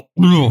 oh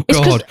It's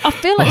because god. I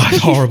feel like Oh, it's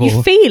it's 'cause horrible.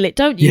 you feel it,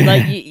 don't you? Yeah.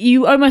 Like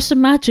you almost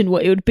imagine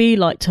what it would be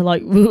like to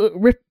like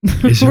rip,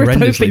 It's rip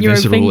open horrendously your own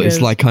visceral. fingers.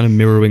 It's like kind of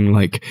mirroring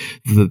like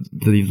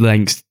the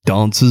lengths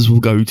dancers will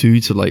go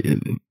to like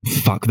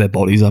fuck their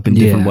bodies up in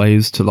different Yeah.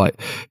 ways to like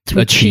To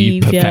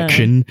achieve achieve, yeah.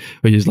 perfection,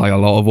 which is like a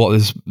lot of what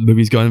this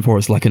movie's going for.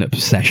 It's like an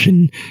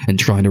obsession and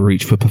trying to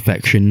reach for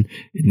perfection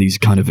in these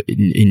kind of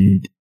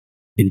in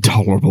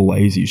intolerable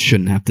ways you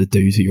shouldn't have to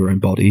do to your own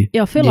body.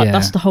 Yeah, I feel like Yeah.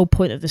 that's the whole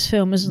point of this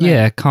film, isn't it?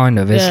 Yeah, kind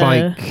of. It's Yeah.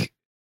 like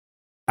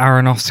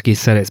Aronofsky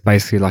said it's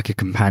basically like a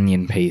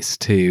companion piece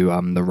to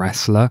The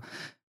Wrestler,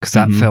 because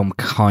that Mhm. film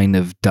kind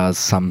of does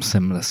some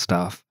similar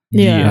stuff.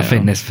 Yeah. And I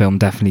think this film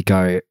definitely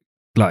go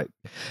like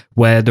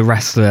where The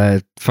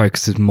Wrestler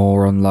focuses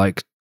more on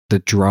like the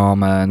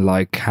drama and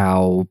like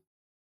how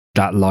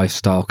that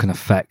lifestyle can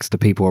affect the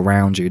people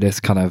around you. This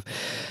kind of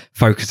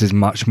focuses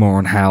much more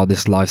on how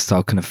this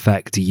lifestyle can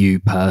affect you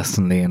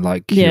personally and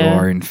like Yeah.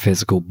 your own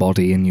physical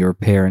body and your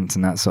appearance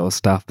and that sort of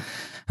stuff.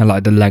 And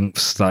like the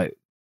lengths like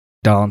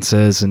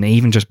dancers and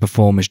even just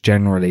performers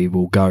generally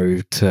will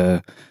go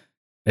to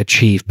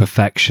achieve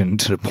perfection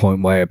to the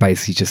point where it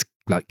basically just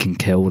like can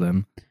kill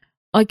them.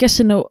 I guess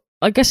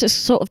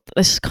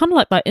it's kind of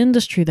like that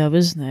industry though,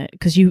 isn't it?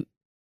 Because you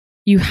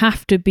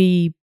have to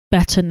be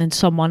better than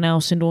someone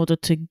else in order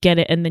to get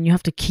it, and then you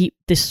have to keep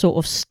this sort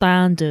of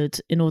standard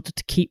in order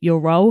to keep your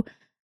role.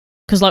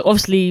 Because like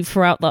obviously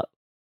throughout that,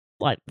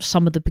 like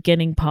some of the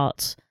beginning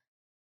parts,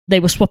 they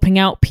were swapping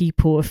out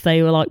people if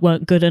they were like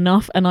weren't good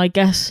enough. And I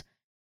guess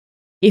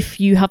if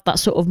you have that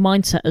sort of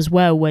mindset as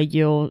well, where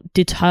you're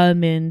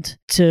determined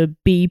to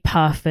be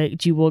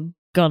perfect, you are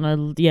gonna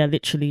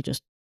literally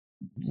just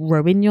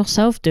ruin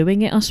yourself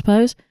doing it, I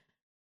suppose.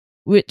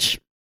 Which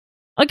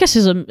I guess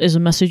is a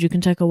message you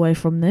can take away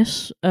from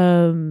this.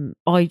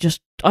 I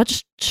just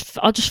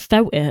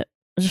felt it.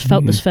 I just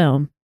felt this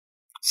film.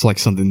 It's like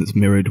something that's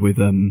mirrored with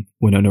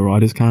Winona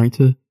Ryder's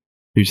character,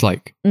 who's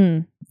like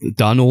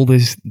done all the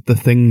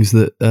things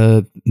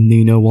that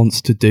Nina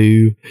wants to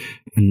do,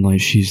 and like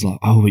she's like,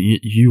 oh,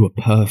 you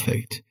are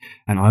perfect,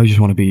 and I just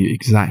want to be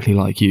exactly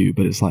like you.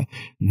 But it's like,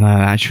 no,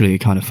 actually, it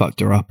kind of fucked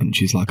her up, and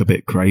she's like a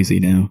bit crazy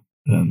now.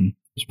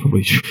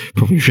 Probably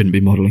shouldn't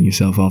be modeling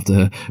yourself after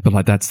her, but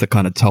like that's the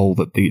kind of toll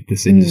that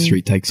this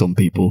industry takes on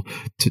people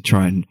to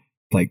try and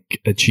like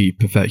achieve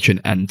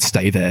perfection and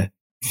stay there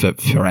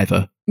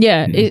forever.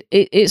 Yeah, you know?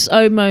 It's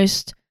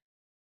almost,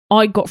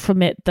 I got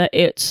from it that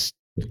it's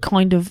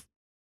kind of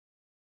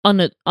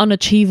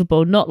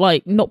unachievable,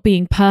 not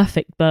being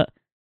perfect, but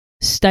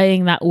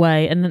staying that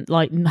way and then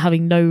like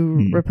having no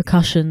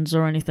repercussions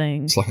or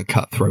anything. It's like a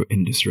cutthroat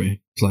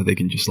industry. It's like they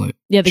can just like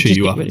they chew just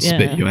you up and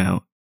spit you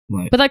out.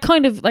 Like, but that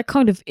kind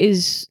of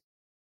is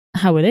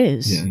how it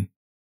is. Yeah,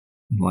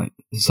 like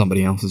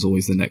somebody else is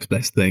always the next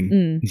best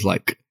thing. It's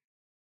like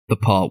the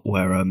part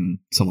where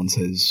someone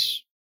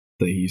says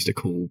that he used to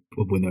call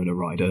Winona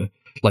Ryder,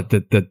 like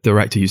the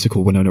director used to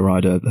call Winona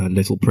Ryder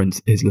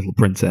his little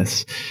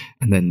princess,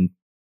 and then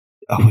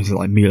was it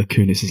like Mila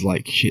Kunis is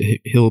like,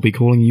 he'll be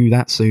calling you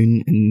that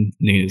soon, and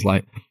Nina's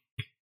like,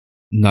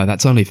 no,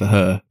 that's only for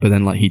her. But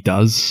then like he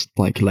does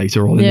like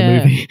later on in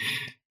the movie.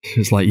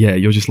 It's like, yeah,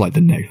 you're just like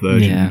the next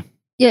version.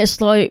 Yeah,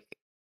 it's like,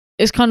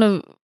 it's kind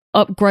of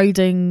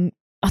upgrading.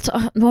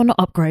 Well, not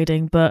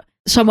upgrading, but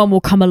someone will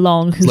come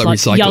along who's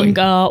like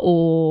younger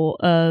or,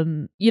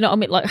 you know what I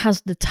mean? Like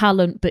has the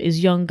talent, but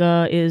is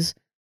younger, is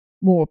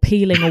more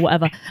appealing or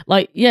whatever.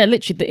 Like, yeah,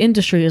 literally the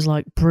industry is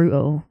like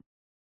brutal.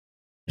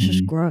 It's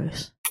just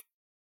gross.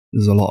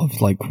 There's a lot of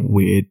like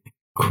weird,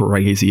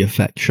 crazy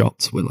effect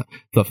shots where like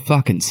the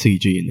fucking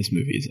CG in this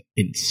movie is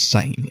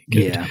insanely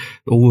good. Yeah.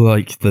 All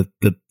like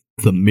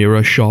the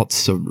mirror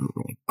shots are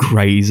like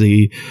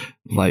crazy.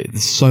 Like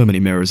there's so many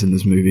mirrors in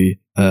this movie.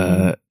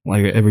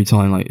 Like every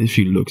time like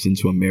she looks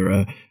into a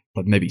mirror,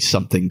 like maybe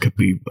something could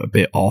be a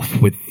bit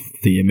off with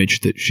the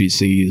image that she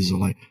sees, or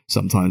like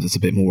sometimes it's a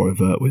bit more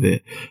overt with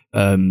it.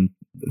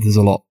 There's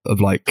a lot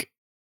of like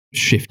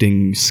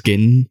shifting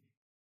skin.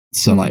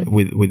 So like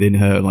within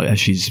her, like as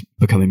she's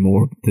becoming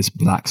more this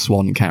Black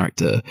Swan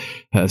character,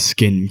 her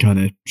skin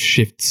kind of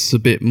shifts a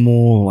bit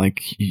more.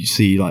 Like you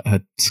see like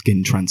her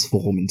skin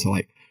transform into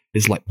like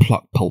this like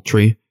plucked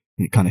poultry,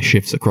 and it kind of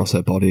shifts across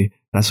her body.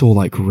 That's all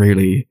like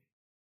really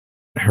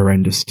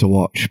horrendous to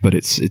watch, but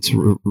it's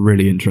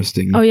really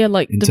interesting. Oh yeah,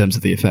 like in terms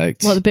of the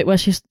effects, like the bit where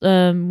she's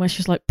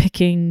like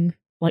picking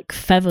like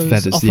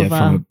feathers off of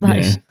her.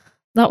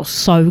 That was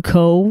so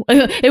cool.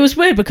 It was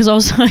weird because I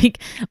was like,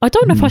 I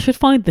don't know if I should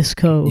find this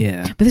cool.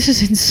 Yeah. But this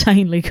is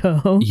insanely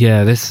cool.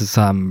 Yeah, this is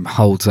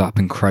holds up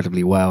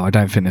incredibly well. I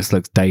don't think this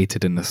looks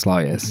dated in the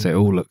slightest. It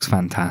all looks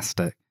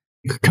fantastic.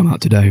 It could come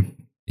out today.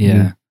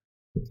 Yeah.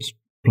 It's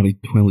probably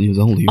 12 years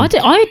old. I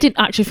didn't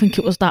actually think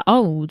it was that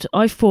old.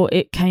 I thought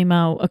it came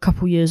out a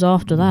couple years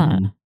after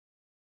that.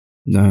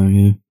 No,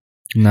 yeah.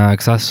 No,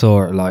 because I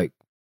saw it like,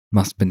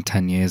 must have been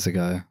 10 years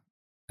ago,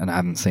 and I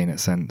haven't seen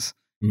it since.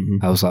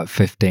 I was like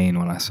 15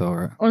 when I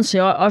saw it.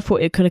 Honestly, I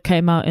thought it could have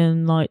came out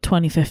in like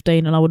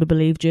 2015 and I would have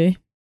believed you.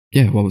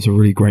 Yeah, well, it's a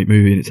really great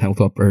movie and it's held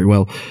up very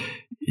well.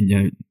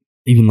 You know,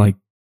 even like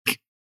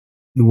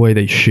the way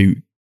they shoot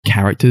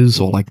characters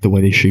or like the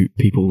way they shoot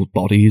people's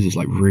bodies is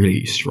like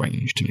really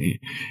strange to me.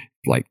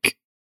 Like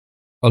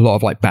a lot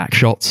of like back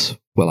shots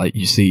where like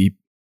you see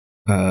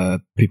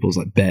people's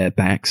like bare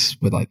backs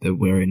where like they're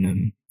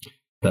wearing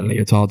their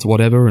leotards or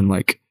whatever, and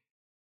like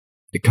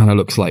it kind of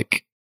looks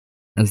like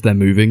as they're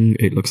moving,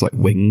 it looks like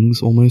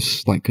wings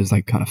almost, like because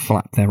they kind of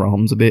flap their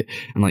arms a bit,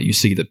 and like you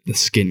see the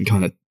skin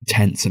kind of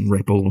tense and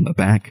ripple on the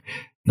back.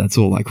 That's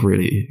all like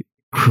really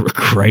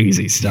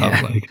crazy stuff.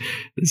 Yeah. Like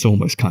it's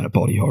almost kind of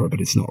body horror, but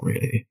it's not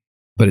really.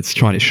 But it's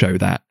trying to show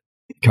that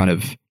kind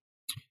of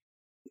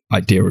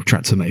idea of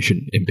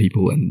transformation in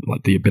people and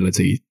like the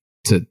ability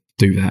to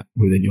do that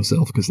within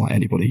yourself, because like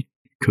anybody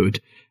could,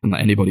 and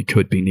like anybody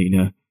could be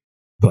Nina,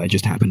 but it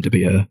just happened to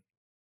be her.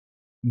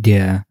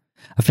 Yeah,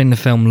 I think the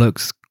film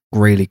looks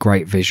really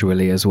great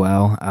visually as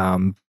well.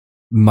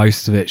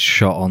 most of it's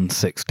shot on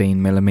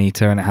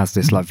 16mm, and it has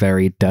this like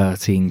very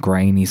dirty and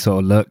grainy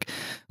sort of look.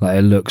 Like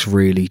it looks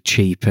really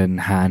cheap and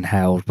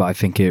handheld, but I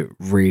think it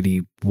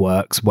really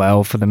works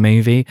well for the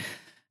movie.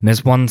 And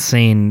there's one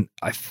scene,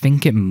 I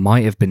think it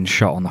might have been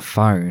shot on a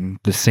phone,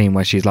 the scene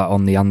where she's like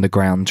on the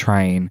underground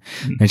train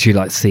and she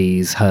like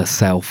sees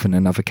herself in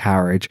another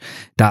carriage.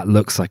 That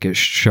looks like it's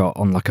shot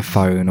on like a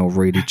phone or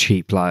really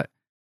cheap like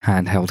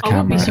handheld camera.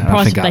 I wouldn't be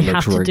surprised if they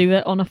have to do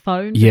it on a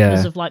phone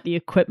because of like the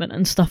equipment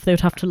and stuff they would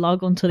have to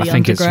lug onto the underground.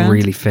 I think it's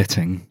really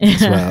fitting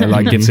as well. It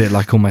like gives it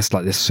like almost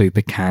like this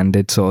super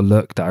candid sort of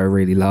look that I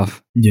really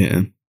love.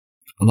 Yeah.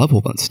 I love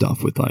all that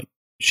stuff with like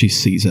she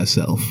sees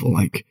herself, or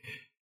like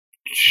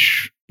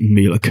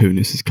Mila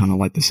Kunis is kind of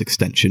like this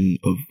extension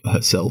of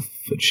herself,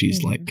 and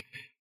she's like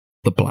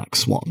the Black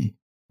Swan,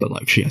 but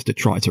like she has to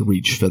try to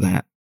reach for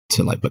that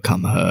to like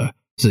become her.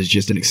 So it's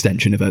just an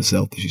extension of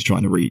herself that she's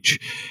trying to reach.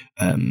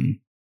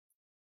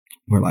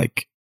 Where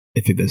like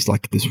I think there's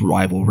like this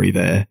rivalry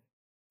there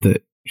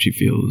that she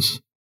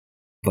feels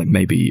like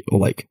maybe, or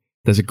like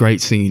there's a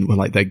great scene where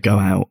like they go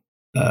out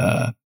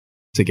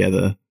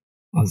together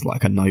as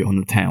like a night on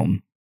the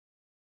town.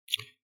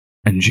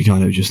 And she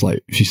kind of just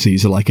like, she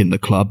sees her like in the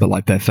club, but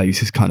like their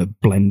faces kind of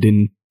blend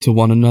in to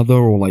one another,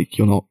 or like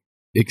you're not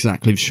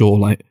exactly sure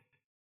like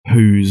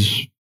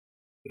who's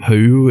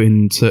who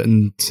in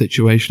certain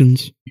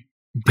situations.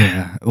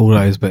 Yeah, all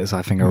those bits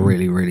I think are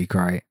really, really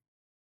great.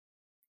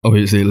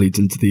 Obviously, it leads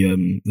into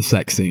the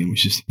sex scene,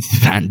 which is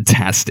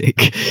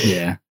fantastic.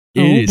 Yeah.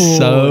 It is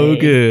so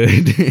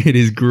good. It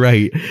is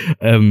great.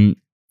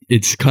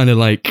 It's kind of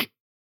like,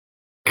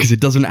 because it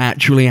doesn't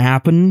actually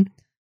happen.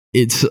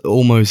 It's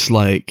almost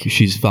like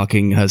she's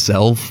fucking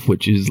herself,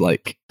 which is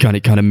like kind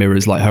of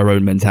mirrors like her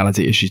own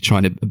mentality as she's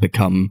trying to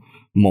become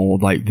more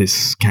like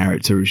this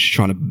character. She's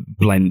trying to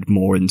blend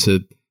more into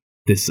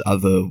this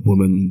other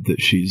woman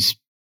that she's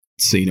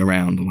seen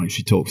around, and like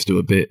she talks to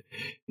a bit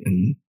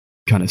and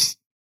kind of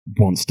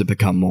wants to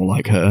become more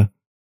like her.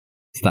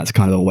 So that's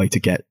kind of a way to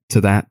get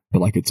to that,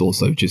 but like it's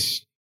also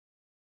just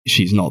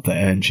she's not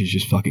there and she's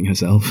just fucking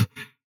herself.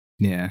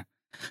 Yeah.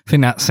 I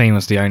think that scene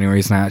was the only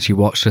reason I actually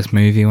watched this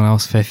movie when I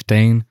was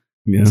 15.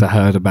 Yeah. I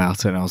heard about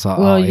it and I was like,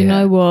 well, you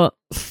know what?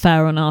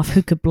 Fair enough.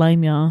 Who could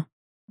blame you?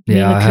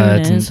 Yeah, Mila I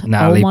heard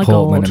Natalie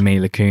Portman and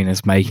Mila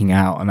Kunis making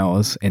out and I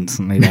was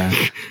instantly there.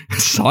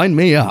 Sign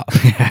me up.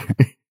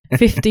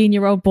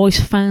 15-year-old boy's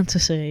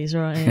fantasies,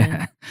 right?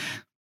 Yeah.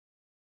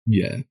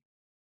 Yeah.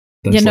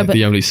 That's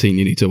the only scene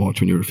you need to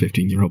watch when you're a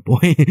 15-year-old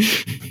boy.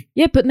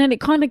 Yeah, but then it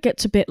kind of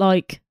gets a bit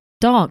like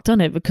dark,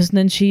 doesn't it? Because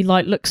then she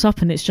like looks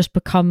up and it's just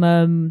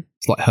become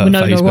it's like her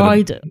Winona face,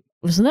 Ryder,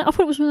 wasn't it? I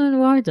thought it was Winona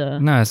Ryder.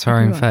 No, it's her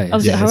own face. Oh,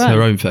 yeah, it's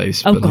her own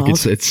face, but like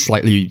it's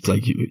slightly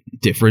like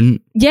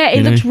different. Yeah,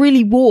 it looks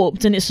really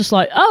warped, and it's just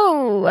like,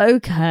 oh,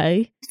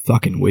 okay. It's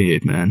fucking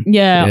weird, man.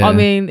 Yeah. I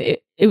mean,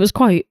 it was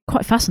quite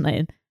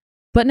fascinating.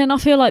 But then I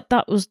feel like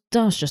that was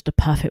just a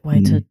perfect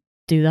way to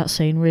do that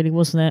scene, really,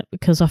 wasn't it?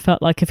 Because I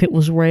felt like if it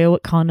was real,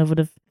 it kind of would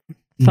have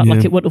felt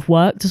like it wouldn't have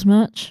worked as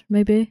much,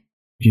 maybe.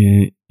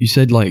 Yeah, you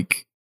said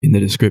like in the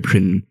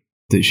description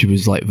that she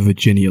was like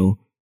virginal,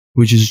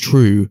 which is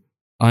true.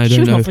 I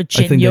don't know. I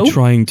think they're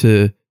trying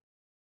to.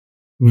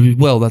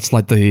 Well, that's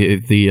like the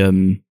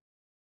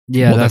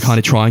what they're kind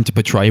of trying to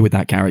portray with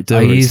that character.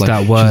 I use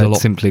that word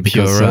simply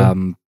because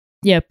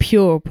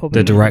pure.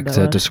 Probably the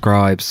director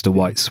describes the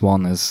White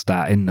Swan as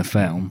that in the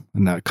film,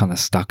 and that kind of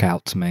stuck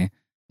out to me.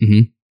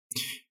 Mm-hmm.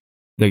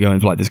 They're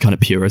going for like this kind of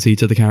purity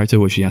to the character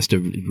where she has to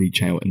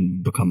reach out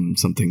and become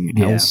something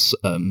else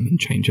and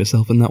change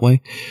herself in that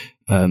way.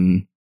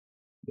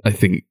 I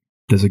think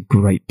there's a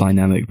great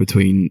dynamic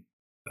between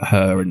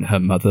her and her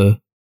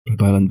mother,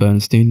 Ellen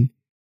Bernstein,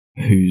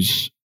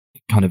 who's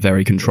kind of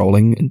very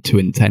controlling and too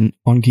intent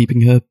on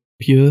keeping her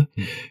pure,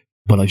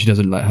 but like she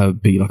doesn't let her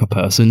be like a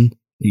person.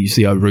 You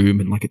see her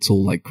room and like it's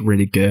all like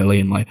really girly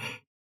and like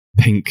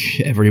pink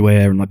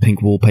everywhere and like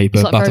pink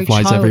wallpaper, like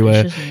butterflies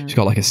everywhere. She's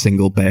got like a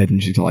single bed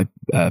and she's got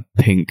like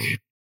pink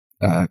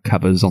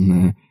covers on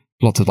there,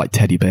 lots of like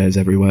teddy bears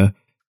everywhere,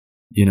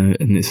 you know,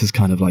 and this is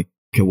kind of like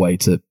a way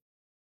to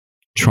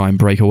try and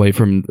break away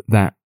from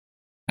that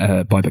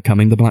by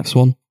becoming the Black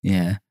Swan.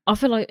 Yeah, I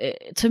feel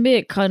like to me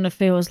it kind of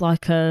feels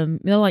like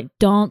like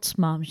dance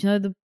mums, you know,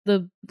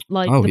 the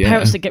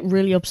parents that get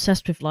really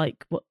obsessed with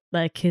like what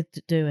their kids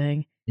are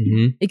doing.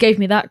 Mm-hmm. It gave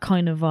me that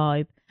kind of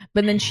vibe.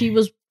 But then she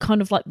was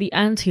kind of like the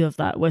anti of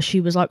that, where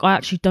she was like, I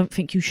actually don't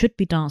think you should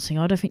be dancing.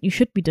 I don't think you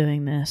should be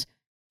doing this.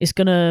 It's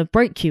going to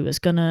break you. It's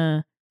going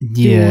to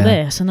do all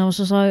this. And I was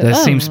just like, there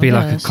seems to be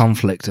like a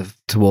conflict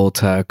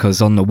towards her,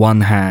 because on the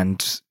one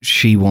hand,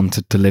 she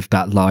wanted to live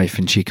that life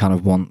and she kind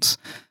of wants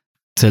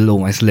to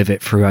almost live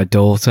it through her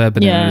daughter.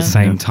 But then at the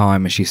same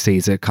time, as she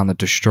sees it kind of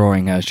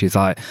destroying her, she's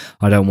like,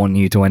 I don't want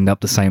you to end up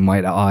the same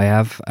way that I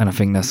have. And I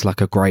think that's like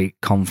a great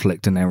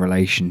conflict in their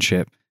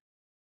relationship.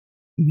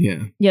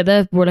 Yeah,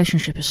 their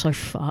relationship is so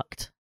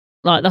fucked.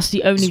 Like, that's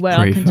the only way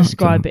I can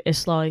describe it.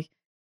 It's like,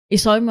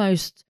 it's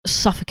almost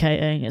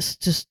suffocating.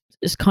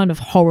 It's kind of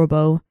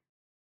horrible.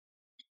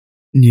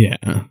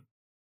 Yeah.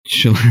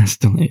 She'll have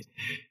to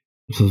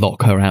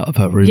lock her out of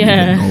her room.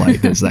 Yeah. Even, or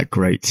like there's that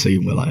great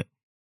scene where like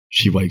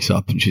she wakes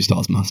up and she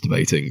starts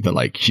masturbating, but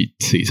like she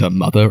sees her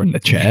mother in the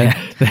chair.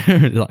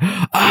 Like,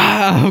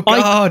 oh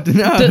God,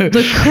 no!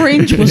 The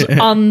cringe was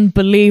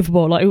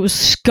unbelievable. Like it was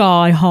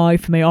sky high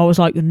for me. I was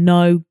like,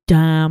 no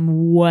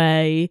damn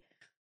way.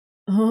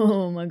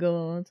 Oh my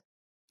God.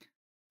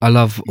 I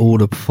love all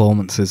the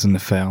performances in the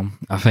film.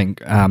 I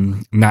think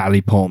Natalie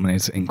Portman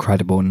is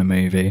incredible in the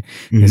movie.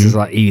 This is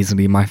like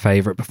easily my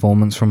favourite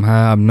performance from her.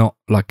 I'm not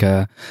like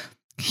a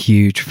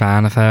huge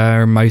fan of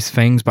her in most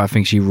things, but I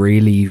think she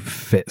really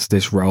fits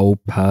this role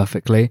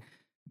perfectly.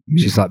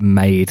 She's like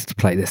made to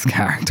play this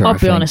character. I'll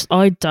be honest,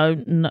 I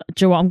don't know.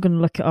 Do you know what? I'm going to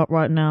look it up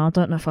right now. I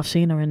don't know if I've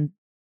seen her in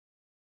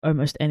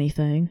almost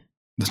anything.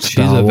 She's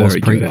a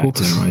very good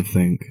actor, I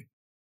think.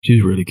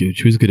 She's really good.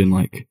 She was good in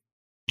like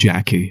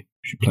Jackie.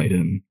 She played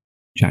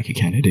Jackie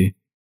Kennedy.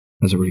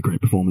 That's a really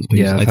great performance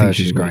piece. Yeah, I think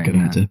she's a really good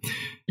actor.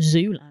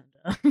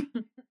 Zoolander.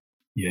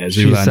 Yeah,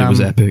 Zoolander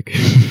was epic.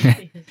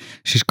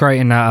 She's great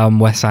in that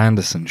Wes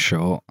Anderson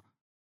short,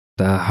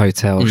 the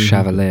Hotel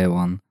Chevalier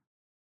one.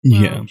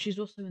 Yeah. She's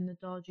also in the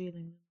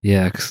Darjeeling.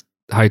 Yeah, because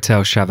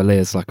Hotel Chevalier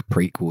is like a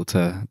prequel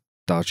to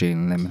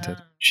Darjeeling Limited.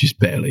 She's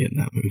barely in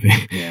that movie.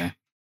 Yeah.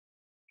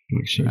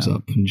 She shows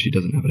up and she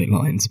doesn't have any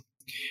lines.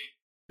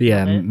 But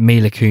yeah,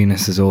 Mila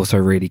Kunis is also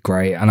really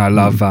great. And I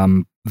love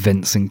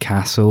Vincent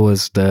Cassel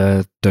as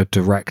the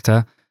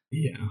director.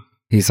 Yeah.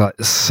 He's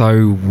like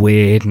so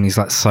weird and he's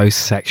like so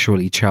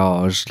sexually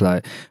charged,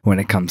 like when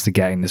it comes to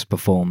getting this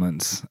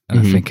performance. And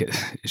I think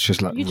it's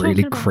just like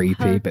really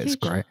creepy, but it's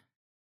great.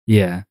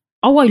 Yeah.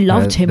 Oh, I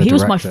loved him. He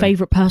was my director.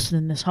 favourite person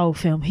in this whole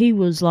film. He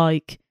was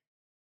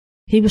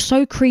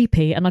so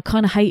creepy and I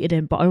kind of hated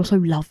him, but I also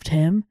loved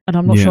him. And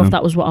I'm not sure if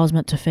that was what I was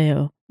meant to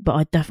feel, but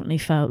I definitely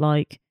felt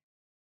like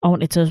I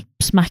wanted to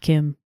smack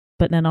him,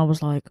 but then I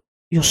was like,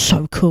 you're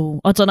so cool.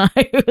 I don't know.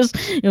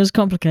 It was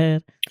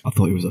complicated. I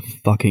thought he was a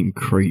fucking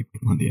creep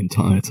like the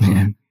entire time.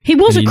 Yeah. He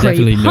was a creep.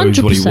 He definitely knows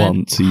 100%, what he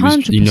wants. He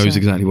 100%. knows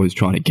exactly what he's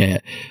trying to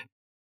get.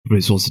 But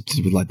it's also to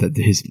do with like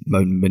his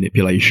own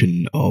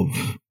manipulation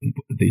of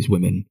these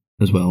women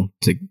as well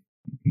to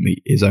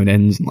meet his own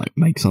ends and like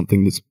make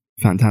something that's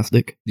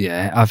fantastic.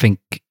 Yeah, I think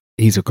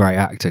he's a great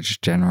actor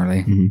just generally.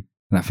 And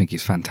I think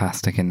he's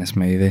fantastic in this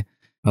movie.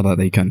 How about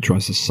they kind of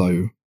tries to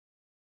sow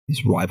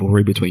this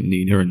rivalry between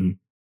Nina and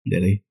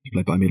Lily,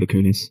 played by Mila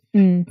Kunis.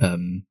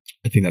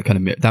 I think that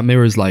kind of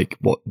mirrors like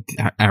what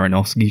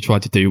Aronofsky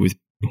tried to do with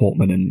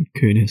Portman and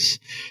Kunis,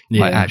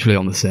 like actually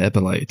on the set,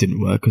 but like it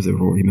didn't work because they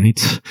were already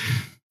mates.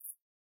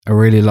 I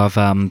really love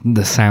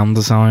the sound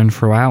design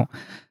throughout.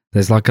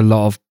 There's like a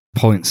lot of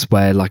points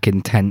where like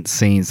intense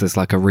scenes there's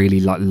like a really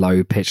like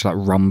low pitch like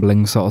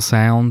rumbling sort of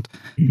sound,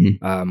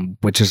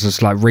 which is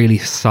just like really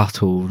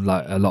subtle,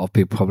 like a lot of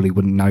people probably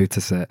wouldn't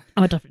notice it.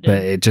 I definitely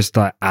but it just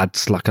like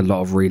adds like a lot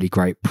of really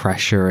great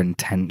pressure and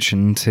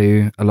tension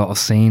to a lot of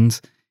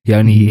scenes. He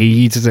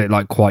uses it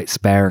like quite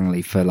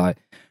sparingly for like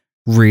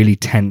really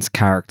tense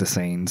character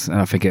scenes,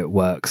 and I think it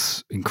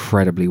works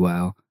incredibly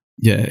well.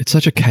 Yeah, it's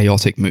such a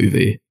chaotic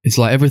movie. It's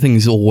like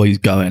everything's always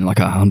going like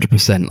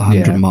 100%,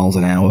 100 miles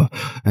an hour.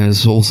 And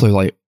it's also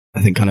like,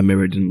 I think kind of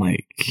mirrored in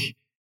like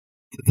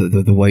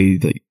the way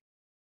that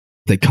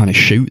they kind of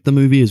shoot the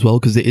movie as well,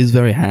 because it is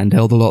very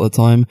handheld a lot of the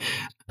time.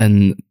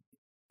 And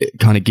it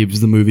kind of gives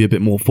the movie a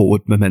bit more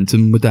forward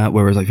momentum with that.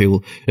 Whereas I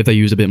feel if they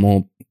use a bit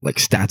more like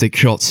static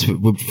shots,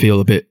 it would feel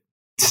a bit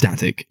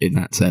static in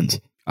that sense.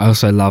 I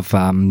also love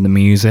the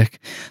music.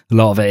 A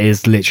lot of it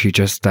is literally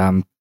just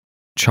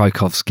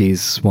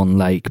Tchaikovsky's Swan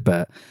Lake,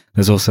 but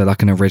there's also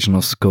like an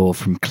original score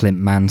from Clint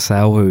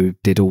Mansell, who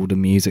did all the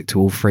music to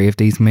all three of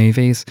these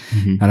movies.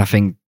 And I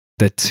think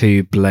the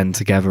two blend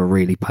together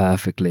really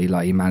perfectly.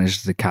 Like he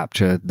managed to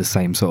capture the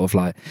same sort of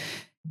like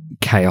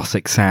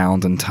chaotic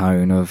sound and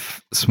tone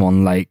of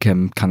Swan Lake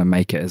and kind of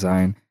make it his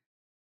own.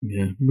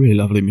 Yeah, really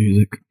lovely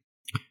music.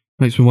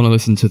 Makes me want to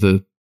listen to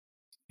the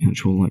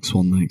actual like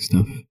Swan Lake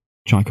stuff.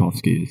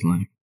 Tchaikovsky is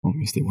like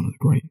obviously one of the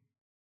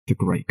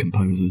great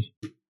composers.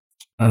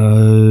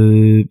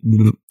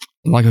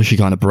 Like how she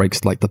kind of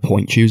breaks like the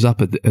point shoes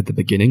up at the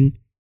beginning,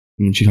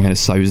 and then she kind of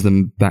sews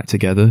them back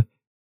together,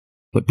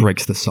 but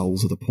breaks the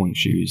soles of the point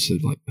shoes so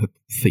like her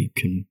feet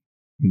can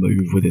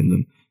move within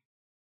them.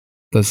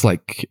 That's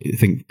like, I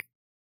think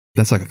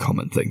that's like a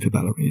common thing for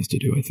ballerinas to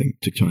do. I think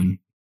to try and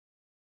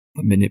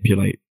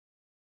manipulate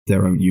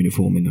their own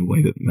uniform in a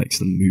way that makes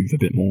them move a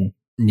bit more.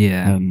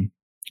 Yeah, and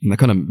that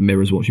kind of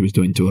mirrors what she was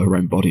doing to her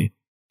own body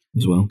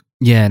as well.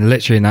 Yeah, and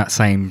literally in that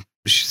same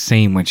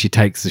scene when she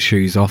takes the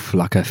shoes off,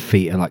 like her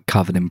feet are like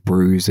covered in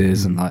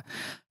bruises and like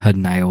her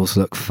nails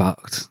look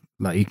fucked.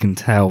 Like you can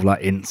tell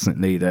like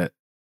instantly that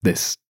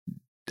this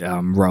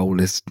role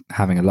is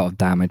having a lot of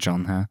damage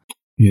on her.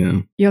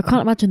 Yeah, I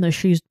can't imagine those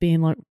shoes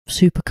being like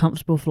super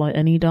comfortable for like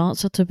any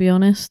dancer, to be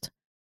honest.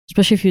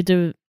 Especially if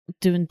you're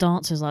doing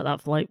dances like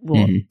that for like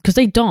what? Because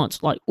they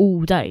dance like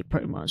all day,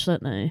 pretty much,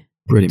 don't they?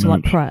 Pretty to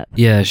much. Like prep.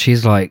 Yeah,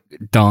 she's like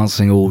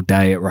dancing all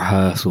day at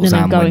rehearsals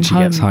and when she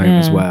gets home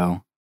as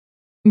well.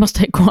 It must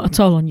take quite a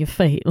toll on your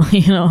feet, like,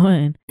 you know what I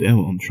mean? Yeah,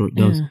 well, I'm sure it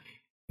does. Yeah.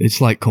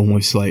 It's like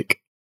almost like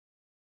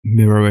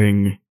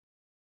mirroring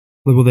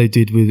what they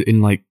did in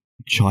like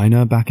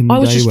China back in the day. I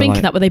was just thinking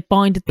like, that where they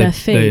binded their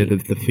feet.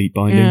 The feet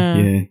binding. Yeah.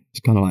 Yeah, it's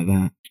kind of like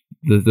that.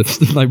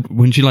 The like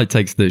when she like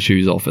takes the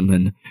shoes off and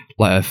then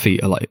like her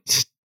feet are like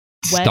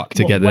stuck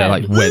together, wet.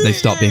 like wet. They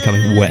start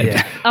becoming wet.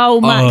 Yeah.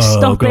 Oh, Max,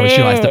 stop God, it.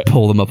 she likes to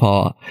pull them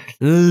apart.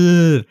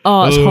 Oh,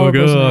 it's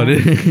horrible,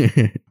 isn't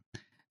God.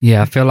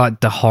 Yeah, I feel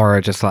like the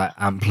horror just like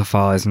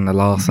amplifies in the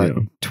last like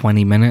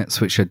 20 minutes,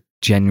 which are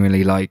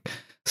genuinely like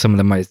some of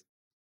the most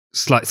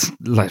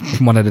like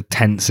one of the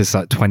tensest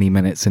like 20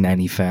 minutes in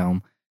any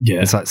film.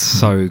 Yeah, It's like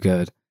so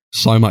good.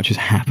 so much is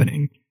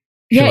happening.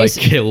 She Yeah, like it's-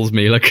 kills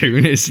Mila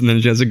Kunis, and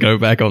then she has to go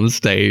back on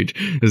stage.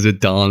 There's a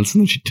dance,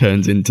 and then she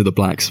turns into the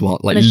Black Swan.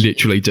 Like And she-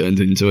 literally turns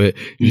into it.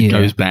 She Yeah.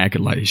 goes back,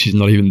 and like she's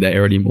not even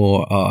there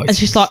anymore. Oh, And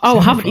she's like, oh,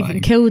 I haven't even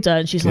killed her.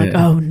 And she's like,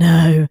 oh,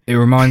 no. It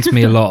reminds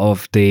me a lot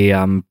of the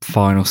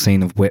final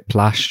scene of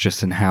Whiplash,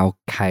 just in how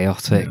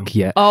chaotic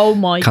yet Oh,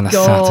 my kind of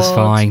God.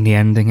 satisfying the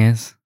ending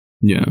is.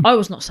 Yeah. I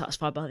was not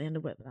satisfied by the end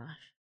of Whiplash,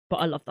 but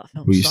I love that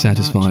film. Were you so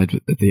satisfied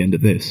much. at the end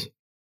of this,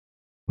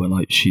 where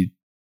like she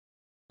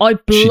I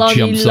bloody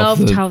jumps off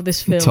loved the how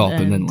this film top,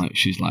 and then ended. like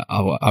she's like,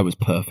 "Oh, I was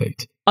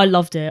perfect," I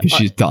loved it. but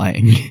she's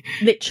dying.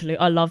 Literally,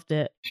 I loved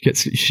it. She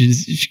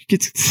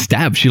gets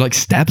stabbed. She like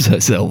stabs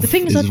herself. The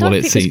thing is, I what don't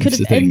it think this seems could to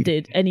have think.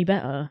 ended any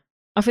better.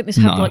 I think this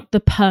had No. like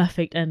the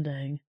perfect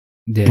ending,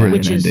 Yeah. Brilliant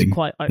which is ending.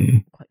 quite Yeah.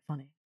 quite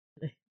funny.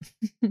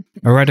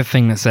 I read a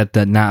thing that said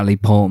that Natalie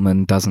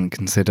Portman doesn't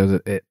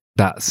consider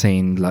that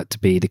scene like to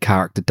be the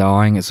character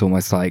dying. It's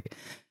almost like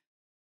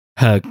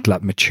her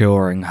like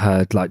maturing,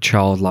 her like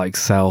childlike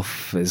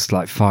self is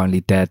like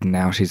finally dead, and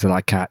now she's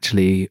like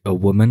actually a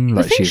woman. I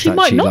Like think she's she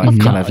might actually not like have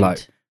kind died. of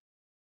like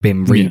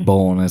been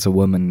reborn as a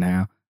woman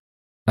now.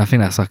 I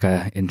think that's like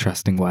a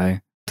interesting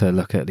way to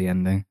look at the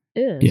ending.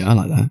 It is. Yeah, I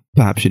like that.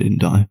 Perhaps she didn't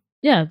die.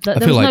 Yeah, there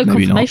feel was like no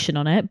maybe not. confirmation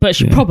on it, but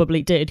she Yeah.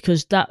 probably did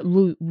because that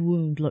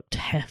wound looked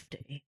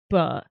hefty.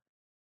 But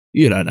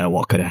You don't know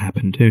what could have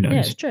happened. Who knows? yeah,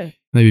 it's true.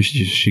 Maybe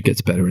she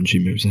gets better and she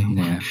moves out.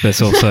 Yeah, but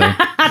it's also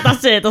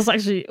That's it. That's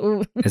actually.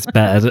 Ooh. it's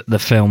better that the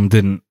film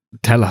didn't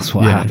tell us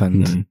what Yeah,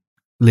 happened. no.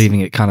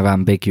 Leaving it kind of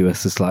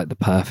ambiguous is like the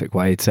perfect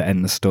way to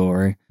end the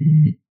story.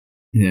 Mhm.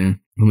 Yeah.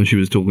 And when she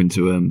was talking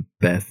to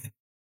Beth,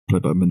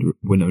 played by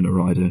Winona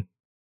Ryder,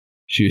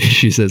 she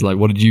says like,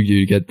 "What did you do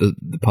to get the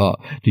part?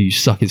 Do you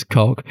suck his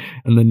cock?"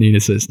 And then Nina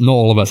says, "Not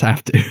all of us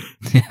have to."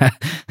 Yeah,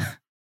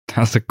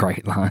 that's a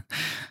great line.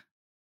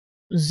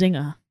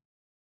 Zinger.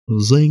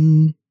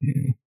 Zing.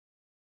 Yeah.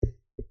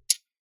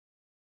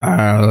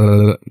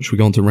 Should we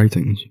go on to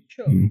ratings?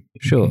 Sure.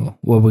 Sure.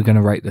 What we're going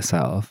to rate this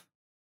out of?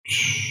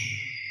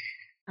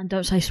 And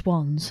don't say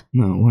swans.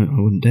 No,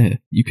 I wouldn't dare.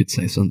 You could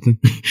say something.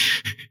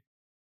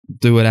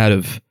 Do it out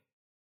of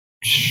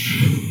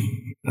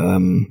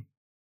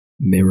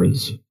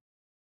mirrors.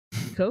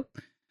 Cool.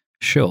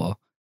 Sure.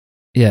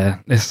 Yeah,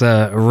 it's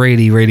a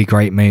really, really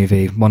great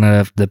movie. One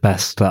of the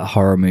best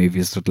horror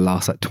movies of the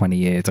last 20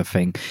 years, I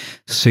think.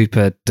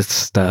 Super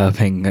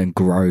disturbing and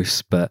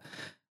gross, but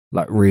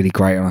like really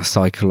great on a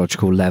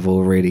psychological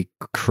level, really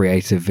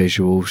creative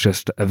visuals,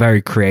 just a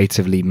very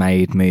creatively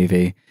made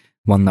movie.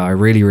 One that I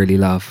really, really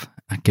love.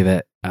 I give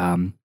it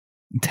 10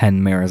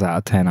 mirrors out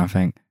of 10, I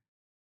think.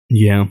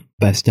 Yeah,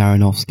 best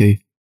Aronofsky.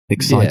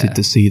 Excited Yeah.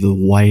 to see The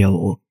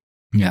Whale.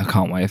 Yeah, I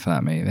can't wait for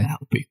that movie. That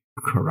would be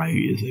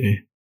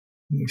crazy.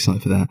 I'm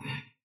excited for that.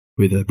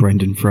 With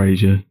Brendan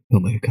Fraser. They'll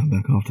make a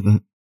comeback after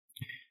that.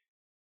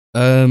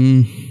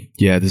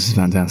 Yeah, this is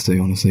fantastic,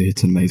 honestly.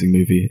 It's an amazing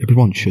movie.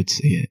 Everyone should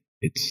see it.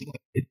 It's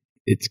like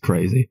it's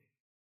crazy.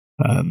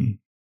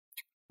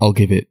 I'll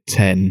give it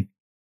 10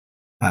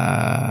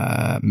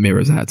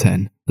 mirrors out of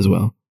 10 as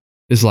well.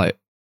 It's like,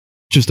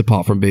 just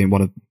apart from being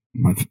one of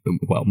my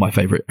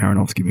favorite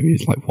Aronofsky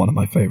movies, like one of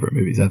my favorite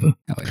movies ever.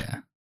 Oh, yeah.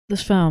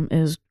 This film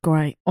is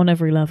great on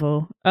every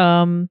level.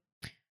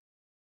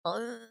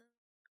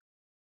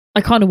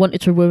 I kind of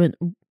wanted to ruin.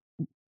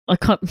 I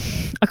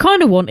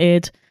kind of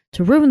wanted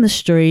to ruin the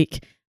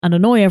streak and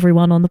annoy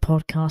everyone on the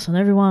podcast and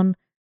everyone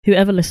who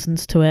ever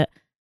listens to it,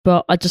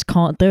 but I just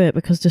can't do it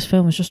because this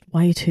film is just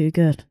way too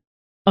good.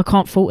 I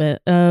can't fault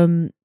it.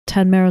 10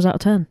 mirrors out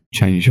of 10.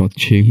 Change your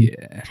tune.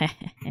 Yeah.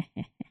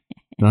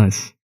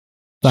 Nice.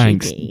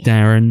 Thanks, Cheeky.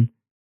 Darren.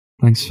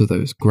 Thanks for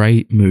those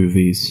great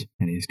movies.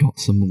 And he's got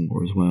some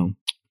more as well.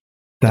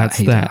 That's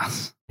He that.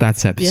 does.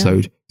 That's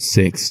episode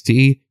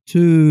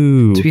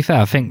 62. To be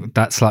fair, I think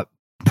that's like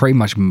pretty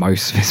much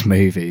most of his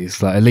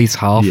movies, like at least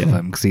half Yeah. of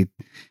them, because he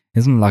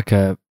isn't like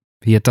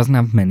he doesn't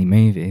have many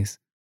movies.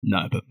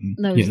 No, but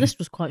No, his list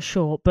was quite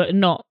short, but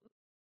not.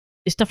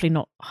 It's definitely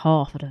not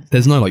half. I don't think.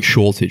 there's no like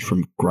shortage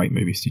from great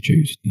movies to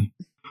choose,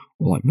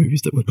 or like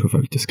movies that would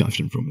provoke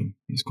discussion from him.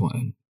 He's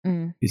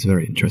he's a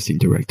very interesting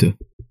director.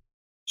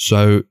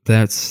 So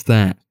that's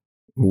that.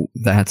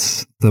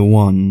 That's the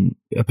one,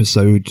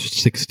 episode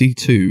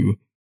 62.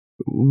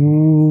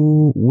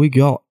 Ooh, we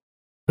got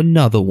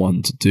another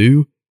one to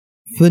do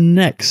for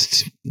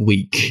next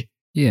week.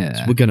 Yeah.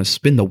 So we're gonna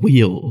spin the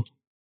wheel.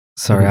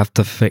 Sorry, I have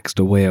to fix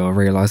the wheel. I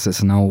realised it's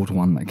an old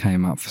one that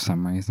came up for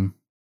some reason.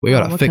 We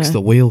gotta fix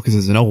the wheel because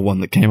there's an old one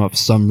that came up for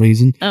some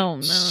reason. Oh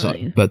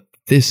no! But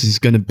this is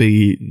going to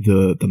be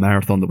the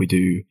marathon that we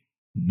do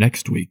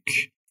next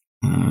week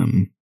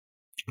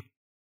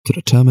to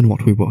determine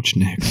what we watch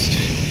next.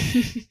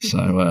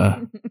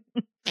 So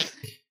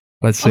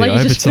let's see. I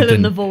hope just it's fill in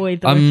something. the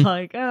void. I'm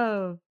like,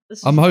 oh, this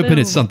is I'm a hoping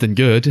it's film. something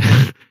good.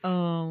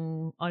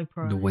 Oh, I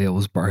pray. The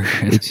wheel's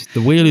broken.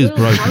 The wheel is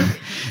broken.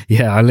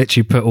 Yeah, I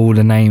literally put all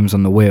the names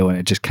on the wheel and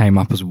it just came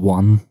up as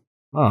one.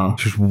 Oh,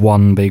 Just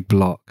one big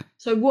block.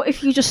 So what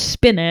if you just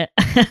spin it?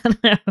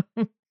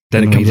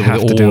 Then it comes we'd up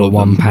have with to do all a of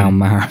them, £1 yeah.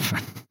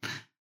 marathon.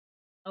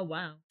 Oh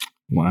wow!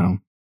 wow.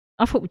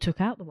 I thought we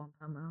took out the £1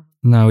 marathon.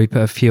 No, we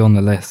put a few on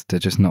the list. They're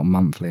just not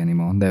monthly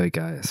anymore. There we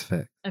go. It's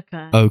fixed.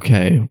 Okay.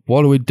 Okay,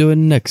 what are we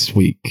doing next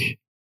week?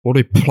 What are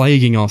we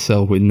plaguing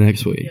ourselves with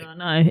next week? Yeah,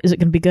 I know. Is it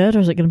going to be good or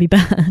is it going to be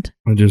bad?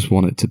 I just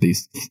want it to be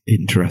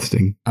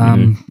interesting.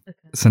 Okay.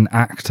 It's an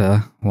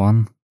actor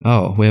one.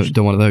 Oh, we haven't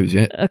done one of those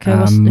yet. Okay.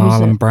 Who's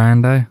Marlon it?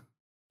 Brando.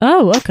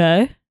 Oh,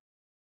 okay.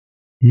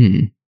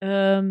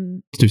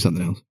 Let's do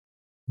something else.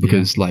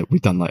 Because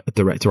we've done a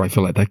director, I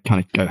feel like they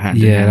kind of go hand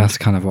in Yeah, hand. that's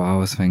kind of what I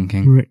was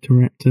thinking.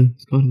 Director, actor,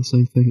 it's kind of the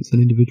same thing. It's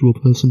an individual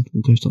person.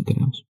 We'll do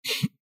something else.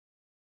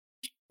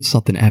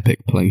 Something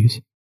epic,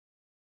 please.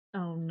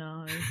 Oh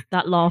no,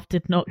 that laugh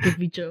did not give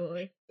me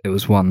joy. It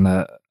was one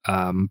that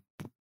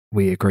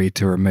we agreed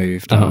to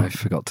remove that I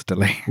forgot to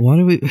delete. Why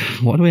do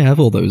we have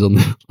all those on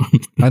the...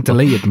 I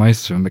deleted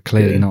most of them, but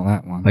clearly not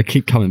that one. I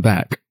keep coming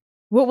back.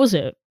 What was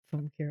it?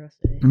 From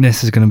curiosity.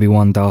 This is going to be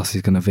one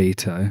Darcy's going to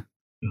veto.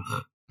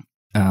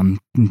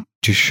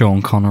 Just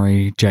Sean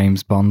Connery,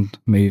 James Bond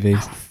movies.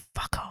 Oh,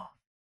 fuck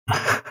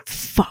off.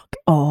 Fuck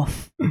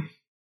off.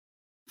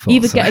 Thought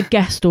Either so. get a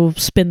guest or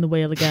spin the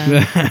wheel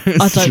again.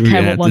 I don't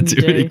care what one you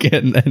do. It do.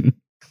 again, then.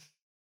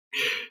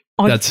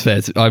 That's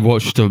fair. I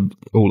watched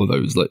all of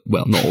those.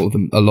 Not all of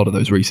them. A lot of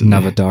those recently.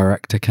 Another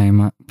director came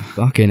up.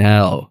 Fucking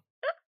hell.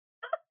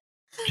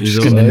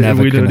 Just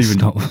never gonna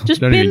stop. Just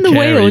don't spin even the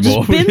care wheel.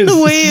 Just anymore. spin the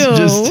wheel.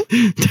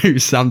 Just do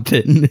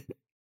something.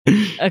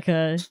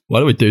 Okay. Why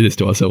do we do this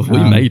to ourselves?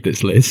 We made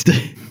this list.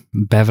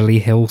 Beverly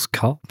Hills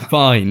Cop.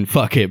 Fine,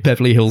 fuck it.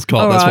 Beverly Hills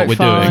Cop. All That's right, what we're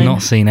fine. I've doing.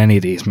 not seen any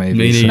of these Me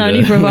movies. neither. No,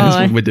 neither have That's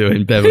I. what we're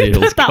doing. Beverly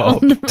Hills Put that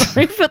Cop. on.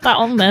 Put that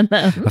on there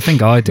then. I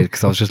think I did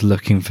because I was just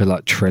looking for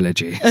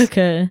trilogy.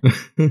 Okay.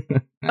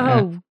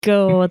 Oh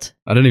god.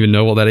 I don't even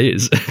know what that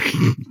is.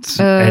 It's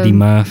Eddie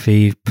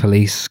Murphy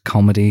police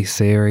comedy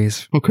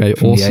series. Okay,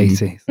 from awesome. the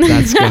 80s.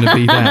 That's going to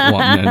be that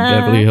one then.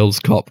 Beverly Hills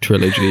Cop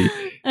trilogy.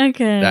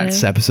 Okay.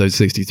 That's episode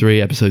 63.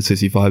 Episode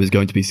 65 is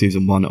going to be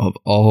season 1 of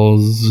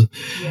Oz.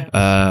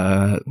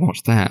 Yeah.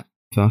 Watch that.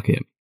 Fuck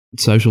it.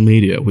 Social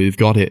media, we've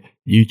got it.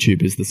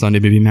 YouTube is the Sunday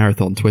Movie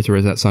Marathon. Twitter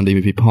is at Sunday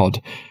Movie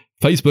Pod.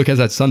 Facebook is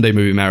at Sunday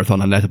Movie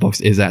Marathon, and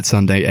Letterboxd is at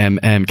Sunday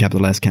MM,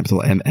 capital S,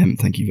 capital MM.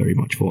 Thank you very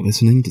much for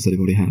listening. Does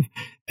anybody have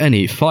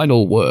any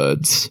final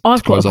words? I've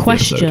to close got a off the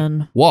episode?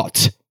 question.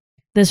 What?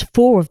 There's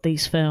 4 of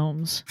these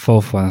films.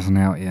 Fourth one isn't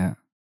out yet.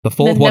 The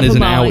fourth Then one never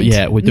isn't out mind.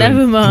 yet. We're doing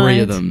Never 3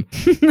 mind. of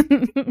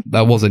them.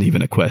 That wasn't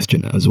even a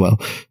question as well.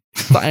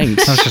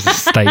 Thanks. That's just a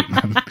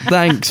statement.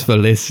 Thanks for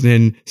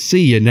listening.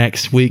 See you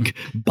next week.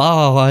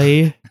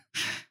 Bye.